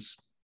 landmines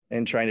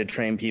and trying to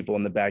train people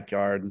in the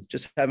backyard,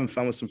 just having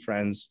fun with some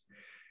friends.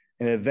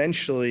 And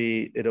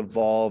eventually it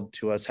evolved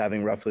to us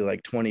having roughly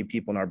like 20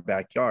 people in our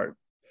backyard.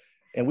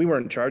 And we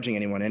weren't charging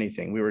anyone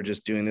anything. We were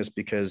just doing this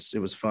because it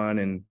was fun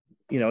and,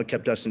 it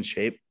kept us in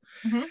shape.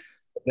 Mm-hmm.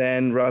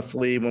 Then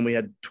roughly when we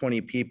had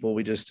 20 people,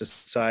 we just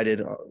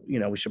decided,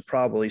 we should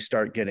probably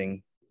start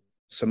getting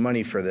some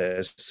money for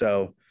this.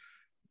 So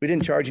we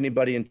didn't charge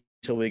anybody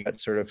until we got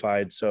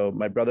certified. So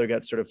my brother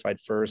got certified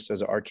first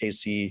as an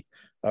RKC,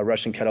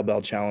 Russian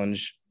Kettlebell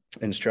Challenge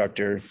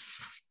instructor.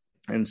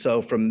 And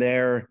so from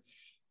there,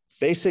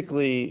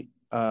 basically,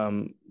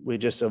 we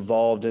just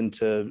evolved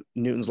into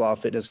Newton's Law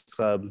Fitness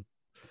Club.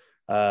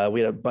 We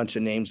had a bunch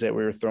of names that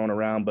we were throwing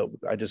around, but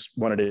I just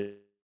wanted to.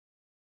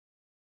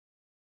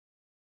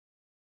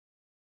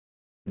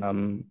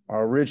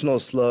 Our original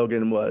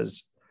slogan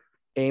was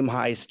aim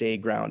high, stay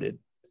grounded.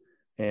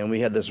 And we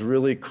had this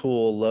really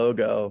cool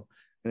logo,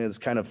 and it's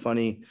kind of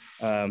funny.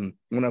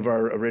 One of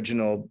our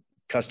original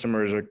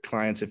customers or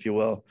clients, if you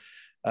will,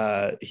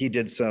 he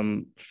did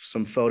some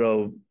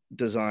photo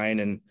design,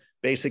 and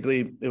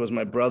basically it was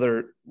my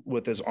brother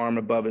with his arm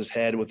above his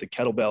head with the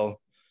kettlebell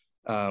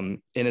in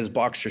his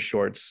boxer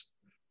shorts.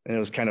 And it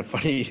was kind of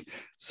funny.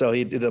 So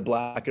he did a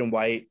black and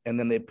white, and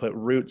then they put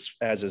roots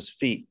as his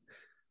feet.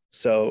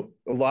 So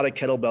a lot of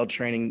kettlebell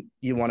training,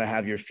 you want to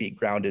have your feet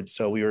grounded.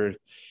 So we were,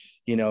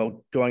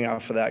 going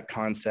off of that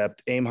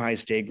concept, aim high,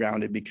 stay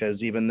grounded,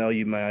 because even though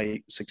you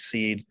might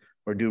succeed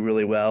or do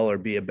really well or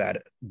be a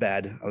bad,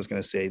 I was going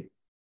to say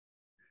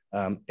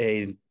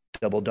a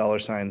double dollar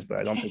signs, but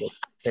I don't think you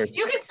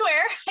can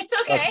swear. It's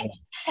okay.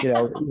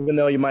 Even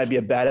though you might be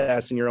a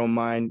badass in your own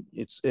mind,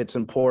 it's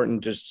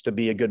important just to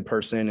be a good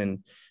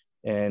person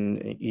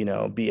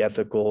and be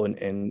ethical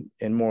and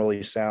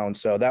morally sound.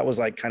 So that was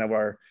like kind of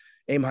our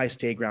aim high,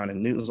 stay grounded,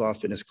 Newton's Law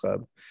Fitness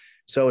Club.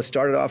 So it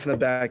started off in the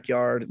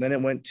backyard. Then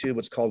it went to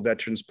what's called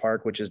Veterans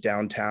Park, which is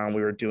downtown.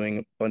 We were doing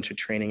a bunch of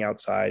training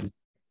outside.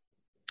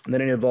 And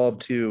then it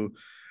evolved to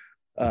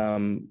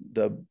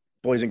the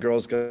Boys and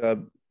Girls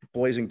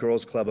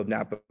Club of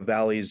Napa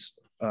Valley's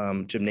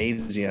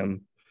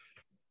gymnasium.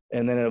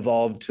 And then it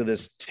evolved to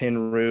this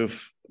tin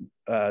roof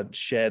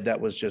shed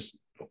that was just,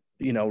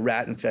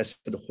 rat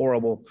infested,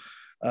 horrible,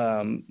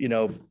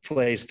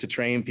 place to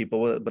train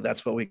people, but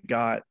that's what we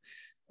got.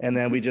 And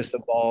then we just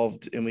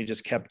evolved and we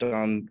just kept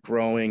on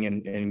growing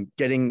and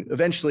getting,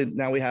 eventually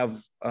now we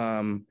have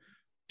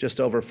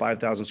just over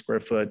 5,000 square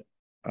foot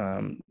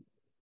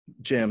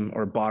gym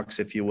or box,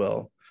 if you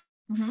will.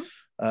 Mm-hmm.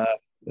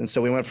 And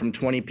so we went from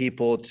 20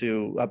 people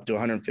to up to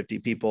 150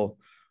 people.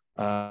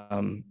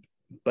 But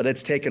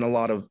it's taken a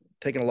lot of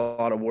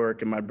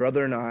work. And my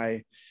brother and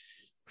I,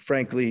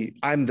 frankly,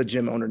 I'm the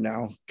gym owner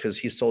now because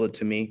he sold it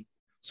to me.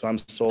 So I'm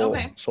sole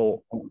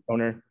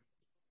owner.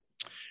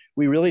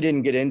 We really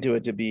didn't get into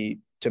it to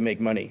make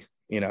money.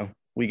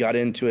 We got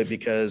into it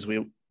because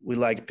we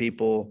liked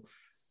people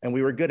and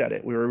we were good at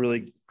it. We were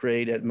really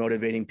great at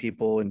motivating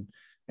people and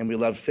we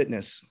loved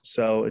fitness.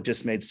 So it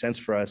just made sense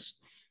for us.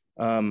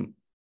 And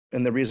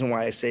the reason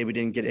why I say we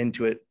didn't get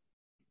into it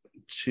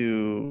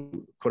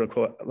to quote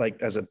unquote, like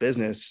as a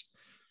business,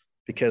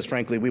 because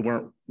frankly, we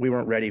weren't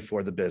ready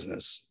for the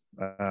business.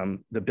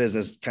 The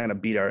business kind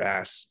of beat our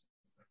ass.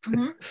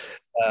 Mm-hmm.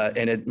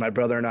 And my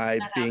brother and I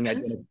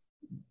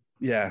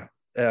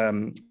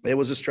it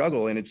was a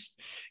struggle, and it's,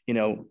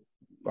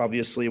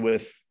 obviously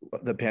with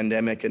the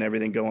pandemic and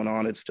everything going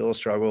on, it's still a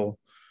struggle.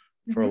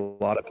 for a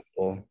lot of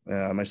people,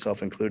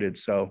 myself included.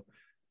 So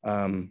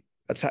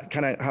that's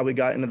kind of how we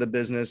got into the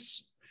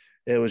business.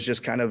 It was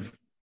just kind of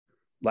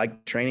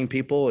like training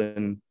people.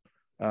 And,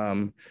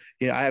 I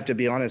have to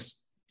be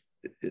honest,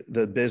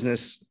 the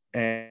business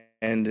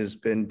and has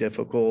been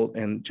difficult,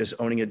 and just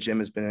owning a gym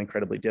has been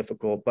incredibly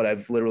difficult, but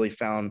I've literally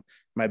found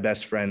my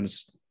best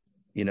friends,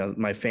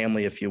 my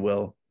family, if you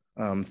will,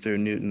 through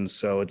Newton.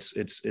 So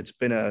it's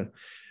been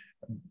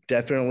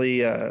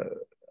definitely a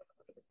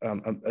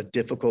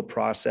difficult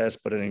process,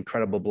 but an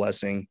incredible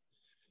blessing.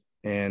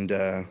 And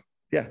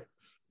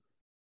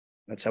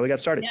that's how we got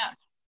started.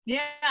 Yeah,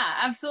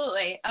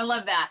 absolutely. I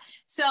love that.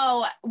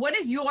 So what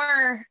does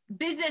your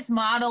business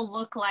model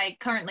look like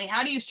currently?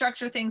 How do you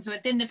structure things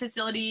within the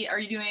facility? Are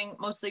you doing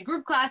mostly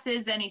group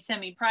classes, any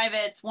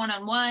semi-privates,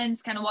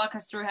 one-on-ones? Kind of walk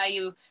us through how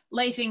you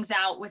lay things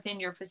out within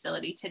your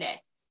facility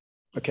today.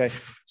 Okay.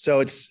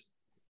 So it's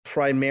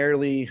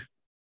primarily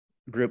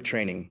group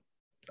training,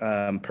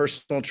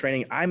 personal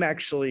training. I'm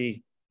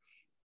the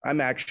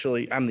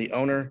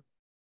owner,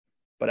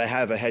 but I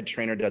have a head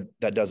trainer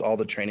that does all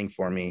the training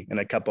for me, and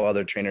a couple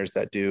other trainers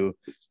that do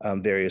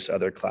various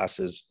other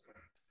classes.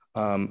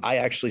 I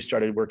actually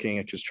started working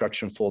in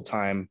construction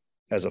full-time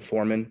as a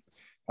foreman.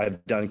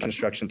 I've done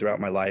construction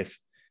throughout my life,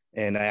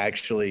 and I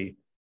actually,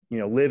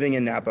 living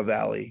in Napa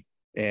Valley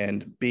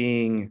and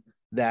being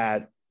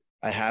that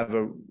I have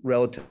a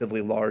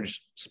relatively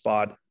large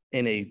spot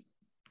in a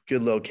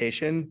good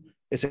location,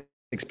 it's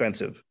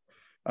expensive.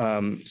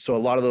 So a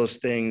lot of those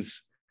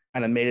things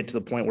kind of made it to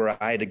the point where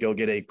I had to go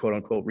get a quote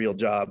unquote real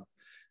job.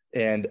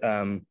 And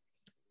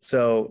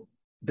so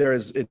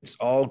it's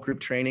all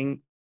group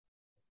training.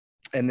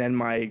 And then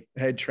my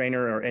head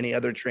trainer or any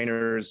other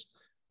trainer is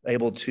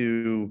able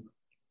to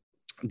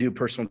do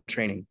personal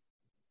training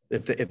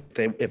if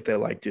they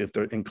like to, if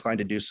they're inclined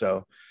to do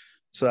so.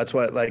 So that's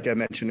what, like I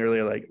mentioned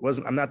earlier,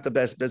 I'm not the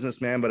best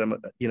businessman, but I'm,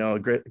 a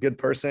good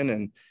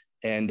person.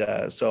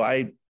 And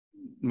so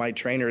my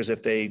trainers,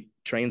 if they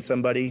train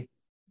somebody,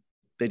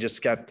 they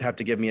just have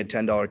to give me a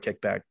 $10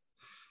 kickback.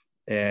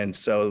 And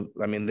so,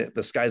 I mean,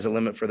 the sky's the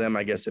limit for them,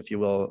 I guess, if you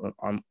will,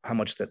 on how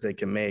much that they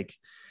can make.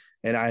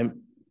 And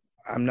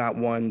I'm not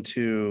one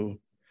to,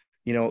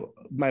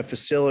 my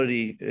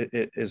facility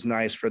is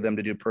nice for them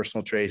to do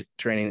personal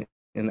training,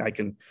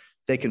 and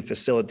they can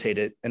facilitate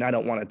it, and I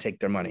don't want to take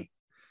their money.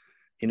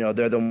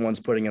 They're the ones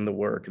putting in the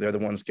work. They're the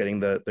ones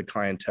getting the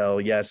clientele.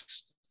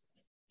 Yes,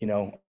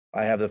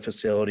 I have the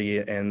facility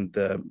and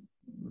the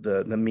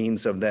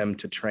means of them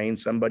to train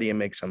somebody and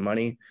make some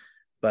money,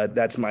 but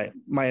that's my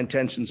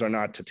intentions are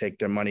not to take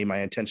their money.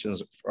 My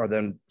intentions are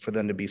for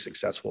them to be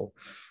successful.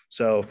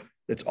 So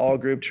it's all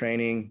group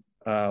training.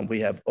 We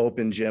have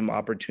open gym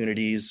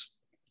opportunities,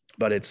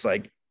 but it's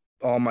like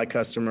all my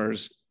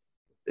customers,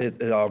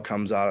 it all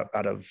comes out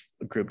of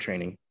group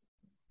training.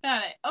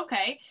 Got it.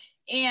 Okay.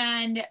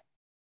 And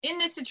in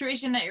the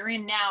situation that you're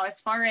in now, as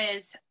far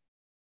as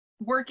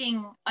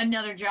working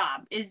another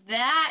job, is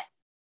that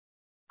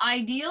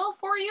ideal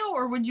for you,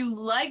 or would you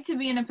like to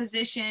be in a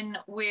position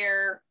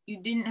where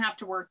you didn't have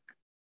to work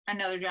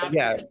another job?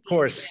 Yeah, of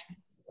course.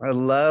 I'd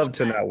love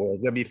to not work.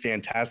 That'd be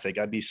fantastic.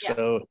 I'd be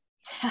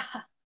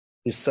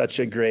he's such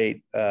a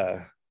great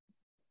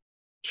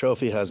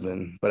trophy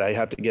husband, but I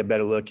have to get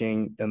better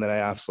looking, and then I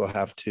also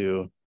have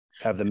to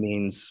have the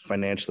means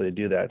financially to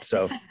do that.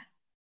 So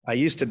I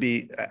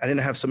didn't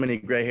have so many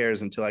gray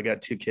hairs until I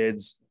got 2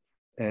 kids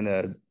and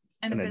a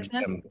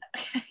business.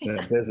 In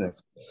a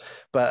business.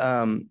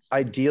 But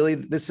ideally,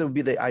 this would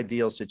be the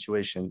ideal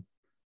situation.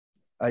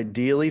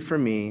 Ideally for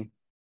me,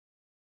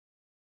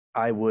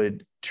 I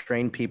would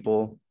train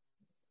people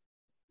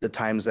the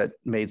times that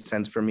made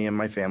sense for me and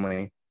my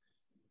family,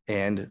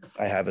 and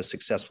I have a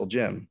successful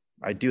gym.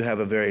 I do have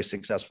a very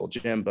successful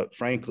gym, but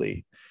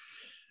frankly,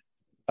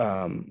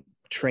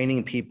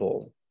 training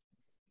people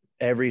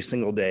every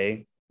single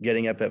day,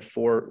 getting up at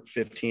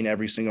 4:15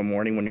 every single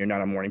morning when you're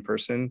not a morning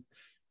person,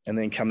 and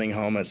then coming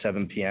home at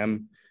 7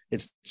 p.m.,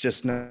 it's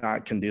just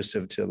not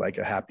conducive to like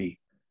a happy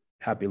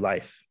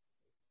life.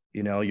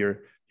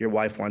 Your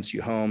wife wants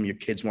you home, your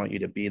kids want you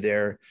to be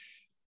there,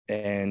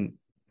 and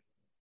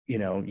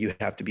you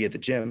have to be at the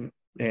gym.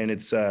 And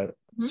it's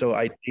so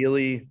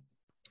ideally,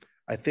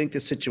 I think the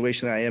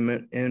situation I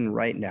am in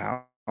right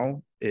now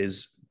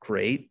is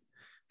great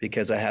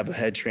because I have a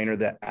head trainer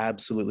that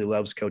absolutely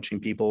loves coaching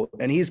people,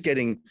 and he's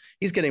getting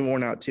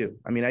worn out too.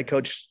 I mean, I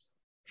coached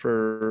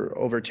for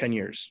over 10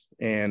 years,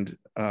 and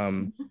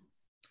the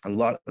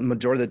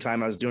majority of the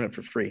time I was doing it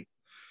for free,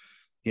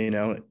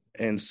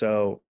 and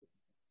so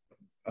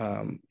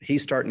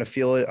he's starting to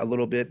feel it a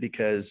little bit,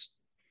 because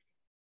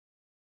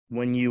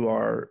when you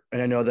are,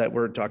 and I know that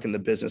we're talking the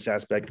business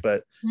aspect,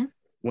 but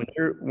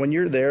when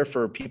you're there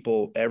for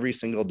people every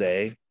single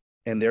day,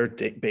 and they're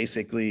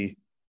basically,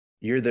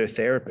 you're their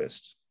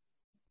therapist,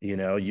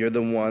 you're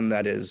the one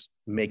that is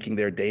making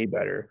their day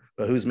better,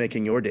 but who's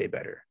making your day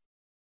better,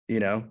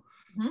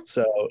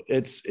 So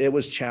it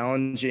was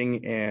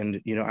challenging,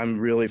 and I'm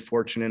really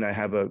fortunate. I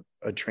have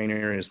a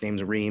trainer, his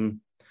name's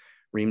Reem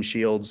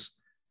Shields.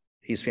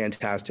 He's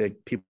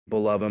fantastic. People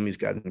love him. He's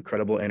got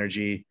incredible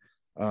energy.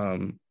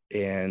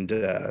 and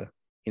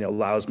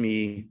allows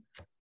me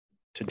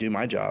to do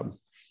my job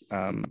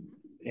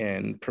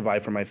and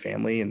provide for my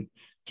family and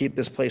keep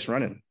this place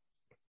running.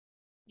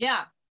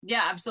 Yeah,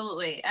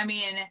 absolutely. I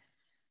mean,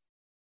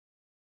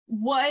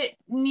 what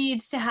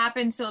needs to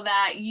happen so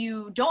that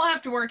you don't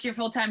have to work your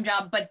full-time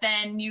job, but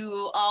then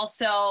you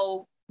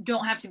also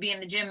don't have to be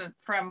in the gym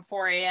from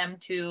 4 a.m.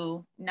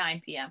 to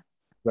 9 p.m.?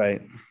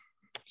 Right.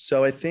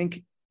 So I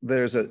think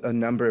there's a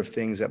number of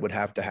things that would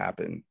have to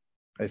happen.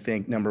 I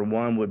think number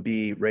one would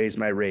be raise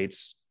my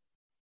rates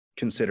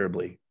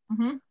considerably.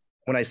 Mm-hmm.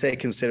 When I say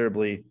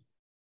considerably,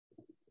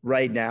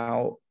 right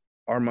now,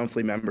 our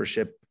monthly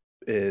membership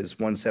is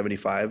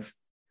 $175.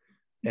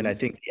 And I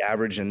think the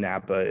average in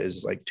Napa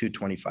is like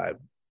 $225.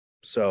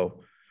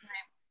 So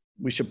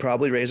we should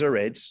probably raise our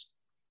rates.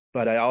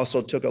 But I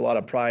also took a lot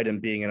of pride in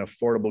being an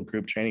affordable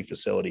group training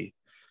facility,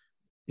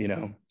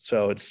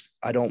 so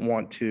I don't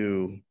want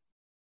to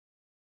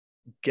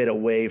get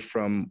away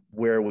from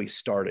where we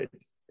started.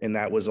 And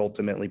that was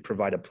ultimately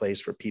provide a place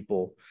for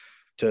people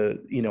to,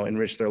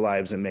 enrich their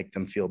lives and make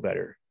them feel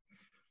better.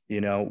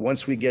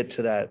 Once we get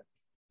to that,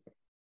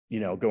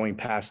 going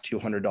past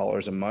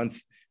 $200 a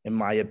month, in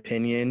my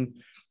opinion,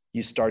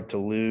 you start to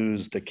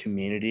lose the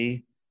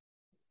community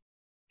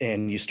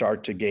and you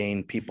start to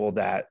gain people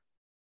that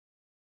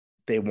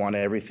they want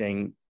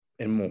everything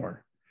and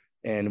more.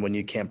 And when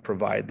you can't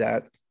provide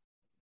that,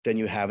 then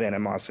you have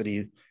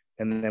animosity.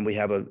 And then we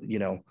have a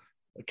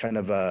kind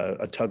of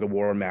a tug of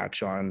war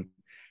match on,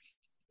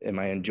 am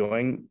I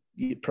enjoying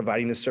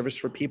providing this service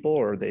for people,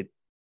 or are they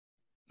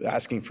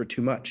asking for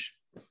too much,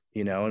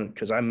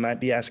 because I might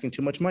be asking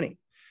too much money.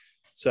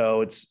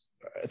 So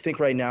I think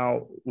right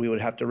now we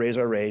would have to raise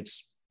our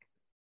rates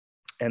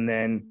and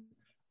then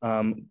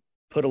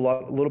put a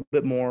little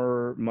bit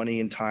more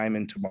money and time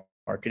into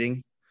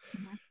marketing,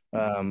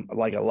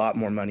 like a lot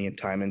more money and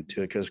time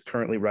into it. Because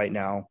currently right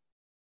now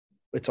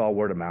it's all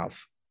word of mouth.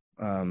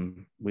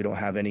 We don't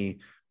have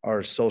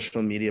our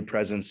social media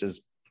presence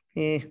is,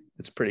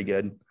 it's pretty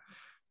good.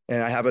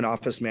 And I have an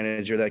office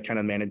manager that kind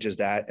of manages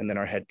that. And then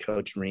our head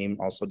coach, Reem,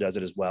 also does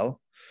it as well.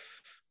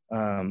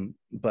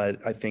 But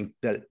I think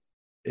that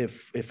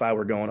if I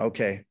were going,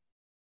 okay,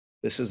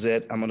 this is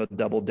it, I'm going to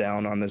double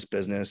down on this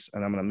business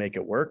and I'm going to make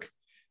it work,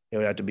 it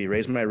would have to be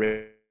raise my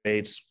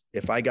rates.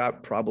 If I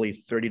got probably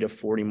 30 to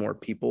 40 more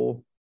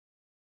people,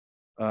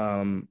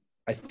 I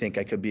think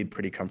I could be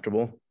pretty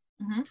comfortable.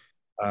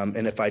 Mm-hmm.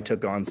 And if I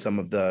took on some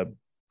of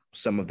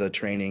the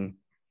training,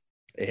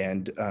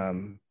 and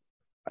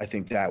I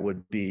think that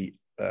would be,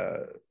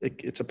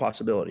 it's a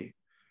possibility.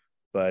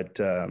 But,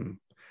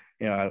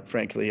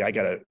 frankly, I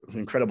got an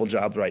incredible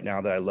job right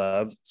now that I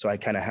love. So I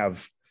kind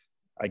of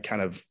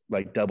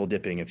like double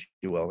dipping, if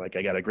you will. Like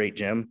I got a great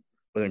gym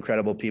with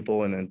incredible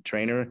people and a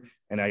trainer,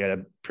 and I got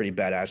a pretty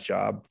badass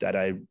job that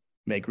I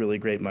make really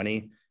great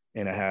money,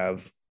 and I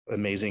have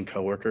amazing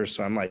coworkers.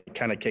 So I'm like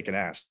kind of kicking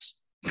ass.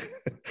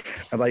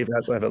 I might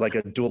have like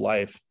a dual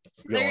life.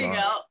 There you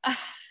go.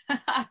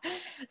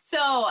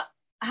 So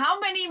how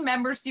many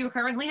members do you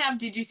currently have?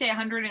 Did you say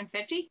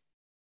 150?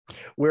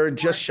 We're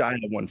just shy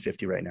of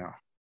 150 right now.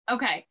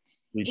 Okay.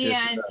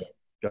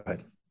 Go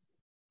ahead.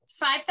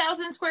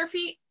 5,000 square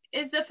feet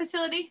is the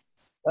facility?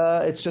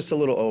 It's just a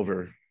little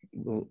over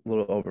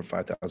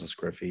 5,000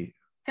 square feet.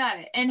 Got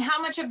it. And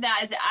how much of that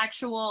is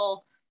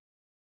actual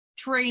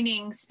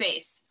training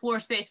space, floor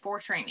space for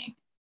training?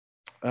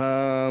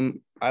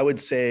 I would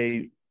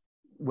say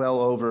well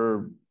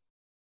over,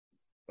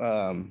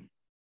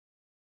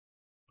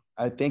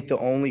 I think the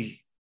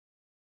only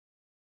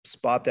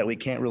spot that we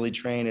can't really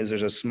train is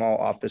there's a small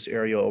office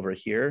area over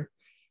here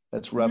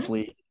that's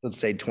roughly, let's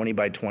say 20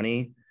 by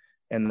 20,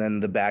 and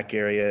then the back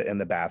area and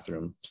the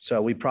bathroom.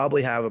 So we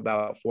probably have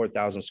about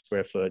 4,000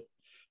 square foot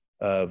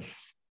of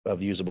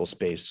usable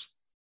space.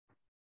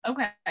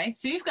 Okay.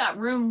 So you've got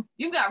room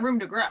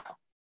to grow.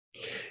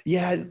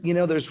 Yeah.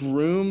 There's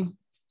room.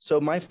 So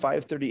my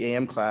 5:30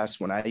 a.m. class,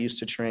 when I used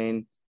to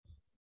train,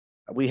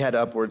 we had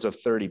upwards of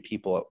 30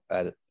 people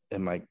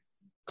in my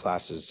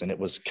classes, and it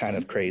was kind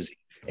of crazy.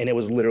 And it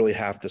was literally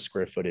half the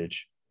square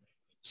footage.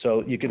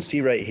 So you can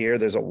see right here,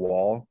 there's a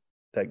wall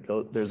that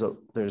goes,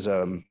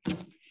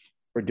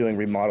 we're doing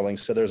remodeling.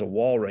 So there's a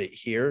wall right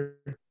here.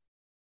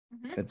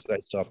 I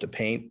still have to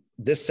paint.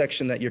 This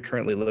section that you're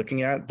currently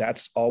looking at,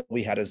 that's all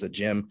we had as a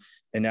gym.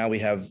 And now we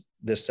have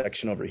this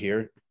section over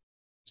here.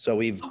 So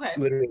we've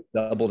literally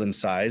doubled in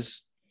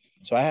size.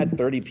 So I had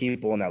 30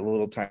 people in that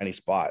little tiny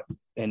spot.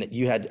 And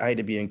I had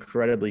to be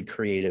incredibly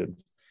creative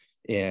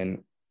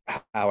in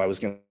how I was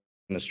going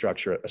to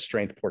structure a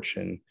strength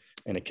portion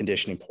and a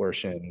conditioning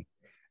portion.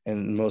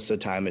 And most of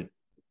the time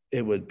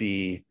it would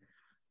be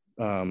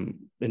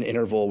an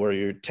interval where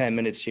you're 10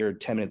 minutes here,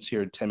 10 minutes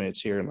here, 10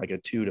 minutes here, and like a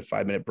 2 to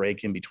 5 minute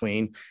break in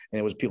between. And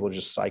it was people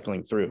just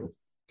cycling through.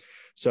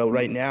 So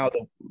right now,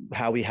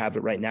 how we have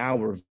it right now,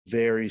 we're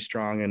very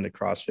strong into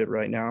CrossFit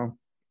right now.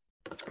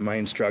 My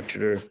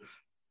instructor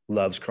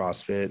loves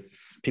CrossFit.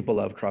 People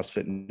love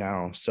CrossFit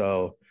now.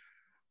 So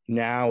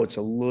now it's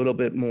a little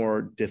bit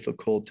more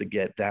difficult to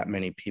get that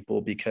many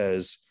people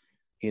because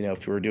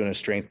if we were doing a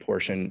strength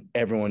portion,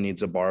 everyone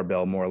needs a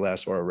barbell more or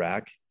less, or a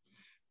rack.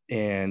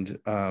 And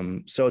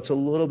so it's a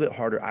little bit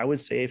harder, I would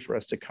say, for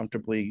us to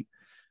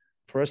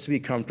be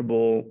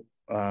comfortable,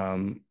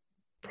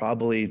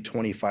 probably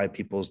 25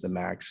 people is the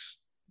max,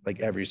 like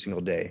every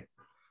single day.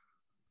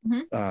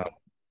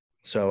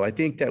 So I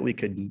think that we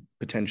could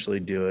potentially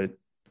do it.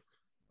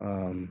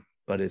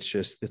 But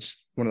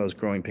it's one of those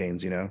growing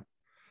pains,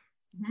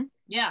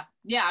 Yeah,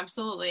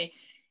 absolutely.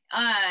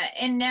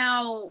 And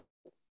now,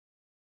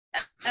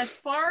 as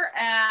far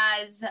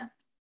as,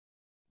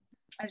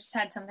 I just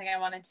had something I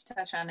wanted to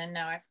touch on and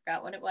now I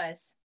forgot what it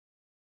was.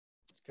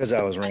 Because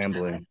I was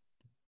rambling.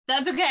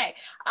 That's okay.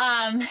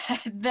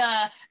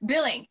 The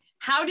billing,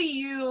 how do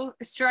you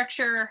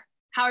structure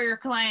how your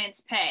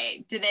clients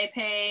pay? Do they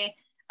pay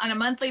on a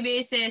monthly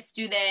basis?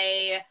 Do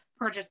they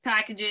purchase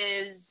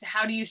packages?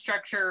 How do you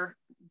structure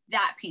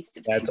that piece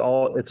of things?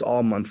 It's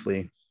all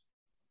monthly.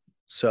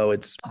 So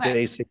it's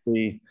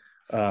basically,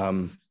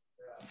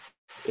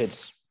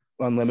 it's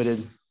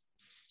unlimited.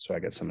 So I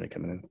got somebody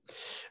coming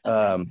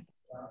in.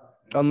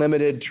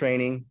 Unlimited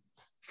training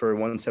for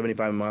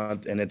 $175 a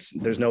month, and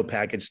there's no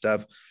package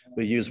stuff.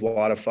 We use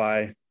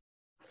Wodify.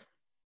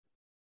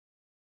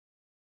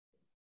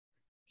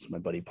 It's my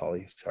buddy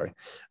Paulie. Sorry.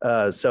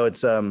 So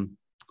it's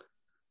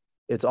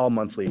all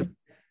monthly.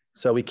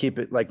 So we keep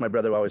it, like my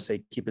brother would always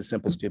say, keep it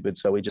simple, stupid.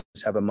 So we just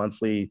have a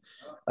monthly.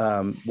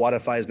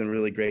 Wodify has been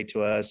really great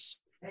to us.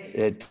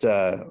 It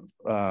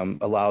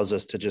allows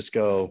us to just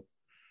go,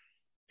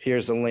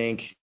 here's a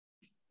link,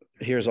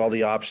 here's all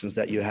the options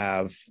that you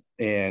have.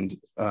 And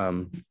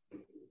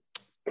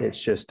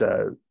it's just,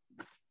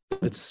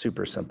 it's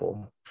super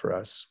simple for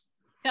us.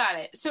 Got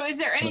it. So is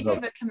there any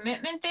type of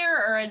commitment there,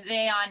 or are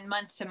they on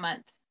month to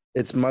month?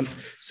 It's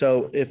month.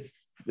 So if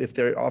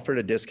they're offered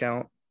a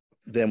discount,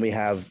 then we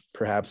have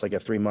perhaps like a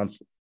 3-month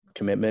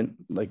commitment.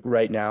 Like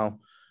right now,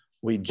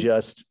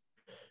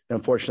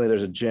 unfortunately,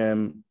 there's a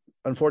gym,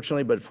 but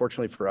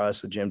fortunately for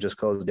us, the gym just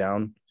closed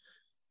down.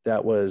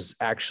 That was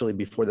actually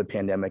before the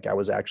pandemic. I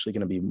was actually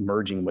going to be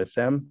merging with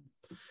them,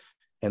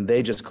 and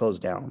they just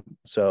closed down.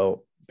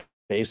 So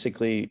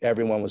basically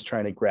everyone was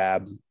trying to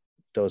grab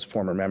those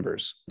former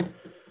members.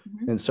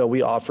 And so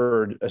we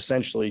offered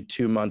essentially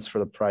 3 months for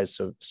the price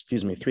of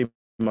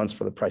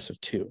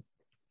 2.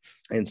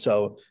 And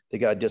so they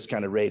got a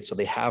discounted rate. So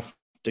they have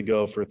to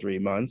go for 3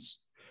 months.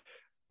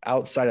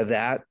 Outside of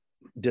that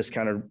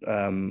discounted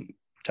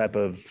type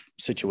of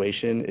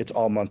situation, it's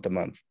all month to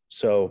month.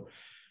 So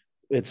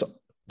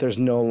there's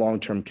no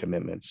long-term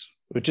commitments,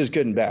 which is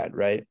good and bad,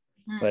 right?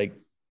 Like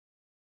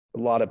a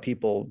lot of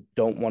people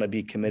don't want to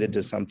be committed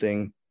to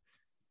something.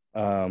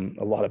 A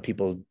lot of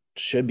people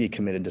should be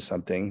committed to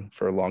something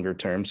for a longer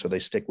term, so they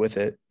stick with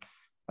it.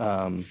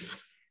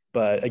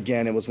 But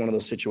again, it was one of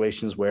those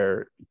situations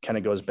where it kind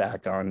of goes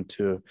back on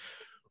to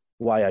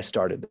why I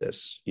started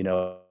this. It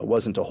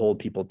wasn't to hold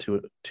people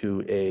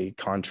to a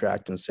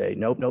contract and say,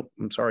 nope,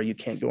 I'm sorry, you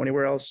can't go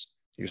anywhere else.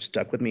 You're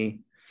stuck with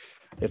me.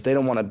 If they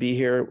don't want to be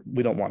here,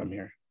 we don't want them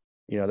here.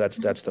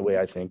 That's the way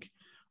I think.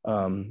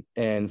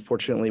 And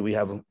fortunately, we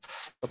have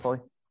Polly.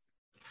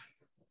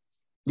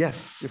 Yeah,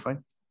 you're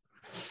fine.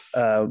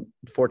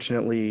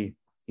 Fortunately,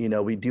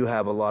 we do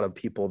have a lot of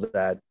people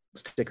that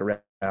stick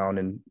around,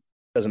 and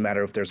doesn't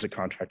matter if there's a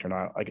contract or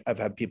not. Like I've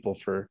had people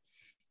for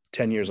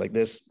 10 years, like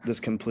this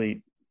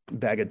complete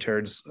bag of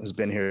turds has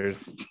been here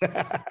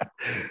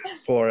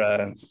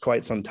for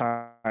quite some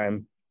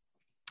time.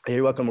 Hey,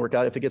 you're welcome to work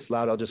out. If it gets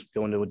loud, I'll just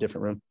go into a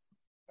different room.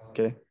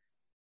 Okay.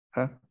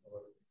 Huh?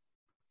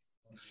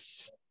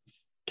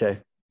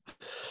 Okay.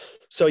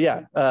 So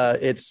yeah,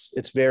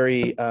 it's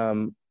very,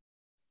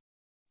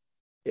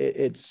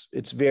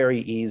 it's very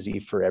easy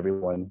for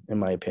everyone, in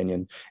my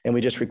opinion. And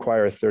we just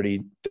require a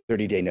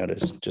 30-day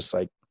notice, just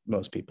like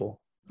most people.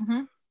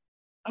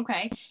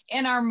 Okay.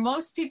 And how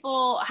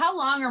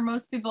long are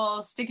most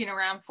people sticking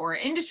around for?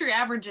 Industry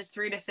average is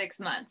 3 to 6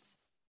 months.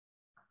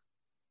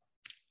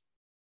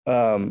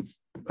 I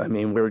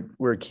mean,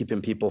 we're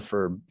keeping people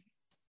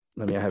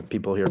I have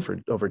people here for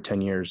over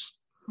 10 years.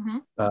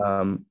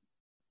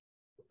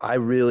 I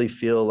really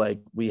feel like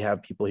we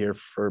have people here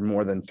for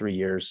more than 3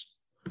 years.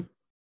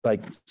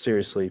 Like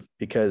seriously,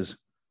 because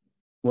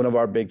one of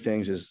our big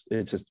things is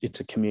it's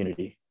a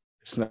community.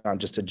 It's not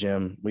just a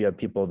gym. We have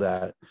people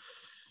that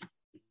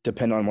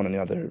depend on one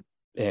another,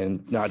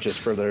 and not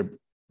just for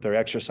their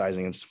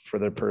exercising, it's for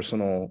their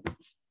personal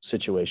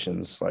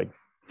situations. Like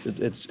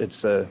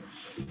it's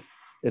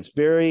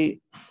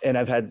very, and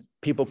I've had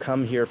people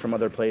come here from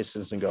other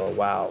places and go,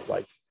 wow,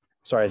 like,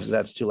 sorry,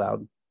 that's too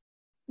loud.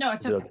 No,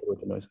 it's okay.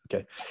 With the noise?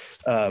 Okay.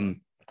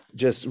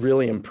 Just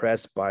really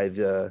impressed by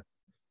the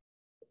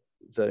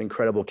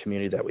incredible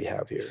community that we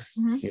have here.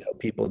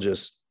 People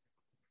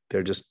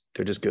they're just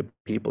good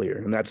people here.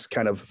 And that's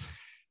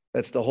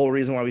the whole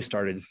reason why we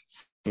started,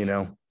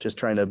 just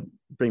trying to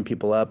bring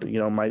people up.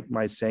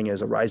 My saying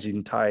is a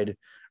rising tide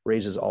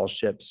raises all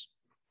ships.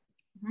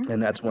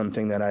 And that's one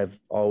thing that I've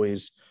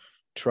always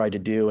tried to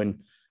do.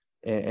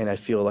 And I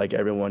feel like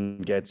everyone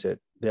gets it.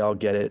 They all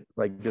get it.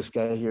 Like this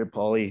guy here,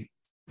 Paulie,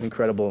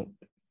 incredible.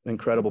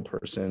 incredible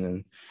person.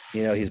 And,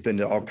 you know, he's been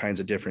to all kinds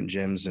of different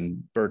gyms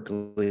in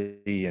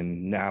Berkeley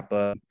and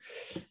Napa.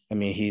 I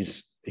mean,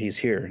 he's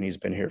here, and he's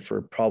been here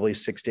for probably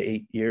 6 to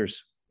 8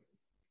 years,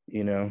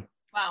 you know?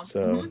 Wow.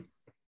 So,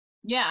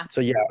 yeah.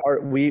 So yeah,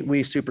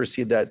 we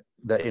supersede that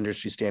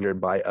industry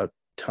standard by a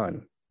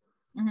ton,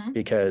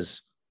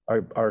 because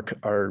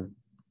our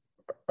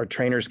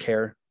trainers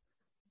care.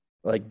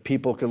 Like,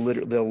 people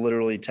they'll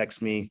literally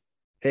text me,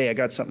 "Hey, I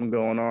got something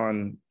going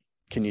on.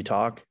 Can you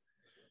talk?"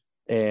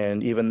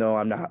 And even though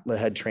I'm not the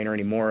head trainer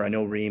anymore, I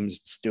know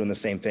Reem's doing the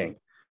same thing.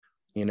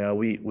 You know,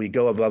 we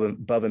go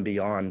above and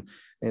beyond,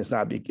 and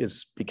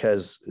it's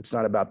because it's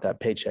not about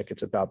that paycheck.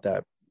 It's about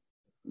that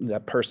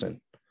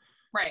person.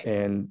 Right.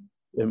 And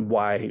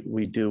why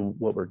we do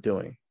what we're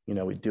doing. You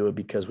know, we do it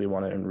because we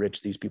want to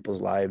enrich these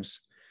people's lives,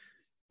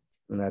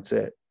 and that's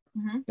it.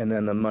 And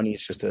then the money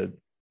is just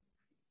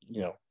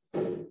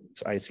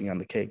it's icing on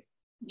the cake.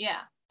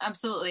 Yeah,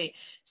 absolutely.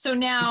 So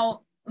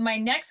now my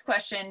next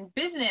question,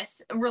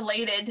 business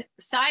related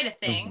side of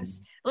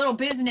things, little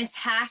business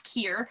hack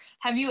here.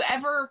 Have you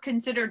ever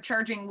considered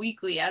charging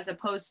weekly as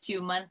opposed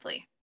to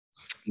monthly?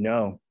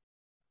 No.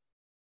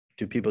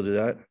 Do people do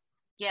that?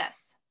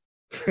 Yes.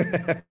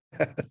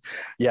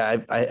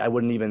 Yeah, I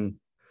wouldn't even.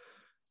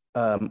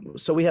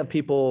 So we have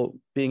people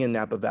being in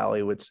Napa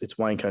Valley. It's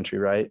wine country,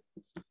 right?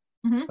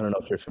 I don't know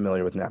if you're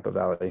familiar with Napa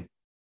Valley,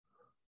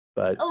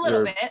 but a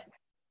little bit.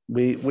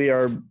 We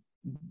are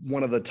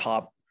one of the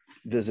top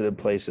visited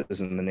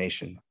places in the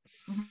nation.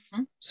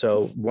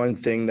 So one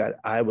thing that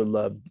I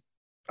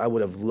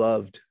would have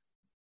loved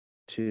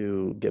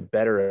to get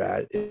better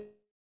at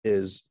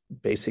is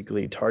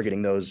basically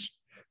targeting those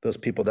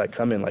people that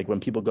come in. Like, when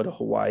people go to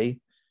Hawaii,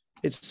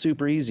 it's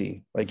super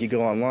easy. Like, you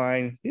go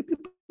online, boop,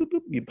 boop, boop,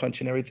 boop, you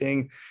punch in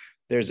everything.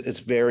 It's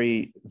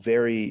very,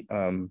 very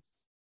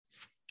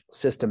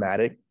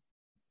systematic,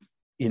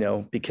 you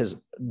know,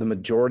 because the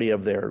majority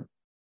of their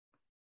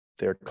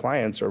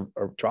clients are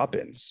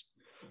drop-ins,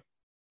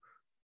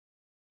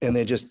 and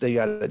they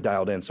got it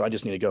dialed in. So I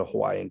just need to go to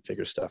Hawaii and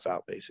figure stuff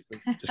out, basically.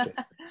 Just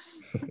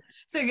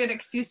It's a good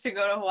excuse to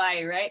go to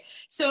Hawaii, right?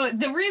 So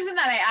the reason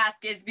that I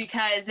ask is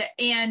because,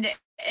 and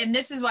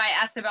this is why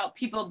I asked about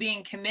people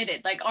being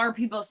committed. Like, are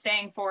people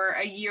staying for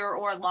a year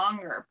or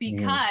longer?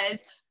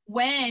 Because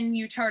when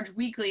you charge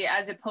weekly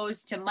as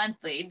opposed to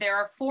monthly, there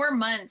are 4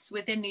 months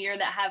within the year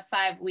that have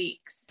 5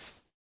 weeks.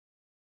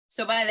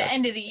 So by the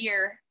end of the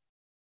year,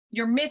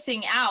 you're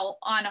missing out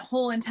on a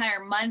whole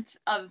entire month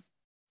of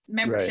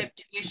membership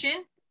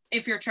tuition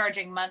if you're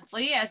charging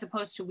monthly as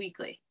opposed to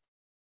weekly.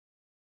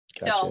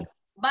 Gotcha. So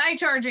by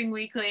charging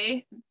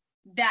weekly,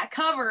 that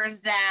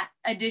covers that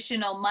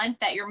additional month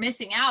that you're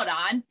missing out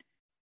on,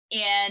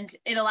 and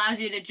it allows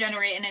you to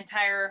generate an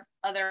entire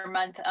other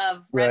month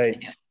of revenue.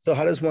 Right. So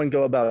how does one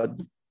go about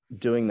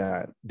doing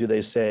that? Do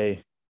they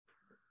say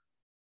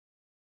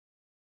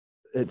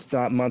it's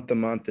not month to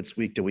month, it's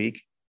week to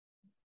week?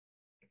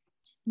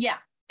 Yeah,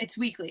 it's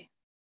weekly.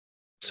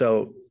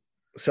 So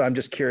I'm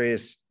just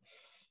curious,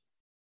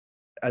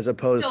 as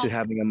opposed to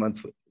having a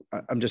month,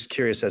 I'm just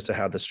curious as to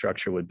how the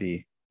structure would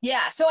be.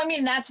 Yeah. So, I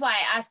mean, that's why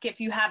I ask if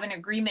you have an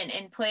agreement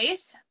in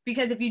place,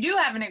 because if you do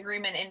have an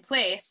agreement in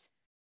place,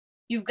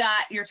 you've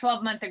got your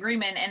 12-month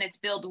agreement and it's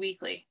billed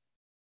weekly.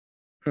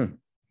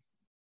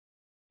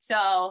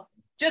 So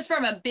just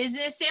from a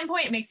business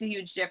standpoint, it makes a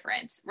huge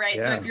difference, right?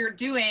 Yeah. So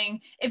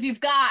if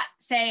you've got,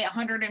 say,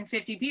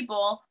 150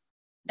 people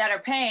that are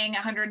paying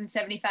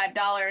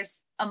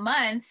 $175 a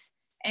month,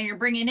 and you're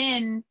bringing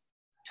in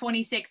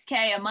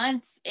 $26K a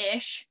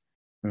month-ish,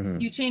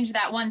 you change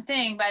that one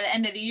thing, by the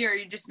end of the year,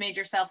 you just made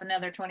yourself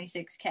another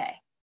 $26K.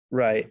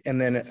 Right. And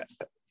then,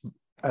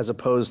 as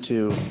opposed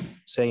to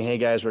saying, hey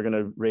guys, we're going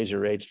to raise your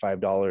rates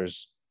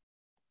 $5,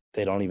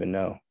 they don't even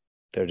know.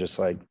 They're just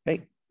like,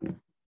 hey,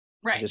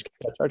 right, I just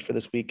got charged for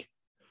this week.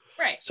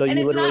 Right. So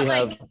you literally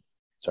have,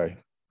 sorry.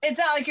 It's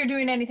not like you're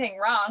doing anything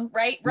wrong,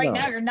 right? Right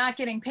now, you're not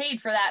getting paid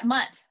for that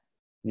month.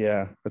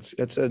 Yeah.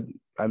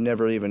 I've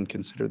never even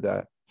considered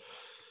that,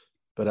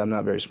 but I'm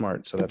not very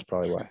smart. So that's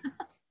probably why.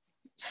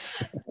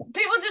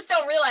 People just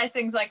don't realize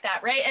things like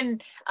that, right?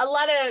 And a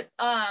lot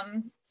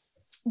of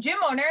gym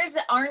owners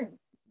aren't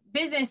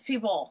business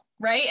people,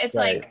 right? It's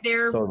right. Like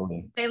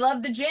they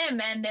love the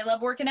gym, and they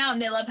love working out,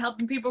 and they love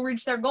helping people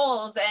reach their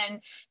goals,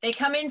 and they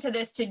come into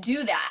this to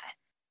do that,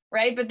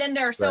 right? But then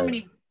there are so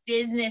many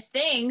business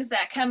things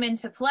that come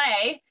into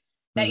play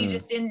that you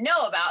just didn't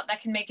know about that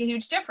can make a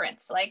huge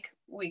difference, like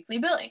weekly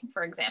billing,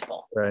 for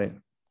example. Right.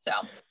 So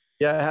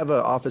yeah, I have an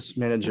office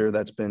manager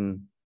I've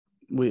been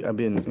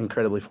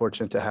incredibly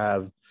fortunate to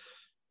have,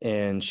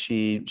 and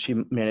she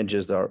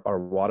manages our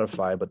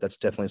Wi-Fi, but that's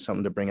definitely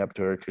something to bring up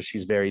to her, because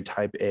she's very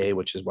type A,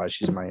 which is why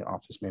she's my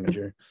office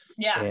manager.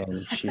 Yeah.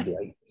 And she'd be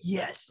like,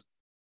 yes.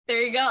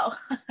 There you go.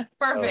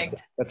 Perfect.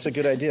 So that's a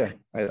good idea.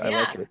 I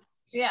like it.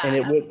 Yeah.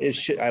 And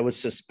I would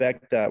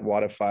suspect that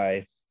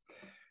Wi-Fi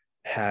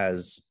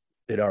has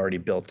it already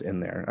built in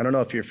there. I don't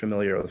know if you're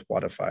familiar with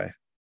Wi-Fi.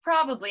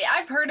 Probably.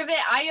 I've heard of it.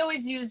 I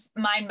always use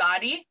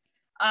MindBody.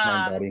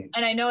 Mindbody.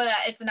 And I know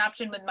that it's an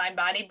option with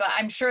Mindbody, but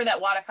I'm sure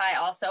that Wodify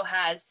also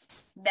has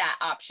that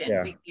option,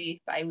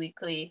 weekly,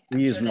 bi-weekly.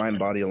 We used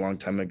Mindbody a long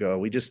time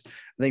ago. I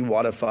think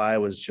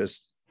Wodify was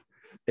just,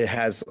 it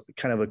has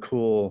kind of a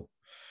cool,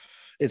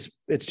 it's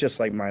just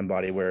like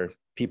Mindbody where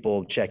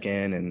people check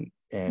in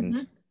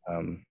and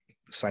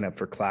sign up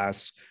for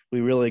class.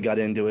 We really got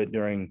into it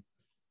during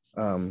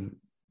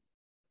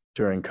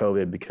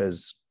COVID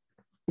because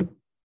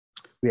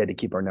we had to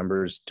keep our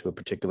numbers to a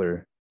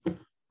particular,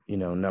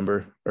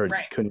 number, or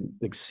couldn't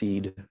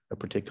exceed a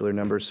particular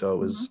number. So it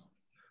was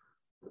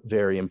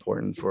very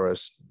important for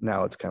us.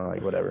 Now it's kind of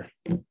like whatever.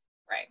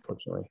 Right.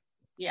 Fortunately.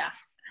 Yeah.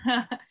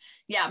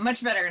 Yeah.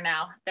 Much better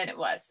now than it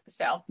was.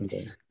 So,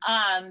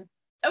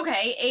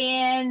 okay.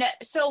 And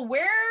so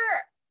where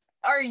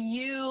are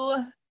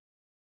you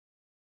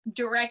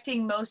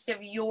directing most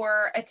of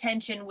your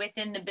attention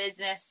within the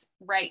business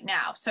right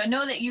now? So I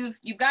know that you've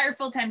got your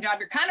full-time job.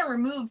 You're kind of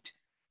removed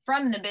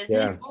from the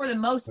business for the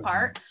most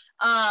part.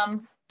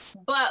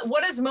 But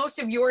what does most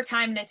of your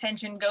time and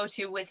attention go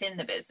to within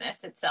the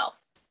business itself?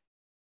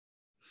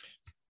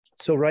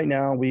 So right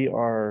now we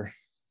are,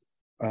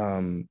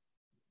 a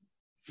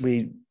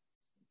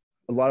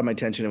lot of my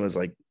attention was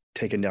like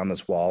taking down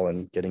this wall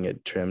and getting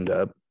it trimmed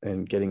up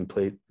and getting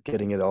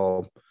it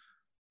all,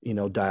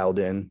 dialed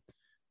in.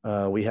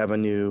 We have a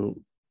new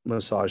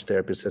massage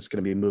therapist that's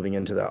going to be moving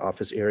into the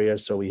office area.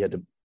 So we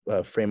had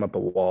to frame up a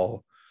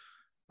wall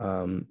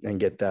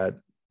and get that,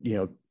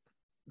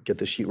 get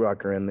the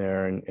sheetrocker in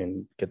there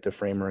and get the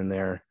framer in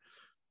there.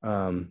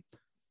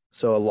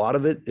 So a lot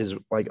of it is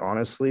like,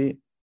 honestly,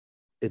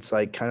 it's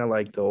like kind of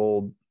like the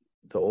old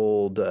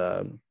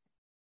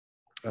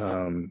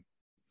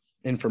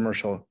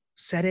infomercial,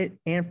 set it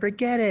and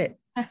forget it.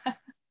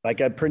 Like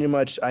I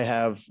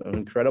have an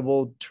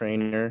incredible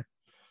trainer.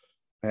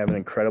 I have an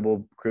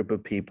incredible group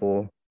of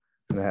people,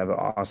 and I have an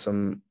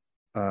awesome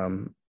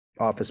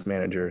office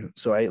manager.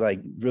 So I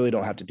really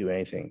don't have to do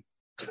anything.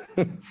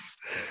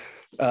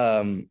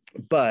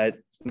 But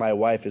my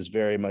wife is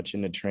very much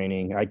into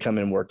training. I come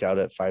and work out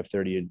at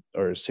 5:30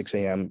 or 6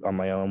 a.m. on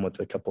my own with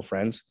a couple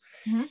friends.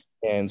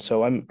 And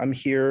so I'm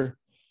here,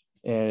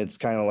 and it's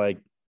kind of like,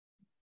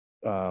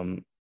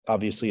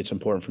 obviously it's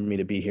important for me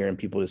to be here and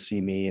people to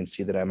see me and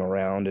see that I'm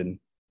around. And,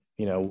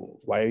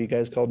 why are you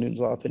guys called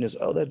Newton's Law of Fitness?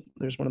 Oh,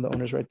 there's one of the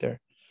owners right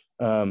there.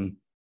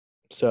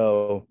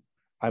 So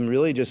I'm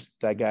really just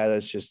that guy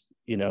that's just,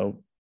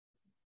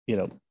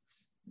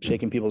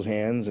 shaking people's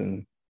hands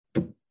and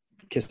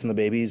kissing the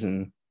babies.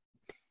 And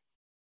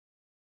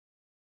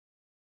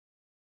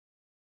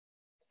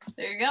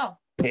there you go.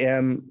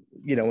 And,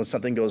 when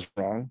something goes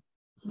wrong,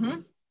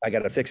 I got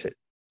to fix it.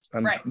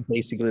 I'm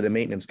basically the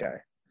maintenance guy.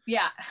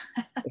 Yeah.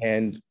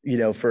 And,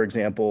 for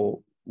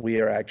example,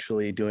 we are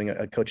actually doing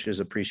a coach's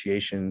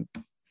appreciation.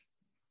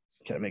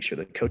 Got to make sure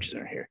the coaches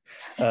are here.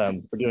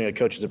 We're doing a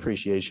coach's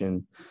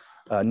appreciation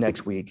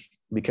next week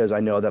because I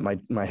know that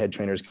my head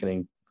trainer is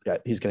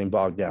he's getting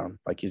bogged down.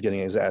 Like he's getting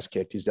his ass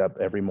kicked. He's up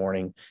every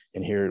morning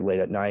and here late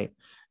at night.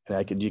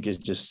 And you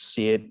could just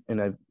see it.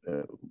 And I've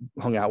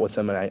hung out with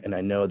him and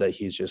I know that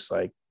he's just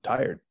like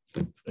tired.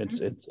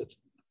 It's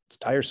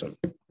tiresome.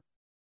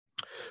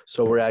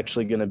 So we're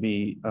actually going to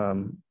be,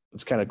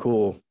 it's kind of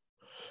cool.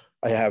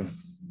 I have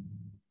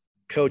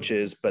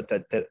coaches, but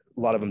that a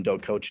lot of them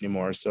don't coach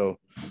anymore. So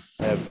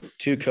I have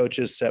two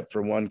coaches set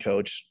for one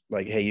coach,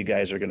 like, hey, you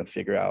guys are going to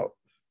figure out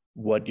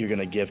what you're going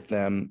to gift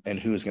them and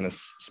who's going to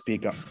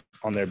speak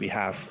on their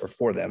behalf or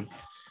for them.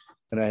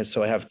 And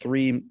so I have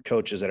three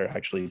coaches that are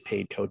actually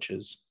paid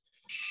coaches.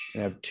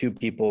 And I have two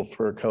people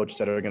per coach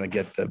that are going to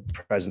get the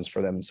presents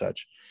for them and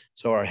such.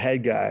 So our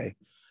head guy,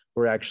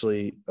 we're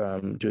actually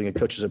doing a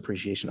coach's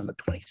appreciation on the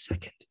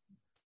 22nd.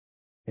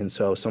 And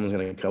so someone's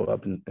going to go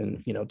up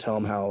and tell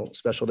them how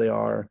special they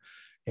are.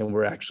 And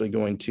we're actually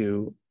going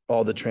to,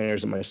 all the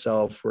trainers and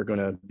myself, we're going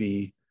to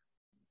be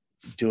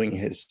doing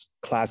his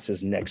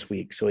classes next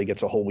week. So he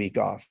gets a whole week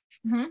off,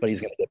 but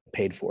he's going to get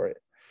paid for it.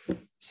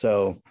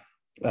 So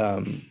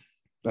I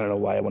don't know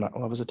why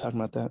what was I talking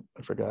about that?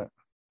 I forgot.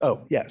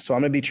 Oh yeah. So I'm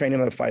going to be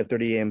training at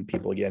 5:30 a.m.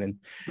 people again.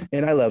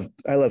 And I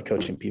love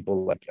coaching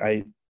people. Like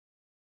I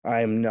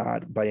am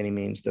not by any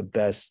means the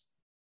best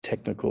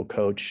technical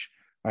coach.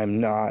 I'm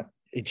not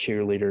a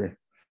cheerleader,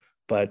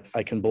 but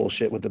I can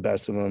bullshit with the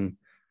best of them.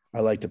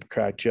 I like to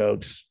crack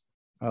jokes.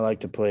 I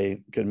like to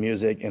play good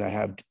music, and I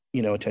have,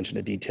 attention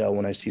to detail.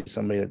 When I see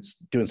somebody that's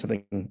doing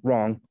something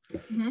wrong,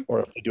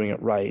 or if they're doing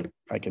it right,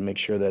 I can make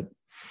sure that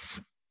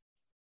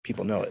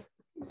people know it.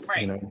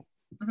 Right.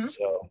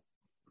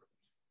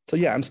 So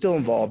yeah, I'm still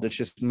involved. It's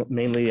just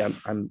mainly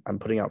I'm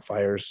putting out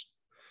fires,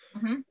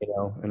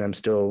 and I'm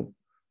still,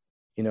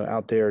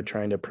 out there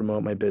trying to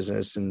promote my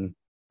business and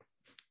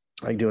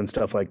like doing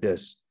stuff like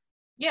this.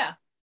 Yeah.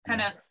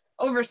 Kind of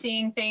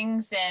overseeing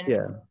things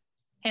and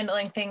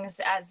handling things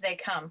as they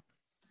come.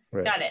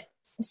 Right. Got it.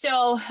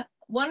 So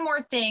one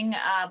more thing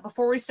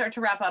before we start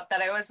to wrap up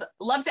that I always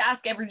love to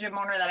ask every gym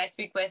owner that I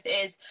speak with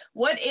is,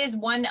 what is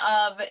one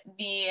of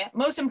the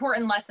most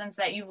important lessons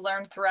that you've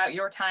learned throughout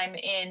your time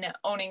in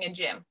owning a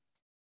gym?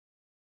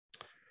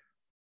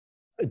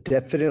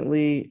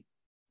 definitely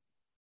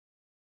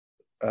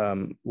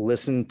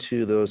listen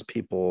to those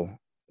people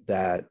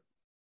that,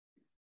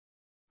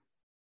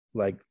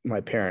 like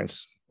my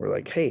parents were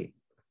like, hey,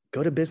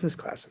 go to business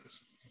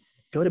classes.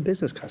 Go to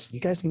business class. You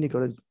guys need to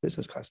go to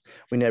business class.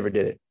 We never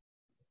did it.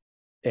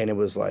 And it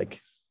was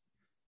like,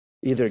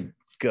 either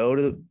go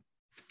to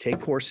take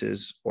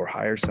courses or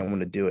hire someone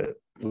to do it.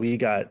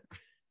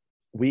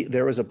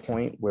 There was a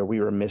point where we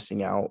were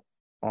missing out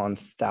on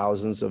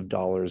thousands of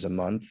dollars a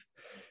month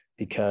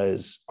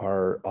because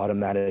our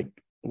automatic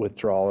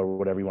withdrawal, or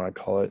whatever you want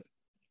to call it,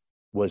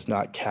 was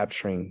not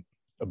capturing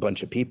a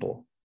bunch of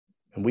people.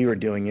 And we were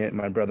doing it.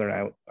 My brother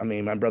and I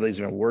mean, my brother's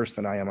even worse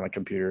than I am on a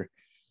computer.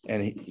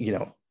 And he,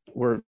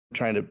 we're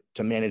trying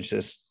to manage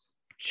this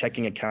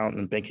checking account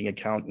and banking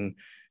account and,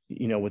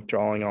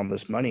 withdrawing all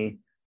this money.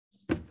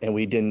 And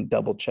we didn't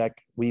double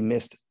check. We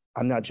missed,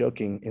 I'm not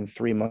joking, in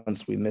 3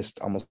 months, we missed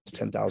almost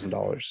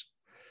 $10,000,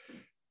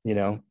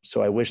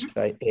 So I wish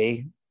I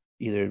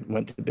either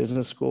went to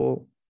business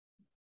school,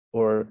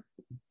 or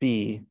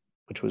B,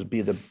 which would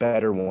be the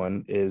better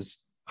one, is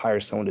hire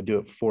someone to do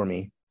it for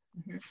me.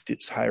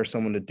 Just hire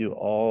someone to do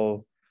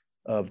all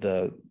of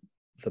the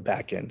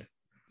back end.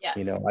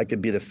 Yes. I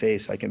could be the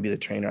face, I can be the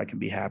trainer, I can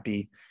be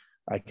happy,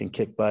 I can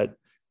kick butt,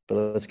 but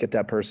let's get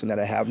that person that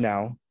I have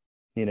now,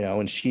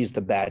 and she's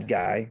the bad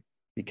guy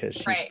because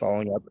she's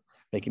following up,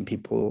 making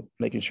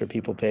sure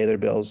people pay their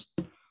bills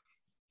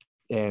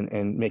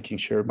and making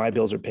sure my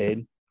bills are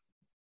paid.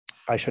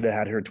 I should have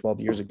had her 12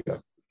 years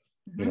ago,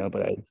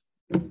 but I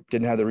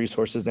didn't have the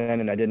resources then,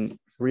 and I didn't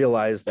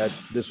realize that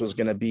this was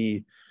going to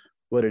be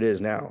what it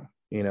is now,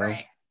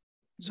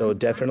 So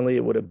definitely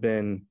it would have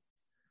been,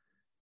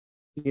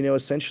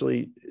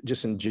 essentially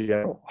just in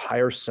general,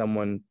 hire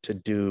someone to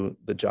do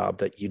the job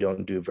that you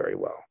don't do very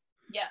well.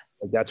 Yes.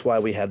 Like, that's why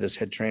we have this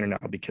head trainer now,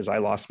 because I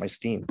lost my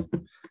steam.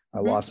 I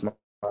lost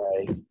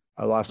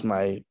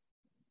my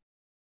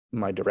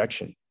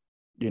direction,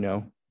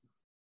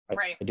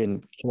 I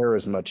didn't care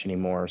as much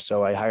anymore.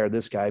 So I hired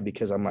this guy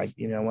because I'm like,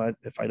 you know what,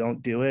 if I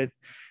don't do it,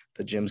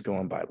 the gym's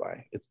going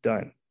bye-bye. It's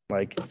done.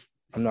 Like,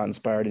 I'm not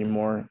inspired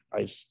anymore.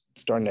 I'm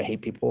starting to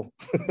hate people.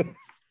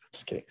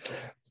 Just kidding.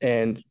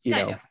 And,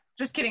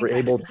 just kidding. We're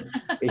able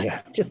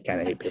to, just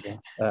kind of hate people,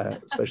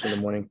 especially in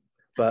the morning.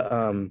 But,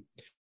 I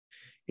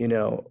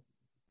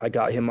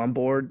got him on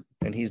board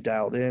and he's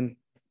dialed in,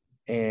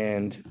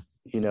 and,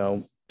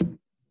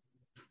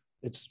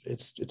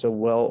 it's a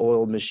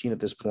well-oiled machine at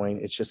this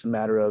point. It's just a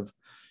matter of,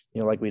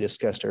 like we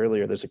discussed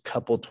earlier, there's a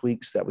couple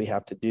tweaks that we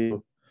have to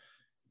do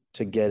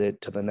to get it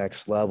to the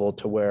next level,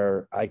 to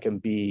where I can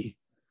be,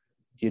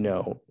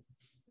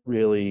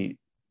 really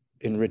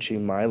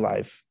enriching my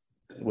life,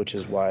 which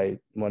is why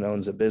one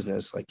owns a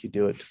business. Like, you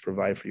do it to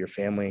provide for your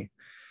family.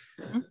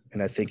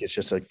 And I think it's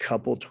just a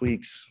couple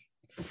tweaks.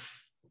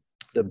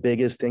 The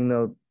biggest thing,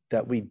 though,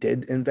 that we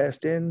did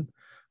invest in,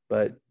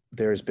 but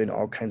there's been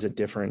all kinds of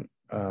different,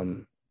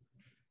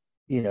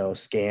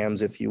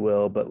 scams, if you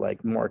will, but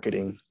like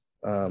marketing.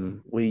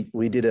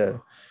 We did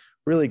a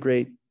really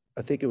great,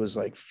 I think it was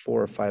like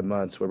 4 or 5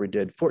 months, where we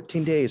did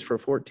 14 days for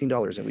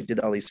 $14, and we did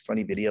all these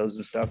funny videos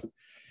and stuff.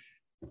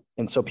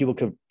 And so people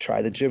could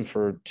try the gym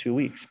for 2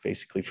 weeks,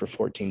 basically for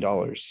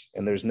 $14.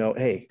 And there's no,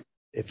 hey,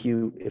 if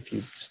you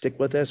stick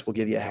with us, we'll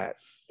give you a hat,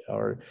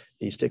 or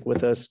you stick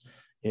with us,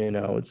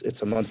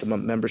 it's a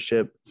month-to-month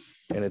membership,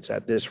 and it's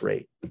at this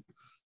rate.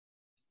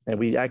 And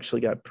we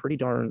actually got pretty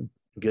darn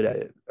good at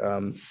it.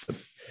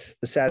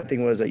 The sad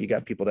thing was that you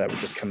got people that were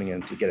just coming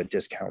in to get a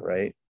discount,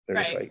 right? They're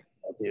just like,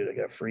 oh, dude, I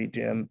got a free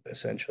gym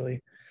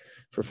essentially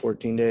for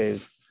 14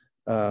 days.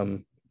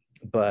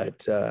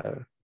 But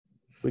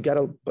we got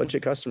a bunch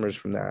of customers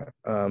from that.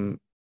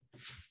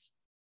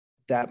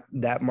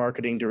 That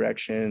marketing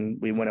direction,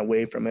 we went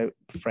away from it,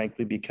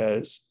 frankly,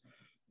 because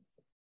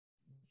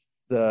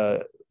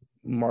the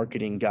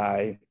marketing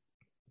guy,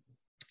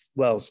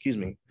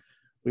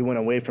 we went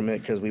away from it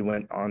because we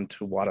went on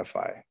to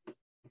Wodify.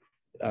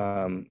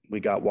 We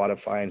got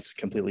Wodify, and it's a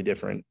completely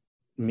different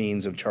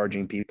means of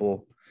charging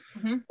people.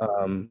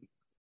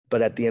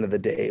 But at the end of the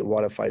day,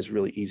 Wodify is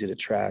really easy to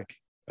track.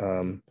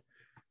 And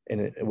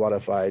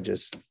Wodify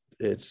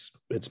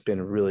it's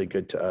been really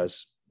good to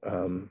us.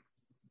 But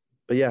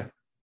yeah,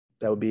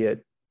 that would be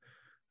it.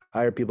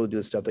 Hire people to do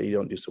the stuff that you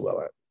don't do so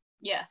well at.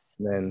 Yes.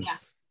 And then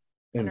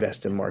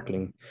invest in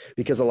marketing,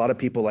 because a lot of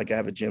people, like, I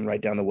have a gym right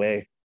down the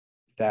way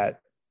that,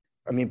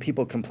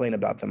 people complain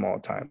about them all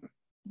the time.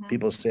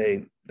 People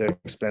say they're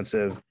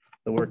expensive,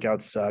 the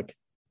workouts suck,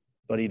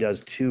 but he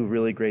does 2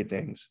 really great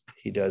things.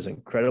 He does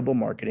incredible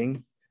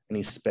marketing, and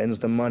he spends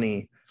the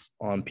money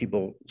on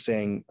people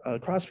saying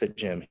CrossFit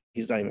gym.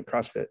 He's not even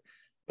CrossFit,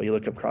 but you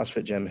look up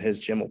CrossFit gym,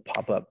 his gym will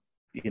pop up,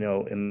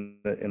 in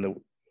the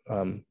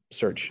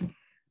search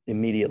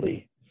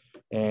immediately.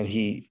 And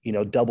he,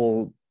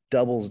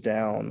 doubles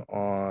down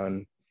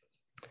on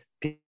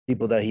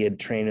people that he had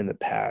trained in the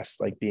past,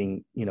 like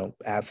being,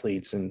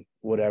 athletes and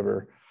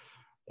whatever.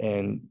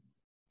 And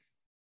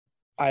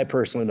I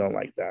personally don't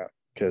like that,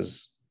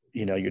 because,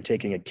 you're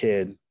taking a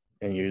kid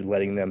and you're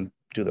letting them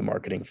do the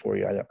marketing for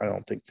you. I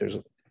don't think there's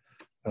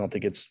I don't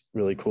think it's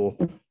really cool,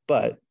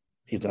 but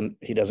he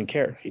doesn't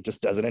care. He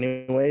just does it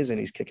anyways, and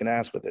he's kicking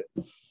ass with it.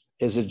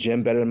 Is his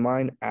gym better than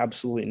mine?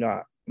 Absolutely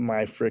not.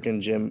 My freaking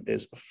gym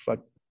is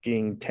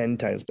fucking 10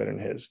 times better than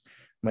his.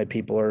 My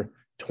people are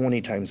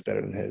 20 times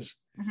better than his.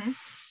 And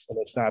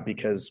it's not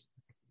because,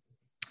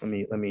 let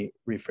me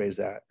rephrase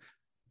that.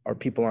 Our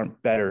people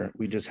aren't better.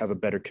 We just have a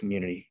better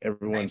community.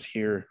 Everyone's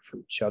here for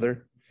each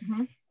other.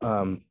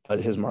 But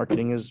his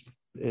marketing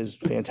is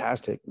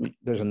fantastic.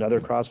 There's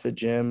another CrossFit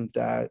gym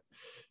that,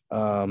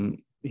 I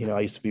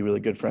used to be really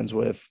good friends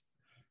with.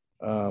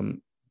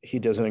 He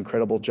does an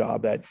incredible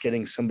job at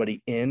getting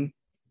somebody in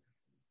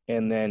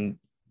and then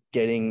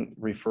getting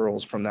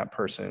referrals from that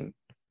person,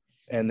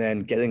 and then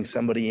getting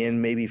somebody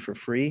in maybe for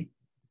free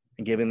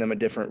and giving them a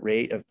different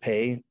rate of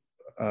pay,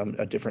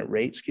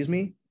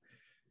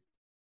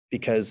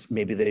 because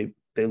maybe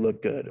they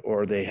look good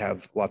or they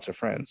have lots of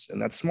friends,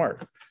 and that's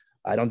smart.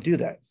 I don't do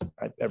that.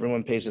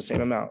 Everyone pays the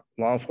same amount.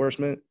 Law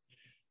enforcement,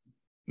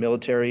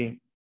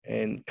 military,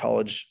 and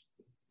college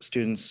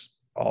students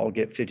all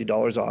get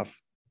 $50 off,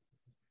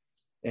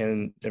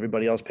 and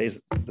everybody else pays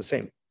the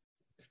same.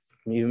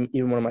 Even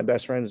one of my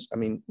best friends,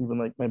 even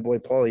like my boy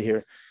Paulie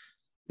here,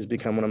 has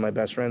become one of my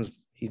best friends.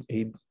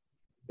 He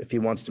if he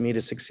wants me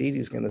to succeed,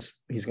 he's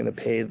gonna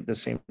pay the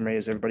same rate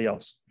as everybody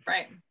else.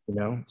 Right.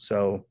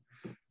 So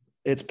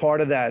it's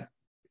part of that,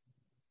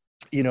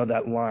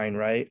 that line,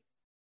 right?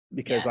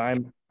 Because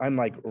yes. I'm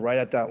like right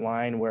at that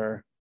line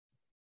where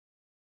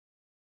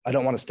I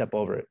don't want to step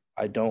over it.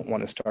 I don't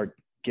want to start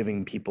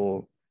giving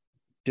people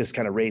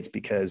discounted rates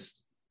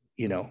because,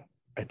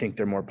 I think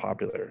they're more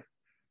popular.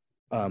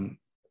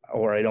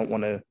 Or I don't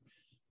want to,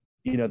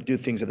 do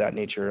things of that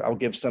nature. I'll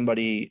give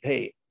somebody,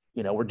 hey,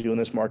 we're doing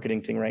this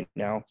marketing thing right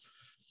now.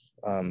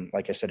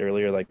 Like I said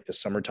earlier, like the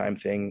summertime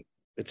thing,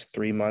 it's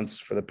 3 months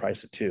for the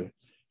price of 2.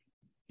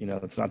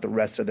 It's not the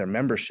rest of their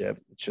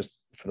membership. It's just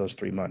for those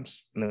 3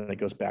 months. And then it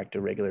goes back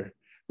to regular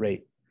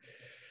rate.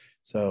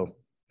 So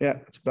yeah,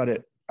 that's about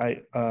it.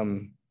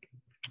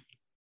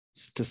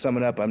 To sum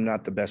it up, I'm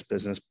not the best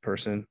business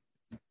person,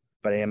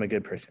 but I am a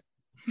good person.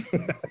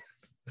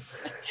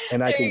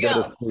 And I can go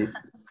to sleep.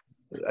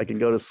 I can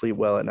go to sleep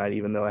well at night,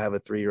 even though I have a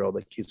 3-year-old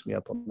that keeps me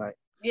up all night.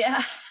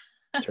 Yeah.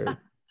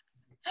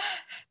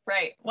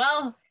 Right.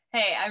 Well,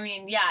 hey,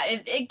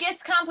 it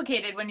gets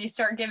complicated when you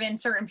start giving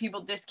certain people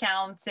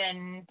discounts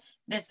and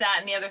this, that,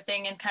 and the other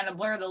thing, and kind of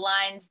blur the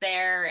lines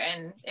there,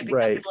 and it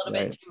becomes a little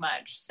bit too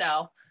much.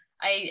 So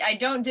I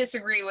don't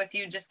disagree with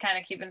you just kind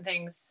of keeping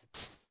things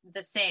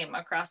the same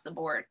across the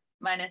board,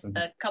 minus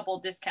the couple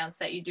discounts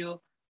that you do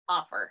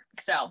offer.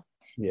 So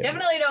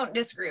definitely don't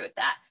disagree with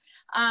that.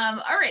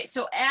 All right.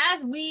 So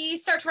as we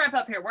start to wrap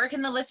up here, where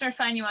can the listeners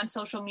find you on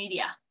social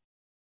media?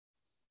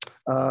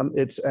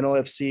 It's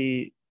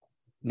NLFC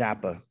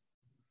Napa.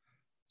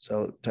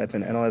 So type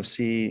in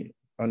NLFC_Napa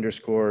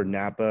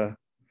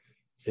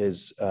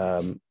is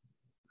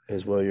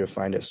where you'll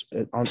find us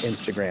on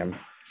Instagram.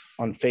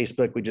 On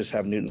Facebook, we just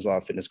have Newton's Law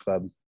Fitness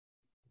Club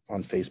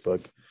on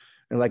Facebook.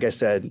 And like I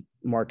said,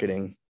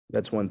 marketing,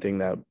 that's one thing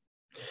that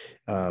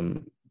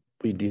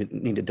we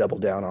need to double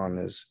down on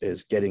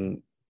is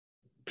getting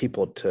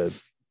people to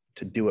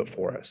do it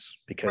for us,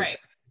 because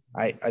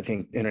I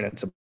think the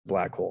internet's a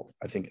black hole.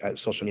 I think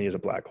social media is a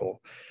black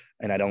hole,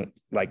 and I don't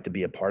like to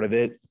be a part of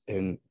it.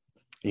 And,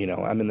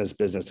 I'm in this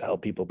business to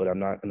help people, but I'm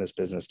not in this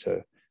business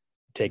to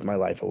take my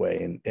life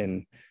away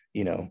and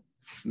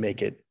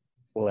make it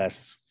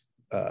less,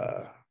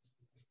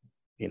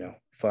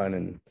 fun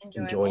and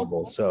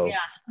enjoyable. So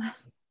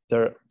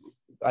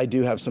I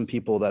do have some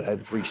people that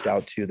I've reached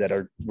out to that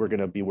we're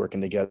going to be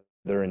working together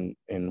and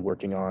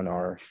working on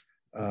our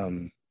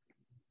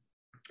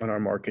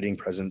marketing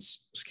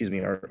presence,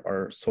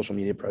 our social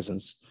media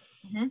presence.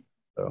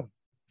 So,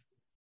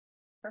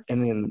 perfect.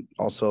 And then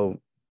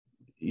also,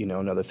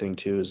 another thing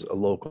too is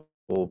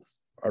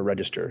our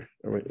register.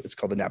 It's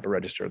called the Napa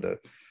Register.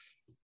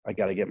 I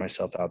got to get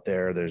myself out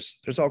there.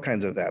 There's all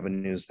kinds of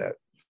avenues that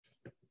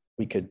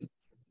we could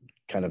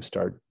kind of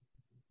start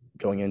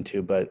going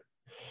into, but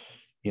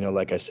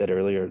like I said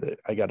earlier, that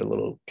I got a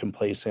little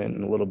complacent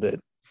and a little bit,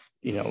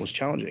 it was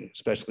challenging,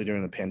 especially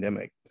during the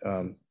pandemic.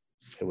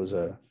 It was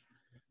a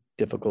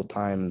difficult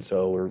time. And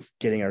so we're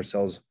getting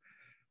ourselves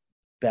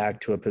back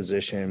to a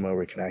position where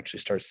we can actually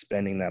start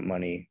spending that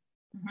money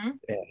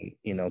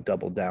and,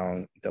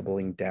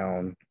 doubling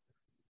down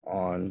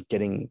on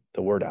getting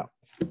the word out.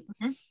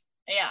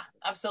 Yeah,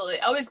 absolutely.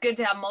 Always good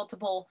to have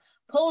multiple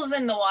pulls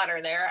in the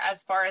water there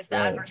as far as the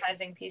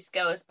advertising piece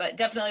goes, but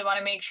definitely want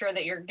to make sure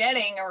that you're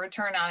getting a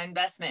return on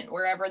investment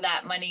wherever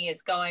that money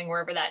is going,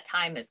 wherever that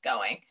time is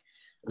going.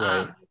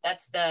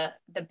 That's the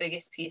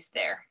biggest piece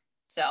there.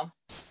 So,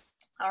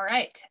 all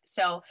right.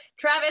 So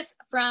Travis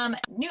from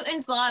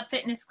Newton's Law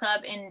Fitness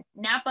Club in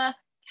Napa,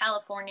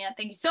 California.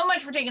 Thank you so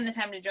much for taking the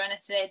time to join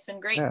us today. It's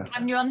been great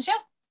having you on the show.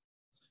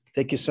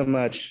 Thank you so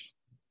much.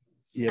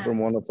 You have a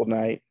wonderful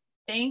night.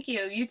 Thank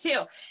you. You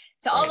too.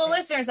 To all the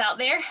listeners out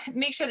there,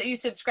 make sure that you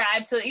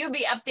subscribe so that you'll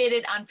be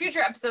updated on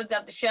future episodes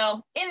of the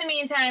show. In the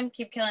meantime,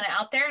 keep killing it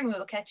out there, and we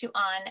will catch you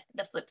on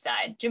the flip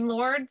side. Gym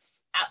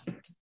Lords, out.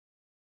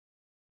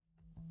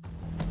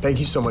 Thank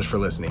you so much for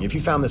listening. If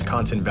you found this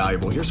content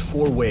valuable, here's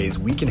 4 ways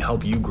we can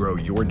help you grow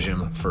your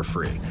gym for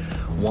free.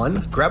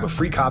 1, grab a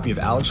free copy of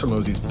Alex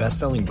Hormozi's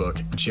best-selling book,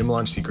 Gym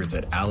Launch Secrets,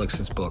 at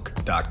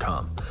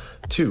alexsbook.com.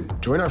 2,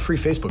 join our free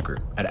Facebook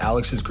group at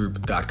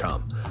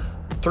alexsgroup.com.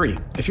 3,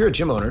 if you're a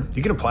gym owner,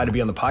 you can apply to be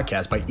on the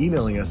podcast by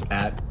emailing us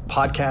at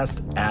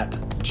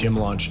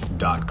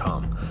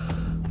podcast@gymlaunch.com.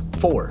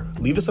 4,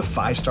 leave us a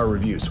 5-star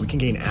review so we can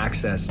gain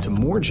access to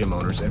more gym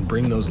owners and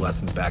bring those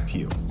lessons back to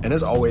you. And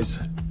as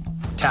always,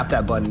 tap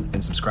that button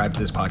and subscribe to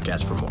this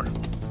podcast for more.